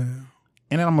babies. Yeah.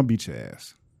 And then I'm going to beat your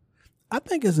ass. I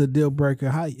think it's a deal breaker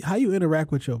how you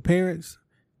interact with your parents.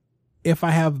 If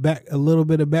I have a little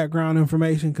bit of background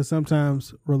information, because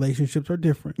sometimes relationships are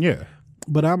different. Yeah.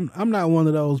 But I'm not one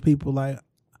of those people. Like,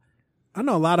 I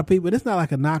know a lot of people. It's not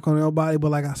like a knock on nobody,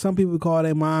 but like some people call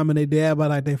their mom and their dad by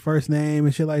like their first name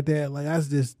and shit like that. Like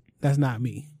that's not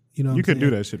me. You know, you could do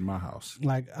that shit in my house.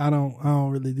 Like I don't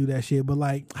really do that shit. But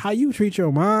like how you treat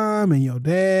your mom and your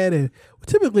dad, and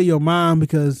typically your mom,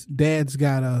 because dad's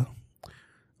got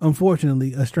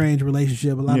unfortunately a strange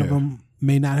relationship. A lot of them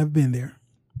may not have been there.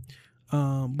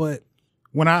 But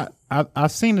when I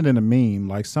seen it in a meme,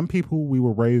 like some people we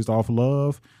were raised off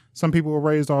love, some people were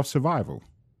raised off survival.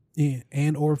 Yeah,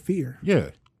 and or fear. Yeah.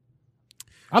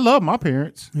 I love my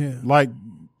parents. Yeah. Like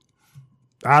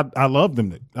I love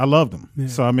them. I love them. Yeah.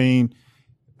 So I mean,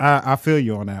 I feel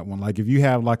you on that one. Like if you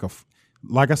have like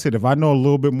I said, if I know a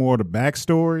little bit more of the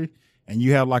backstory and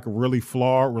you have like a really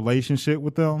flawed relationship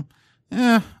with them,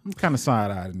 I'm kind of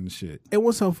side-eyed and shit. It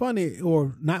was so funny,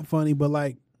 or not funny, but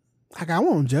like I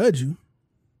won't judge you,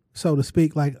 so to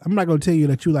speak. Like I'm not gonna tell you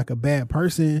that you're like a bad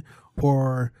person,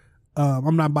 or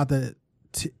I'm not about to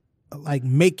like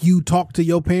make you talk to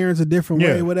your parents a different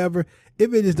way or whatever.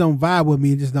 If it just don't vibe with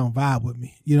me, it just don't vibe with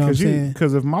me. You know what I'm saying?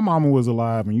 Because if my mama was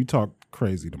alive and you talk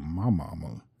crazy to my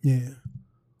mama,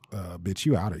 bitch,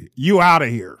 you out of here. You out of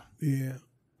here. Yeah.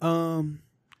 And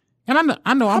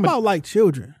I know. How about like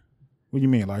children? What do you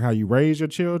mean? Like how you raise your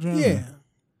children? Yeah.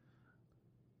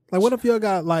 Like what if y'all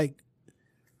got like,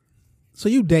 so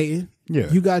you dating?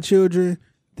 Yeah. You got children.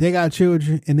 They got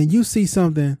children, and then you see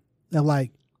something that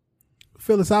like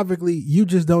philosophically you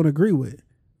just don't agree with,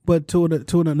 but to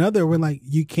another, when like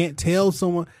you can't tell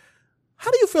someone. How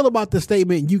do you feel about the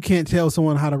statement you can't tell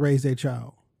someone how to raise their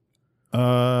child?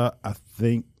 I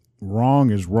think wrong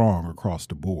is wrong across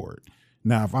the board.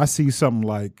 Now, if I see something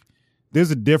like, there's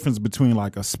a difference between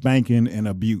like a spanking and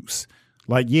abuse.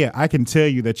 Like, yeah, I can tell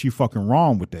you that you fucking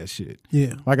wrong with that shit.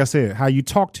 Yeah. Like I said, how you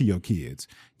talk to your kids.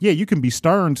 Yeah, you can be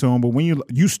stern to them, but when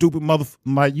you stupid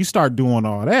like you start doing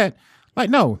all that, like,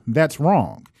 no, that's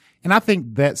wrong. And I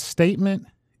think that statement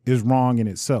is wrong in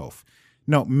itself.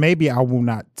 No, maybe I will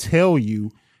not tell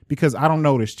you because I don't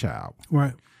know this child.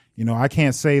 Right. You know, I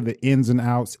can't say the ins and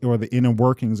outs or the inner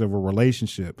workings of a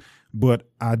relationship, but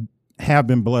I have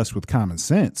been blessed with common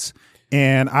sense.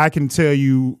 And I can tell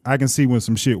you, I can see when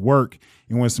some shit work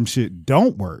and when some shit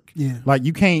don't work. Yeah. Like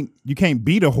you can't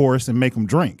beat a horse and make them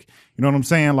drink. You know what I'm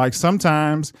saying? Like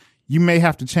sometimes you may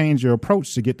have to change your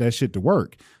approach to get that shit to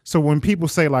work. So when people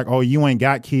say like, oh, you ain't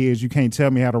got kids, you can't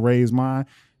tell me how to raise mine.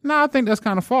 No, I think that's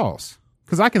kind of false.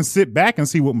 Because I can sit back and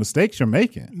see what mistakes you're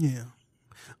making. Yeah.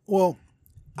 Well,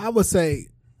 I would say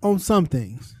on some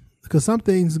things, because some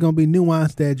things are going to be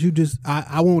nuanced that you just,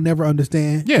 I won't never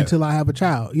understand until I have a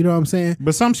child. You know what I'm saying?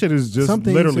 But some shit is just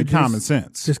literally common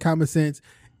sense. Just common sense.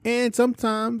 And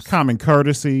sometimes common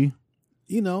courtesy.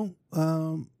 You know,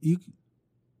 you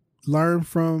learn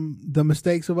from the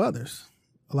mistakes of others.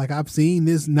 Like I've seen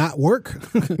this not work.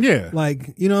 Yeah.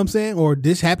 Like, you know what I'm saying? Or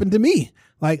this happened to me.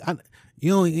 Like,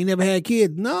 you never had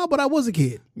kids. No, but I was a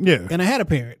kid. Yeah. And I had a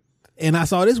parent. And I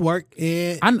saw this work.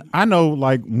 And I know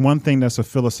like one thing that's a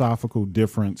philosophical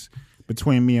difference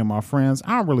between me and my friends.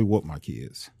 I don't really whoop my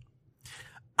kids.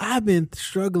 I've been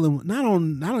struggling. I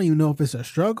don't even know if it's a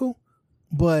struggle,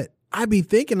 but I be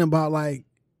thinking about like,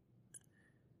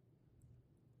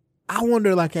 I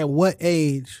wonder like at what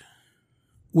age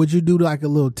would you do like a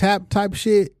little tap type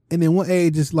shit? And then what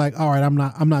age is like, all right,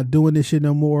 I'm not doing this shit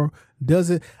no more. Does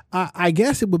it? I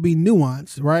guess it would be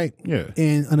nuanced, right? Yeah.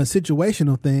 And a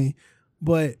situational thing,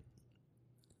 but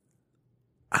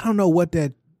I don't know what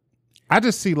that. I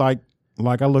just see like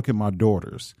I look at my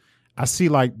daughters. I see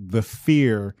like the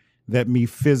fear that me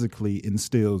physically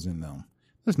instills in them.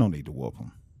 There's no need to whoop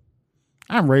them.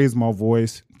 I raise my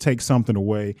voice, take something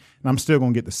away, and I'm still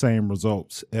going to get the same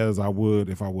results as I would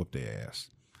if I whooped their ass.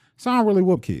 So I don't really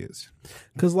whoop kids.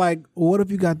 Because, like, what if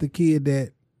you got the kid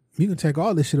that you can take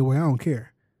all this shit away, I don't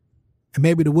care. And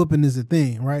maybe the whooping is a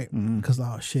thing, right? Because,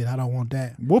 oh, shit, I don't want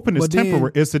that. Whooping is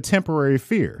temporary. It's a temporary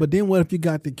fear. But then what if you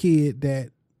got the kid that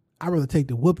I'd rather take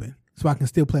the whooping so I can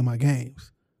still play my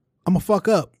games? I'm going to fuck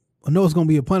up. I know it's going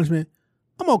to be a punishment.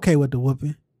 I'm okay with the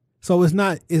whooping. So it's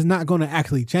not going to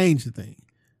actually change the thing.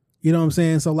 You know what I'm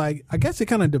saying? So like, I guess it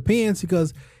kind of depends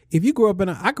because if you grew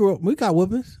up we got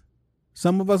whoopings.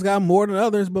 Some of us got more than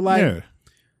others, but like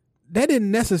that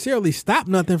didn't necessarily stop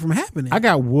nothing from happening. I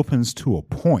got whoopings to a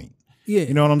point. Yeah.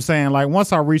 You know what I'm saying? Like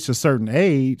once I reach a certain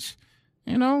age,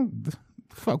 you know, the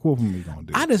fuck whooping me gonna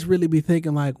do? I just really be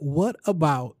thinking like, what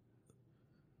about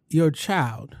your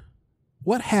child?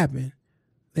 What happened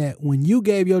that when you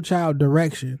gave your child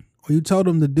direction or you told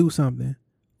them to do something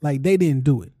Like, they didn't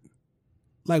do it.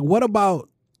 Like, what about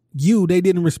you they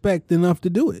didn't respect enough to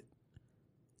do it?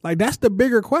 Like, that's the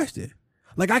bigger question.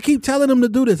 Like, I keep telling him to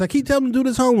do this. I keep telling him to do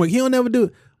this homework. He don't ever do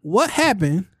it. What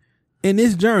happened in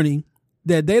this journey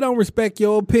that they don't respect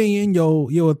your opinion,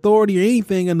 your authority or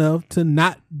anything enough to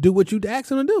not do what you ask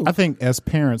them to do? I think as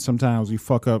parents, sometimes we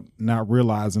fuck up not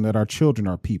realizing that our children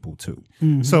are people too.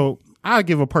 Mm-hmm. So I'll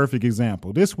give a perfect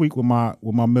example. This week with my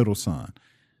middle son,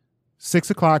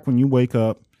 6 o'clock when you wake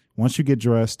up, once you get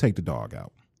dressed, take the dog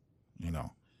out.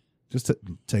 Just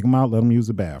take him out, let him use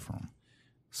the bathroom.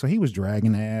 So he was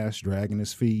dragging ass, dragging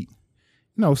his feet.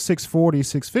 6:40,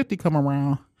 6:50 come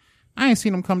around. I ain't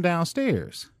seen him come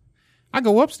downstairs. I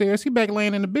go upstairs. He back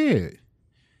laying in the bed.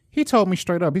 He told me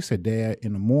straight up. He said, Dad,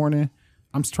 in the morning,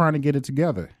 I'm trying to get it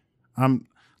together. I'm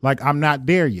not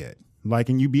there yet.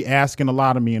 And you be asking a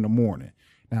lot of me in the morning.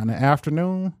 Now in the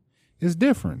afternoon, it's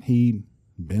different. He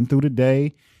been through the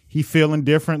day. He feeling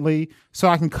differently. So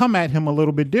I can come at him a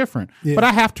little bit different. Yeah. But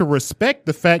I have to respect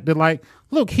the fact that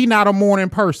look, he not a morning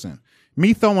person.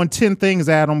 Me throwing 10 things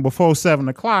at him before 7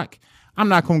 o'clock, I'm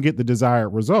not going to get the desired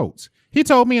results. He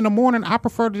told me in the morning, I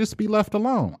prefer to just be left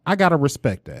alone. I got to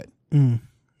respect that.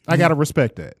 I got to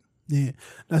respect that. Yeah.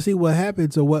 Now, see, what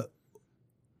happens or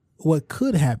what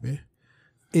could happen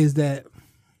is that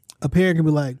a parent can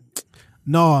be like,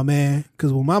 no, man,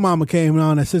 because when my mama came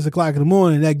on at 6 o'clock in the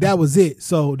morning, that was it.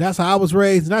 So that's how I was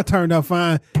raised, and I turned out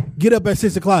fine. Get up at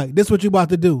 6 o'clock. This is what you about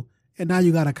to do. And now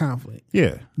you got a conflict.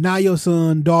 Yeah. Now your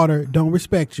son, daughter don't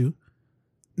respect you.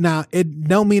 Now, it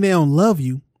don't mean they don't love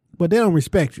you, but they don't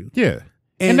respect you. Yeah.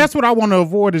 And that's what I want to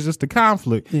avoid is just the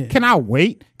conflict. Yeah. Can I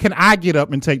wait? Can I get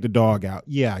up and take the dog out?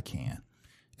 Yeah, I can.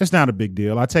 It's not a big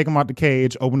deal. I take him out the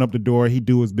cage, open up the door, he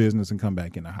do his business and come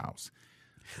back in the house.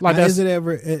 Now, is it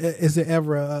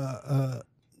ever,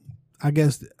 I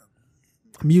guess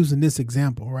I'm using this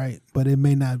example, right? But it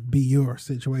may not be your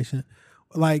situation.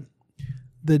 Like,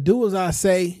 the do as I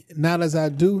say, not as I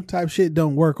do type shit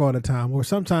don't work all the time. Or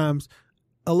sometimes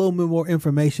a little bit more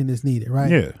information is needed,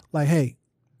 right? Yeah. Like, hey,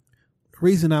 the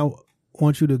reason I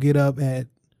want you to get up at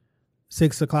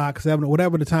 6 o'clock, 7,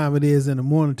 whatever the time it is in the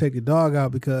morning, take the dog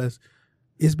out because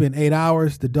it's been 8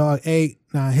 hours. The dog ate.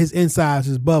 Now his insides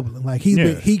is bubbling. Like he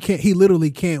literally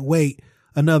can't wait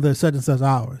another such and such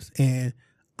hours. And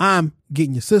I'm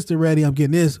getting your sister ready. I'm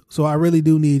getting this. So I really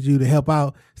do need you to help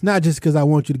out. It's not just because I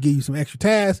want you to give you some extra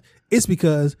tasks. It's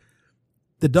because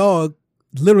the dog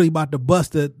literally about to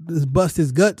bust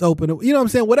his guts open. You know what I'm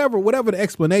saying? Whatever the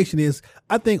explanation is,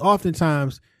 I think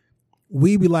oftentimes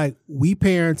we be like, we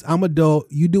parents, I'm adult,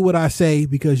 you do what I say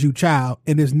because you child.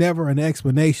 And there's never an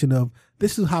explanation of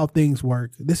this is how things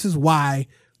work. This is why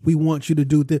we want you to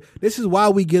do this. This is why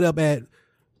we get up at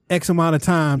X amount of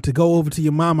time to go over to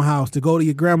your mama's house, to go to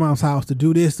your grandma's house, to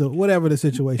do this, or whatever the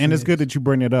situation And is. it's good that you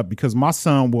bring it up because my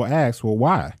son will ask, well,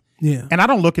 why? Yeah. And I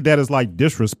don't look at that as like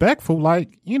disrespectful.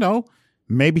 Like,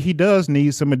 maybe he does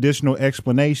need some additional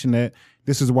explanation that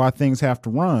this is why things have to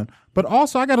run. But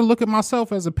also I got to look at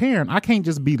myself as a parent. I can't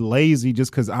just be lazy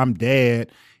just because I'm dad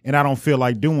and I don't feel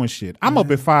like doing shit. I'm up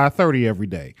at 5:30 every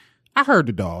day. I heard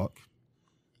the dog.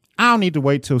 I don't need to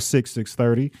wait till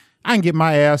 6:30. I can get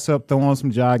my ass up, throw on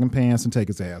some jogging pants and take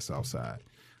his ass outside.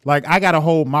 Like I got to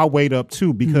hold my weight up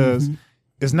too because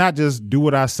it's not just do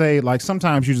what I say. Like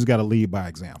sometimes you just got to lead by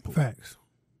example. Facts.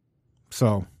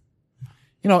 So,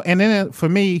 and then for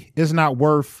me, it's not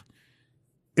worth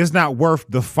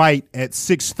the fight at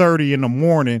 6:30 in the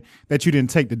morning that you didn't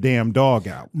take the damn dog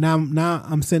out. Now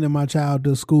I'm sending my child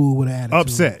to school with an attitude.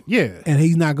 Upset, yeah. And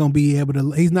he's not going to be able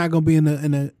to. He's not going to be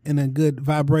in a good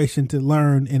vibration to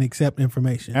learn and accept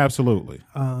information. Absolutely.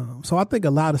 So I think a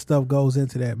lot of stuff goes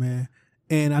into that, man.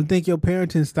 And I think your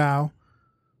parenting style,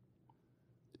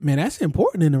 man, that's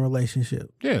important in a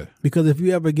relationship. Yeah. Because if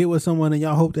you ever get with someone and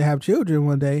y'all hope to have children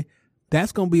one day,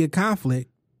 that's going to be a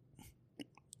conflict.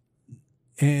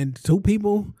 And two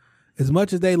people, as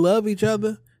much as they love each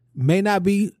other,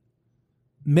 maybe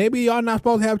y'all not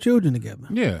supposed to have children together.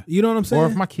 Yeah. You know what I'm saying? Or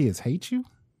if my kids hate you,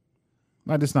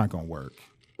 like it's not going to work.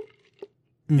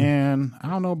 And I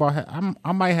don't know about,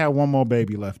 I might have one more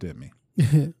baby left in me.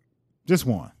 Just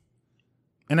one.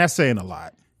 And that's saying a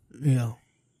lot. Yeah.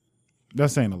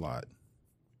 That's saying a lot.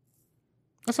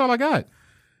 That's all I got.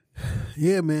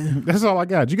 Yeah, man. That's all I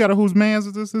got. You got a whose man's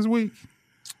is this week?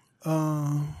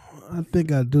 I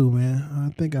think I do,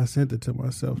 man. I think I sent it to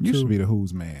myself, You too. should be the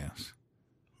whose man's.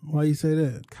 Why you say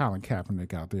that? Colin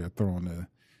Kaepernick out there throwing the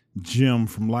gym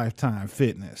from Lifetime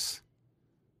Fitness.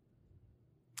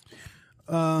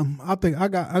 I think I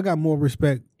got more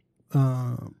respect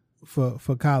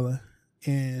for Colin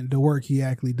and the work he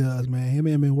actually does, man. Him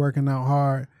been working out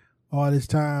hard all this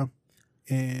time.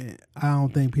 and I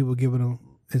don't think people giving him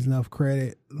enough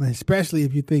credit, especially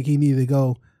if you think he needed to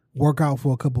go work out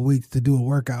for a couple of weeks to do a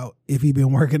workout. If he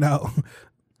been working out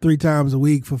 3 times a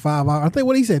week for 5 hours, I think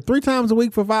what he said, 3 times a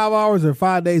week for 5 hours or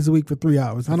 5 days a week for 3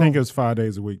 hours. I think it was 5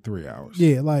 days a week, 3 hours.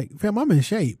 Yeah, like, fam, I'm in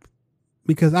shape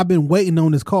because I've been waiting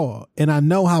on this call, and I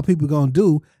know how people gonna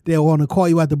do. They'll want to call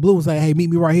you out the blue and say, "Hey, meet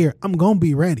me right here." I'm gonna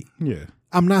be ready. Yeah.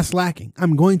 I'm not slacking.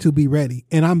 I'm going to be ready,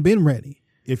 and I've been ready.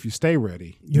 If you stay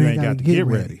ready, you ain't got to get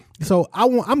ready. So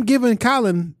I'm giving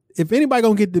Colin, if anybody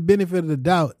gonna get the benefit of the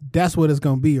doubt, that's what it's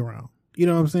gonna be around. You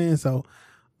know what I'm saying? So,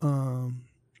 all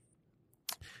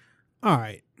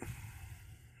right.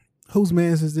 Whose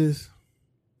man's is this?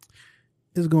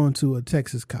 It's going to a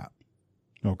Texas cop.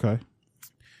 Okay.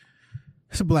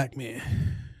 It's a black man.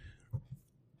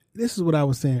 This is what I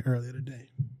was saying earlier today.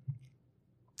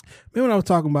 Remember when I was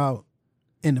talking about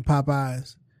in the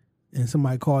Popeyes and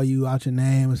somebody call you out your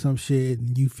name or some shit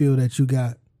and you feel that you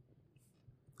got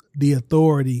the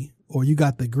authority or you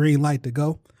got the green light to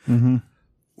go? Mm-hmm.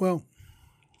 Well,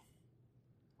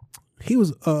 he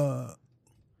was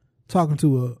talking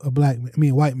to a white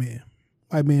man.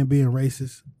 White man being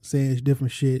racist, saying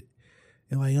different shit.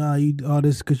 And like, you all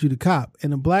this because you the cop.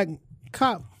 And the black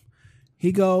cop,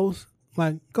 he goes,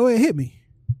 like, go ahead, hit me.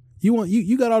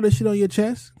 You got all this shit on your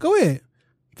chest? Go ahead.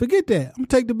 Forget that. I'm gonna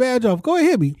take the badge off. Go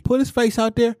ahead, hit me. Put his face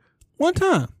out there one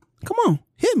time. Come on,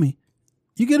 hit me.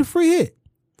 You get a free hit.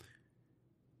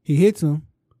 He hits him,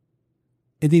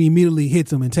 and then he immediately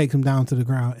hits him and takes him down to the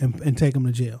ground and take him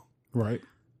to jail. Right.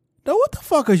 Dog, what the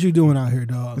fuck is you doing out here,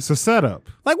 dog? It's a setup.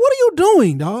 Like, what are you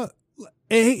doing, dog?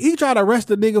 And he tried to arrest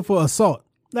the nigga for assault.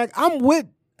 Like, I'm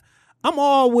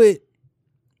all with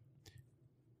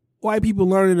white people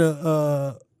learning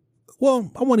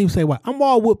well, I won't even say white. I'm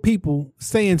all with people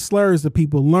saying slurs to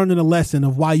people, learning a lesson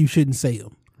of why you shouldn't say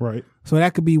them. Right. So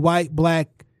that could be white,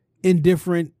 black,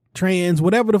 indifferent, trans,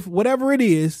 whatever it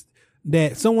is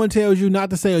that someone tells you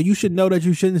not to say or you should know that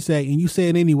you shouldn't say and you say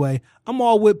it anyway. I'm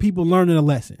all with people learning a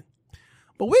lesson.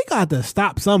 But we got to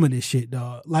stop some of this shit,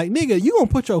 dog. Like, nigga, you gonna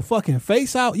put your fucking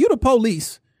face out? You the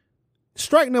police.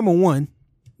 Strike number 1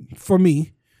 for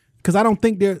me, because I don't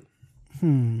think they're...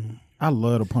 I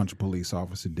love to punch a police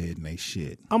officer dead in they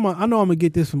shit. I know I'm gonna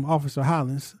get this from Officer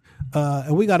Hollins,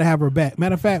 and we gotta have her back.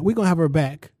 Matter of fact, we're gonna have her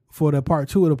back for the part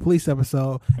 2 of the police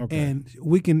episode, and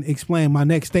we can explain my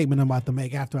next statement I'm about to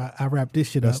make after I wrap this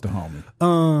shit That's up. the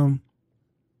homie.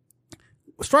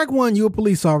 Strike 1, you a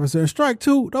police officer. And strike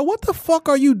 2, though, what the fuck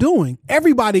are you doing?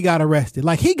 Everybody got arrested.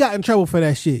 Like, he got in trouble for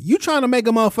that shit. You trying to make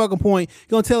a motherfucking point, you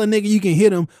gonna tell a nigga you can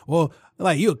hit him, or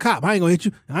like, you a cop, I ain't gonna hit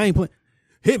you. I ain't playing.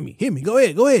 Hit me. Go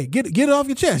ahead. Get it off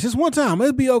your chest. Just one time.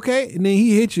 It'll be okay. And then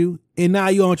he hit you, and now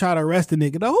you gonna try to arrest the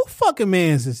nigga. Dog, who fucking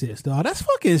man's is this, dog? That's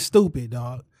fucking stupid,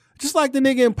 dog. Just like the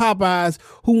nigga in Popeyes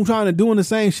who trying to doing the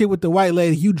same shit with the white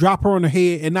lady. You drop her on the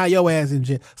head, and now your ass in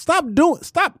jail. Stop.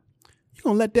 You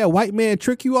gonna let that white man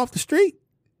trick you off the street?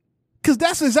 Because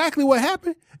that's exactly what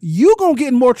happened. You gonna get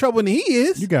in more trouble than he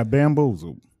is. You got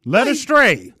bamboozled. Led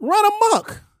astray. Run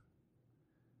amok.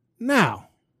 Now,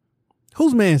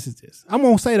 whose man's is this? I'm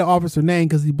gonna say the officer name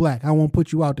because he's black. I won't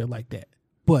put you out there like that.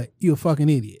 But you a fucking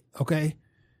idiot, okay?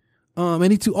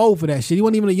 And he too old for that shit. He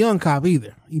wasn't even a young cop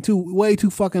either. He way too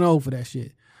fucking old for that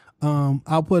shit.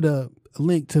 I'll put a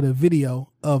link to the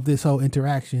video of this whole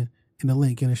interaction in the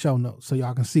link in the show notes so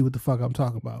y'all can see what the fuck I'm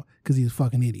talking about because he's a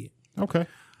fucking idiot. Okay.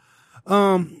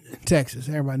 Texas.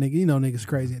 Everybody, nigga, you know niggas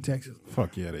crazy in Texas.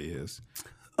 Fuck yeah, they is.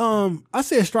 I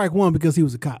said strike 1 because he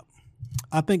was a cop.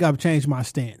 I think I've changed my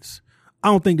stance. I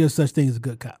don't think there's such thing as a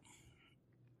good cop.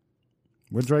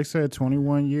 What Drake said,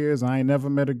 21 years, I ain't never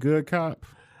met a good cop.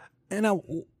 And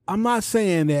I'm not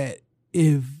saying that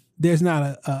if there's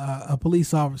not a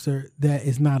police officer that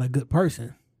is not a good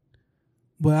person.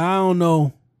 But I don't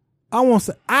know.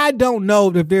 I don't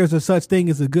know if there's a such thing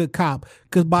as a good cop,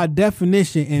 because by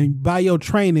definition and by your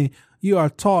training, you are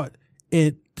taught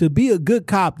it to be a good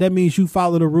cop. That means you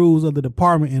follow the rules of the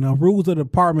department, and the rules of the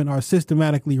department are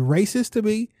systematically racist to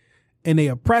me, and they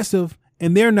oppressive,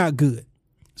 and they're not good.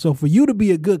 So for you to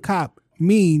be a good cop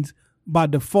means by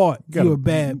default you're a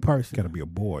bad person. You got to be a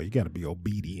boy. You got to be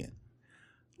obedient.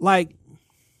 Like,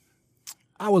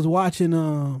 I was watching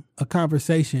a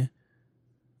conversation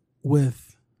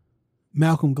with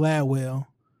Malcolm Gladwell.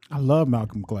 I love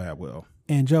Malcolm Gladwell.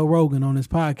 And Joe Rogan on his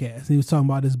podcast. He was talking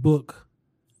about his book,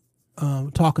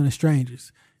 Talking to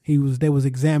Strangers. They was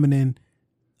examining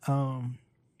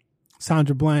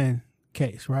Sandra Bland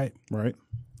case, right? Right.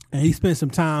 And he spent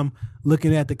some time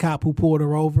looking at the cop who pulled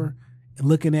her over and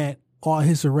looking at all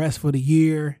his arrests for the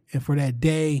year and for that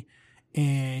day.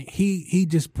 And he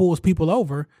just pulls people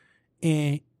over,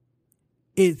 and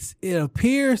it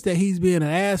appears that he's being an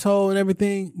asshole and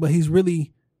everything, but he's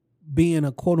really being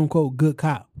a quote unquote good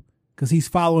cop because he's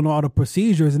following all the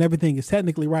procedures and everything is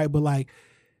technically right. But like,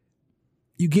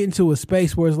 you get into a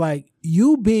space where it's like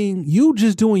you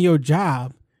just doing your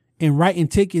job and writing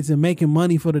tickets and making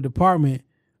money for the department.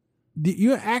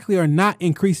 You actually are not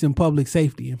increasing public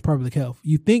safety and public health.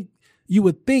 You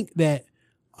would think that,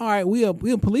 all right, we a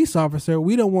police officer.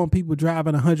 We don't want people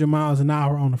driving 100 miles an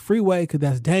hour on the freeway because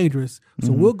that's dangerous.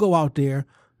 So we'll go out there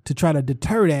to try to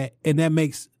deter that, and that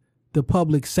makes the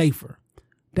public safer.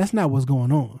 That's not what's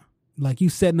going on. Like you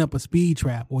setting up a speed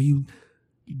trap or you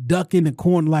duck in the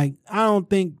corner. Like I don't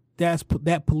think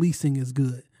that policing is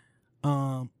good.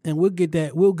 And we'll get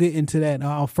into that.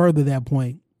 I'll further that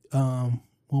point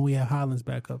when we have Hollins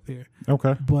back up here.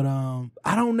 Okay. But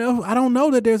I don't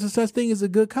know that there's a such thing as a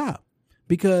good cop,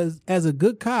 because as a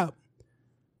good cop,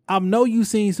 I know you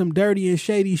seen some dirty and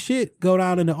shady shit go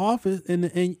down in the office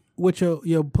and with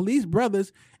your police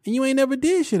brothers, and you ain't never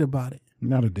did shit about it.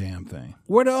 Not a damn thing.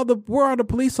 Where are the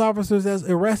police officers that's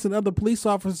arresting other police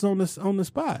officers on the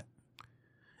spot?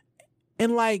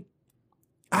 And like,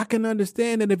 I can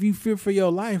understand that if you fear for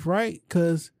your life, right?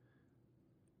 Because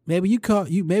maybe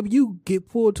you get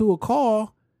pulled to a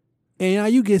call and now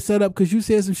you get set up because you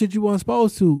said some shit you weren't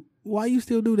supposed to. Why you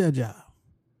still do that job?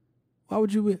 Why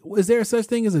would you? Is there such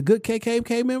thing as a good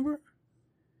KKK member?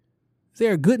 Is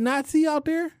there a good Nazi out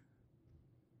there?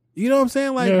 You know what I'm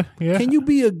saying? Like, yeah. Can you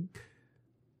be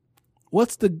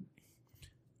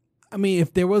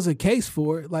if there was a case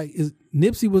for it, like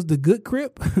Nipsey was the good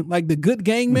Crip, like the good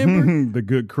gang member? The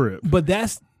good Crip. But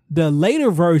that's the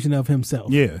later version of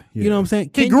himself. Yeah. You know what I'm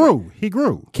saying? He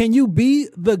grew. Can you be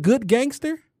the good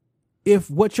gangster if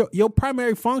what your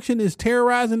primary function is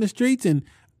terrorizing the streets, and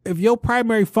if your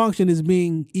primary function is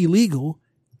being illegal,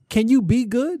 can you be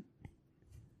good?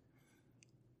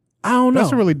 I don't know.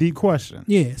 That's a really deep question.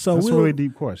 Yeah, so that's a really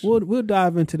deep question. We'll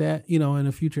dive into that, in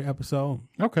a future episode.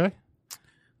 Okay.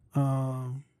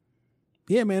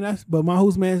 Yeah, man. But my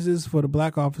who's man is for the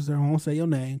black officer. I won't say your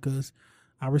name because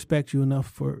I respect you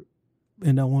enough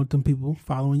and don't want them people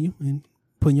following you and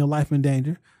putting your life in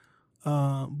danger.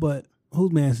 But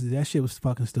who's man is that shit was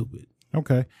fucking stupid.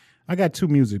 Okay, I got 2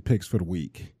 music picks for the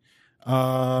week.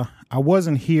 I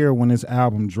wasn't here when this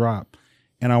album dropped,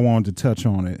 and I wanted to touch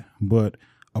on it, but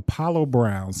Apollo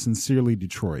Brown, Sincerely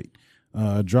Detroit,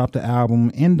 dropped the album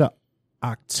in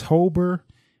October.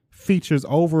 Features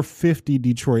over 50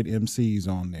 Detroit MCs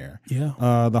on there. Yeah.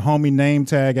 The homie Name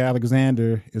Tag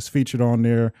Alexander is featured on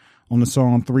there on the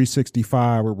song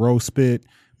 365 with Rose Spit.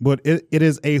 But it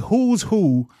is a who's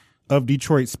who of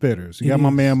Detroit spitters. You got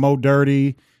my man Mo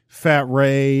Dirty, Fat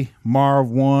Ray, Marv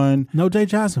One. No Jay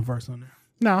Johnson verse on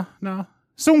there. No.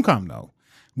 Soon come though.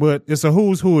 But it's a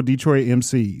who's who of Detroit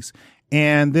MCs.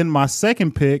 And then my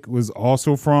second pick was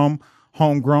also from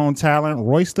homegrown talent.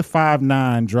 Royce the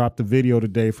 5'9" dropped the video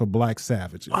today for Black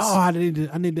Savages. Oh,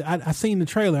 I seen the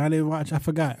trailer. I didn't watch. I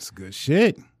forgot. It's good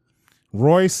shit.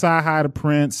 Royce, Sci-Hi the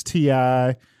Prince,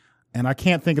 T.I., and I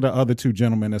can't think of the other 2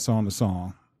 gentlemen that's on the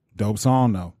song. Dope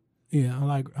song though. Yeah, I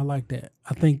like that.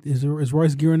 I think is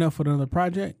Royce gearing up for another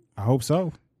project? I hope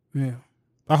so. Yeah.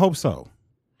 I hope so.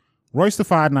 Royce the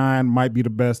 5'9" might be the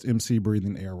best MC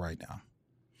breathing air right now.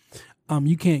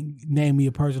 You can't name me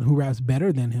a person who raps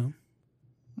better than him.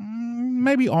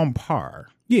 Maybe on par.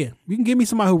 Yeah, you can give me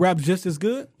somebody who raps just as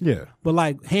good. Yeah, but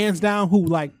like hands down, who's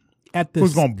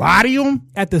gonna body him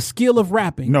at the skill of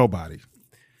rapping? Nobody.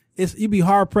 You'd be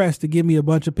hard pressed to give me a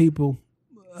bunch of people.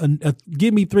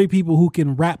 Give me 3 people who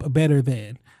can rap better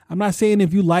than. I'm not saying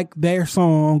if you like their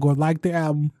song or like their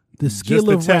album, the skill just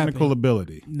the of technical rapping.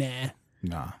 ability.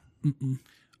 Nah.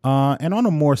 And on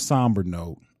a more somber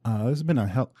note, there's been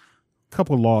a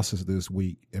couple losses this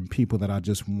week, and people that I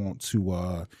just want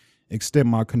to extend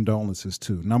my condolences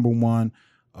to. Number 1,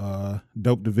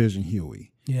 Dope Division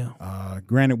Huey. Yeah.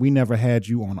 Granted, we never had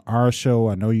you on our show.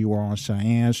 I know you were on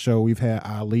Cheyenne's show. We've had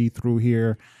Ali through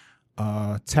here.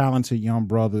 Talented young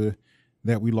brother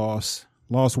that we lost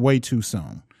way too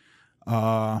soon.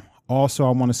 Also,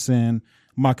 I want to send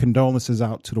my condolences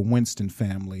out to the Winston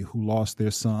family who lost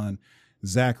their son,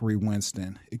 Zachary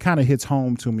Winston. It kind of hits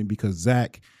home to me because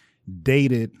Zach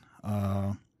dated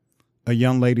a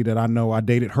young lady that I know. I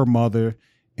dated her mother,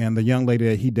 and the young lady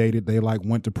that he dated, they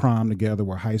went to prom together,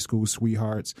 were high school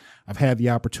sweethearts. I've had the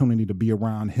opportunity to be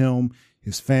around him,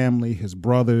 his family, his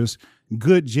brothers,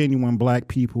 good, genuine black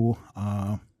people.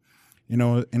 And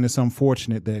it's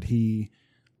unfortunate that he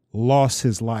lost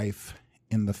his life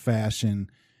in the fashion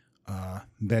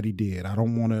that he did. I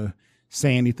don't want to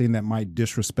say anything that might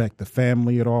disrespect the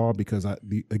family at all, because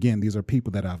these are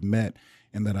people that I've met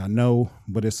and that I know,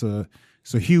 but it's a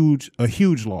huge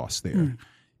loss there.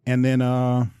 And then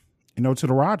to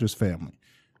the Rogers family.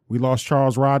 We lost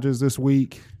Charles Rogers this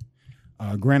week.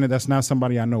 Granted, that's not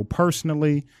somebody I know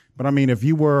personally, but I mean, if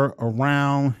you were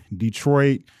around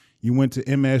Detroit, you went to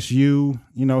MSU,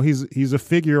 he's a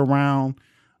figure around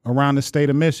the state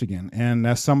of Michigan, and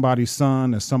that's somebody's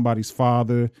son, that's somebody's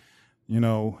father,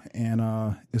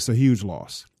 and it's a huge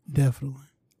loss. Definitely.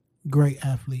 Great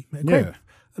athlete, man. Great,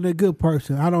 and a good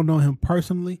person. I don't know him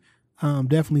personally.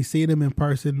 Definitely seen him in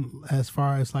person as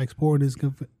far as like sport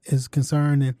is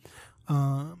concerned,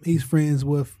 and he's friends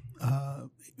with.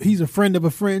 He's a friend of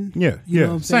a friend. Yeah, you know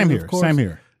what I'm saying? Same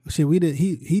here. Shit, we did.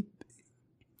 He.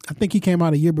 I think he came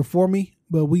out a year before me,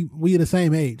 but we the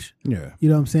same age. Yeah, you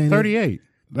know what I'm saying. 38.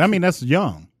 I mean, that's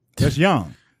young. That's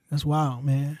young. That's wild,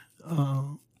 man.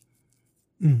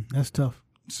 That's tough.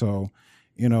 So,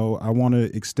 I want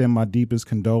to extend my deepest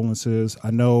condolences.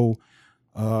 I know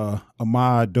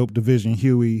Ahmad Dope Division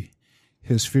Huey,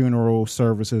 his funeral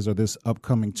services are this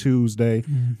upcoming Tuesday.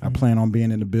 I plan on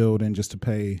being in the building just to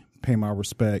pay my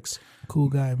respects. Cool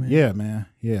guy, man. Yeah, man.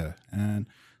 Yeah, and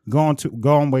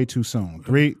gone way too soon.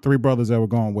 Three brothers that were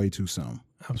gone way too soon.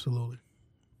 Absolutely.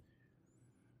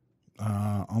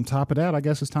 On top of that, I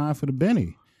guess it's time for the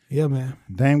Benny. Yeah, man.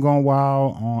 Dame Gone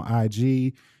Wild on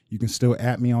IG. You can still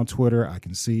at me on Twitter. I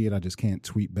can see it. I just can't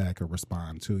tweet back or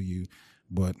respond to you.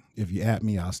 But if you at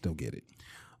me, I'll still get it.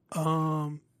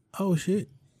 Oh shit.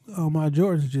 Oh, my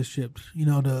Jordans just shipped.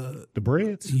 The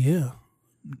Breads? Yeah.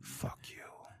 Fuck you.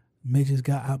 Mitch just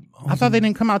got. I thought they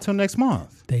didn't come out till next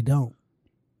month. They don't.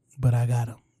 But I got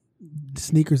them. The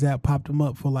sneakers app popped them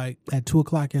up for like at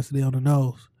 2:00 yesterday on the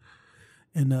nose.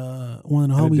 And one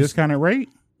of the homies. Discounted rate?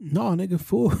 No, nigga,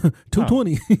 full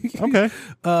 $220. Okay.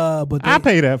 But I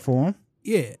pay that for them.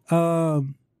 Yeah.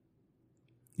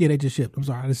 Yeah, they just shipped. I'm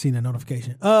sorry, I just seen that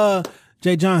notification.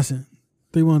 Jay Johnson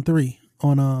 313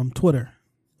 on Twitter,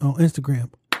 on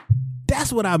Instagram.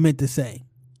 That's what I meant to say.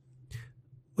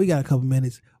 We got a couple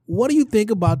minutes. What do you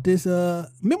think about this?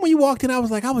 Remember when you walked in, I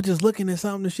was just looking at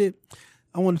something and shit.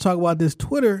 I want to talk about this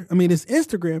this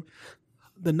Instagram,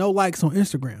 the no likes on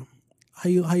Instagram. How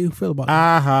you feel about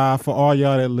that? For all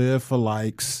y'all that live for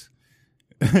likes,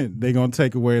 they gonna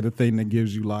take away the thing that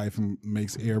gives you life and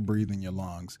makes air breathe in your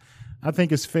lungs. I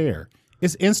think it's fair.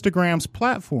 It's Instagram's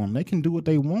platform. They can do what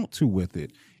they want to with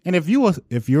it. And if you're an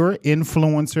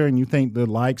influencer and you think the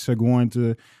likes are going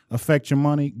to affect your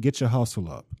money, get your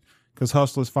hustle up. Because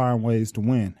hustlers find ways to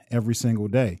win every single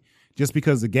day. Just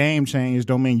because the game changed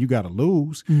don't mean you got to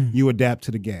lose. You adapt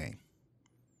to the game.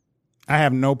 I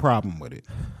have no problem with it.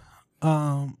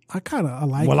 I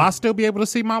like it. Will I still be able to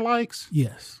see my likes?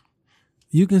 Yes.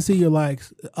 You can see your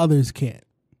likes. Others can't.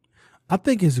 I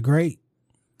think it's great.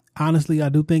 Honestly, I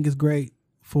do think it's great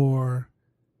for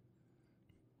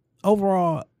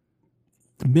overall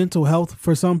mental health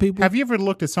for some people. Have you ever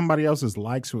looked at somebody else's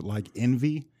likes with like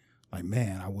envy? Like,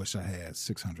 man, I wish I had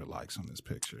 600 likes on this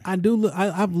picture. I do.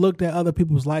 I've looked at other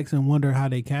people's likes and wonder how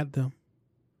they count them.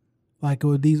 Like,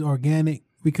 were these organic?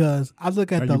 Because I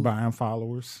look at Are you buying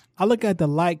followers? I look at the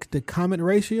like to comment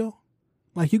ratio.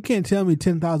 Like, you can't tell me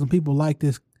 10,000 people like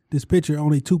this picture.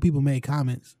 Only 2 people made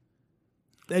comments.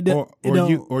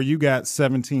 Or you got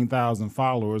 17,000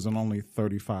 followers and only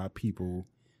 35 people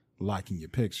liking your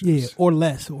pictures. Yeah, or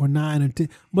less, or 9 or 10.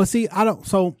 But see, I don't.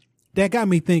 So that got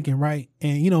me thinking, right?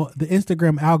 And the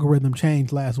Instagram algorithm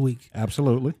changed last week.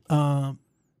 Absolutely.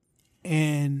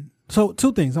 And so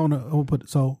 2 things I want to put.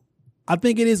 So I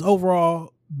think it is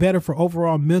overall better for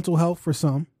overall mental health for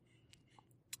some.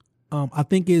 I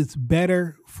think it's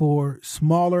better for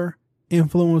smaller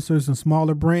influencers and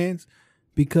smaller brands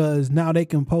because now they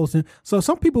can post it. So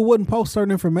some people wouldn't post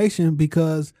certain information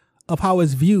because of how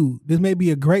it's viewed. This may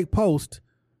be a great post,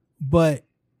 but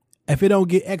if it don't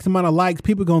get X amount of likes,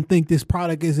 people gonna think this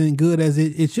product isn't good as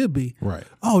it should be. Right.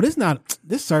 Oh,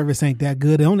 this service ain't that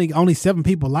good. Only 7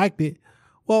 people liked it.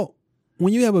 Well,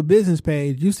 when you have a business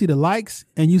page, you see the likes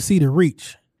and you see the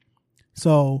reach.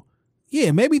 So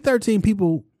yeah, maybe 13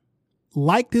 people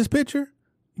like this picture,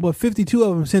 but 52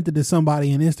 of them sent it to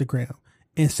somebody in Instagram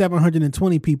and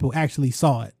 720 people actually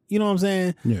saw it. You know what I'm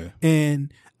saying? Yeah.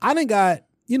 And I done got,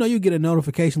 you get a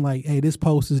notification like, hey, this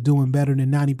post is doing better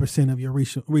than 90% of your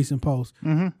recent posts.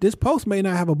 Mm-hmm. This post may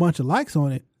not have a bunch of likes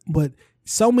on it, but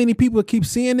so many people keep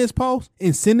seeing this post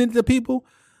and sending it to people.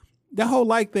 That whole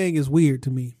like thing is weird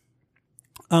to me.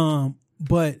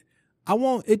 But I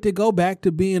want it to go back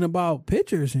to being about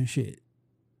pictures and shit.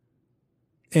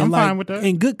 And I'm fine with that.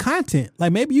 And good content.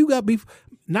 Like maybe you got beef.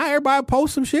 Not everybody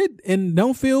post some shit and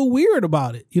don't feel weird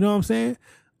about it. You know what I'm saying?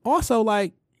 Also,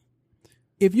 like,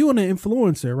 if you're an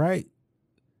influencer, right?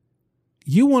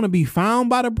 you want to be found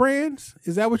by the brands?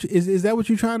 Is that what is that what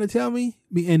you're trying to tell me?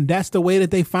 And that's the way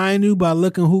that they find you, by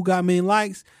looking who got many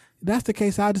likes. If that's the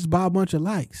case, I'll just buy a bunch of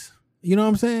likes. You know what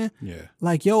I'm saying? Yeah.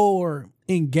 Like your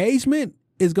engagement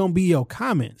is gonna be your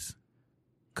comments.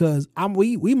 Cause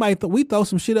we throw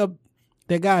some shit up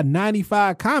that got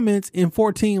 95 comments and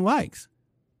 14 likes.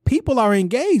 People are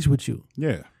engaged with you.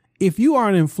 Yeah. If you are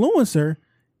an influencer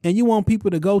and you want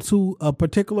people to go to a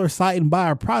particular site and buy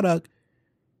a product,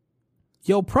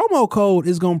 your promo code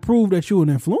is going to prove that you're an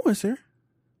influencer.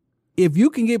 If you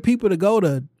can get people to go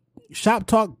to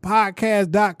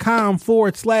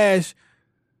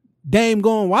shoptalkpodcast.com/Dame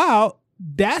Going Wild,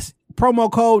 that's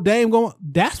promo code Dame Going.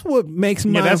 That's what makes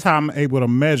my. Yeah, that's how I'm able to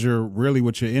measure really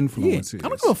what your influence I is.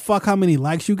 don't give a fuck how many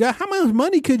likes you got. How much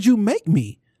money could you make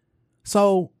me?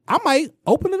 So I might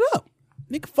open it up.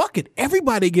 Nigga, fuck it.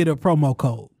 Everybody get a promo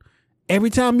code. Every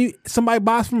time somebody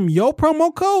buys from your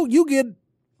promo code, you get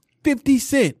 50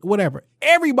 cents, whatever.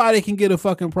 Everybody can get a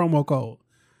fucking promo code.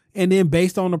 And then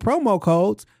based on the promo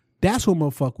codes, that's what I'm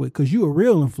gonna fuck with, because you a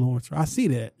real influencer. I see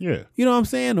that. Yeah. You know what I'm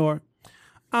saying? Or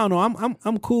I don't know.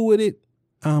 I'm cool with it.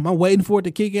 I'm waiting for it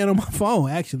to kick in on my phone,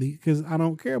 actually, because I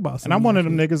don't care about. And I'm one of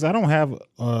them niggas. I don't have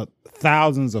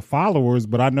thousands of followers,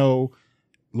 but I know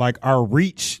like our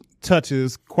reach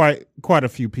touches quite a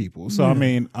few people. So I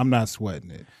mean, I'm not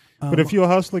sweating it. But if you're a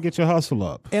hustler, get your hustle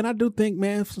up. And I do think,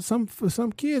 man, for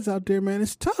some kids out there, man,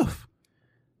 it's tough.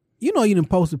 You know, you done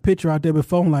post a picture out there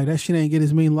before, like that shit ain't get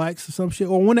as many likes or some shit.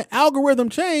 Or when the algorithm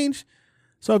change,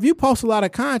 so if you post a lot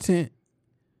of content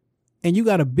and you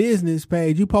got a business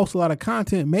page, you post a lot of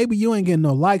content, maybe you ain't getting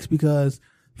no likes because,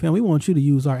 fam, we want you to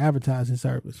use our advertising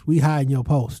service. We hide your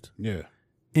post. Yeah.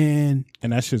 And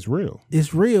that shit's real.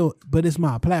 It's real, but it's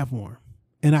my platform.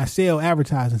 And I sell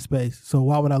advertising space. So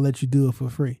why would I let you do it for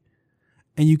free?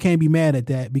 And you can't be mad at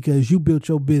that because you built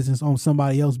your business on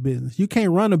somebody else's business. You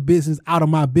can't run a business out of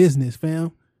my business,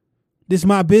 fam. This is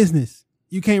my business.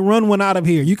 You can't run one out of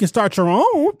here. You can start your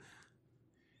own.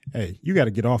 Hey, you got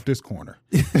to get off this corner.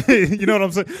 You know what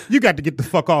I'm saying? You got to get the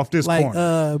fuck off this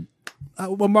corner.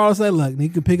 What Marlon said, look, you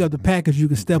can pick up the package, you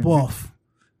can step off.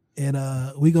 And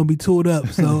we going to be tooled up.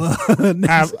 So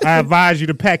I advise you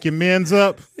to pack your men's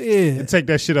up and take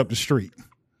that shit up the street.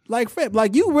 Like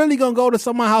you really gonna go to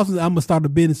someone's house and I'm gonna start a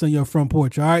business on your front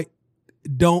porch, all right?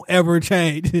 Don't ever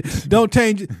change. Don't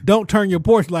turn your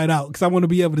porch light out because I want to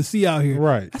be able to see out here.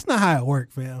 Right. That's not how it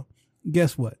works, fam.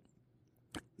 Guess what?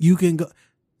 You can go.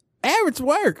 Average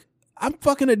work. I'm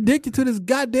fucking addicted to this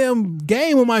goddamn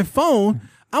game on my phone.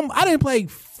 I didn't play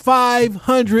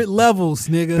 500 levels,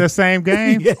 nigga. The same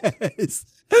game? Yes.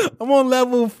 I'm on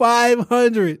level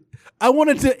 500. I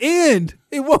want it to end.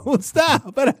 It won't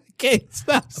stop, but I can't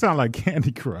stop. Sound like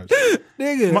Candy Crush.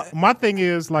 Nigga. My thing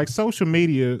is, like, social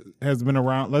media has been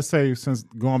around, let's say, since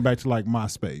going back to, like,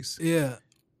 MySpace. Yeah.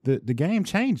 The game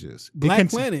changes. Black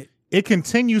Planet. It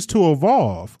continues to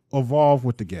evolve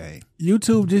with the game.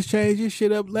 YouTube just changed this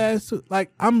shit up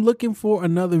I'm looking for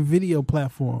another video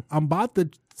platform. I'm about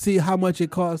to see how much it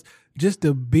costs just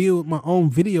to build my own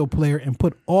video player and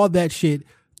put all that shit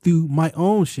through my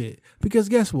own shit. Because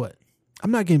guess what? I'm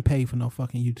not getting paid for no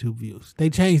fucking YouTube views. They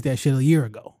changed that shit a year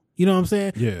ago. You know what I'm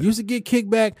saying? Yeah. Used to get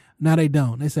kickback. Now they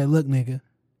don't. They say, look, nigga, it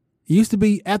used to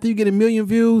be after you get 1 million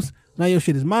views, now your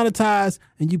shit is monetized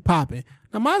and you popping.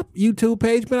 Now my YouTube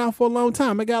page been out for a long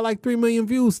time. I got like 3 million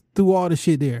views through all the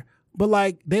shit there. But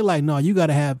like, they like, no, you got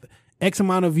to have X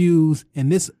amount of views in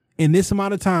this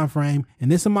amount of time frame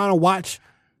and this amount of watch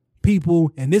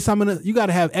people and you got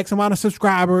to have X amount of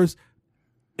subscribers.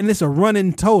 And it's a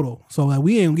running total. So like,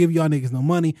 we ain't give y'all niggas no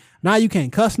money. Now you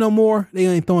can't cuss no more. They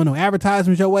ain't throwing no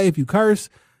advertisements your way if you curse.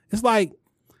 It's like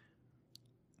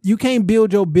you can't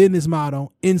build your business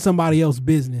model in somebody else's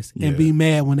business and be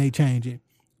mad when they change it.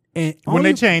 And when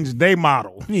they change their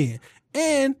model. Yeah.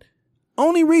 And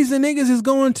only reason niggas is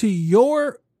going to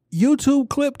your YouTube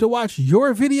clip to watch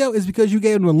your video is because you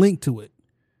gave them a link to it.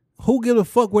 Who gives a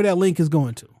fuck where that link is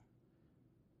going to?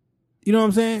 You know what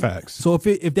I'm saying? Facts. So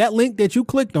if that link that you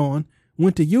clicked on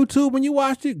went to YouTube and you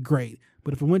watched it, great.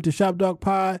 But if it went to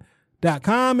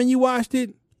shopdogpod.com and you watched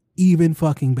it, even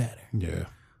fucking better. Yeah.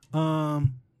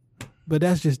 But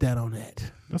that's just that on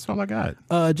that. That's all I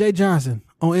got. Jay Johnson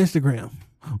on Instagram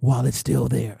while it's still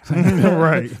there.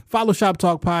 Right. Follow Shop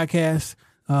Talk Podcast.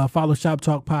 Follow Shop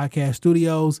Talk Podcast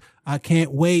Studios. I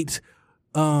can't wait.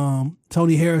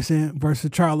 Tony Harrison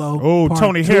versus Charlo. Oh,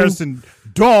 Tony 2. Harrison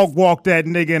dog walked that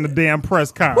nigga in the damn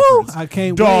press conference. Woo, I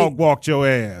can't dog wait. Walked your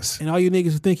ass. And all you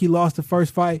niggas who think he lost the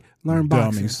first fight, learn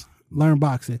boxing. Dummies. Learn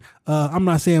boxing. I'm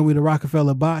not saying we the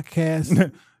Rockefeller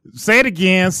podcast. Say it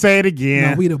again.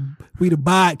 No, we the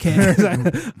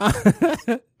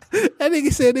podcast. That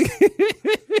nigga said,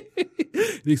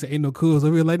 nigga said, ain't no cools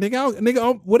over here. Like,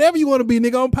 nigga, whatever you want to be,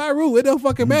 nigga, on Pyru, it don't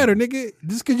fucking matter, nigga.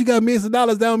 Just because you got millions of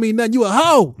dollars, that don't mean nothing. You a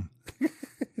hoe.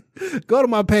 Go to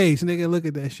my page, nigga, look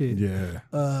at that shit.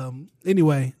 Yeah.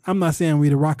 Anyway, I'm not saying we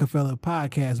the Rockefeller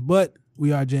podcast, but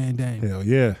we are Jay and Dame. Hell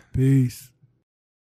yeah. Peace.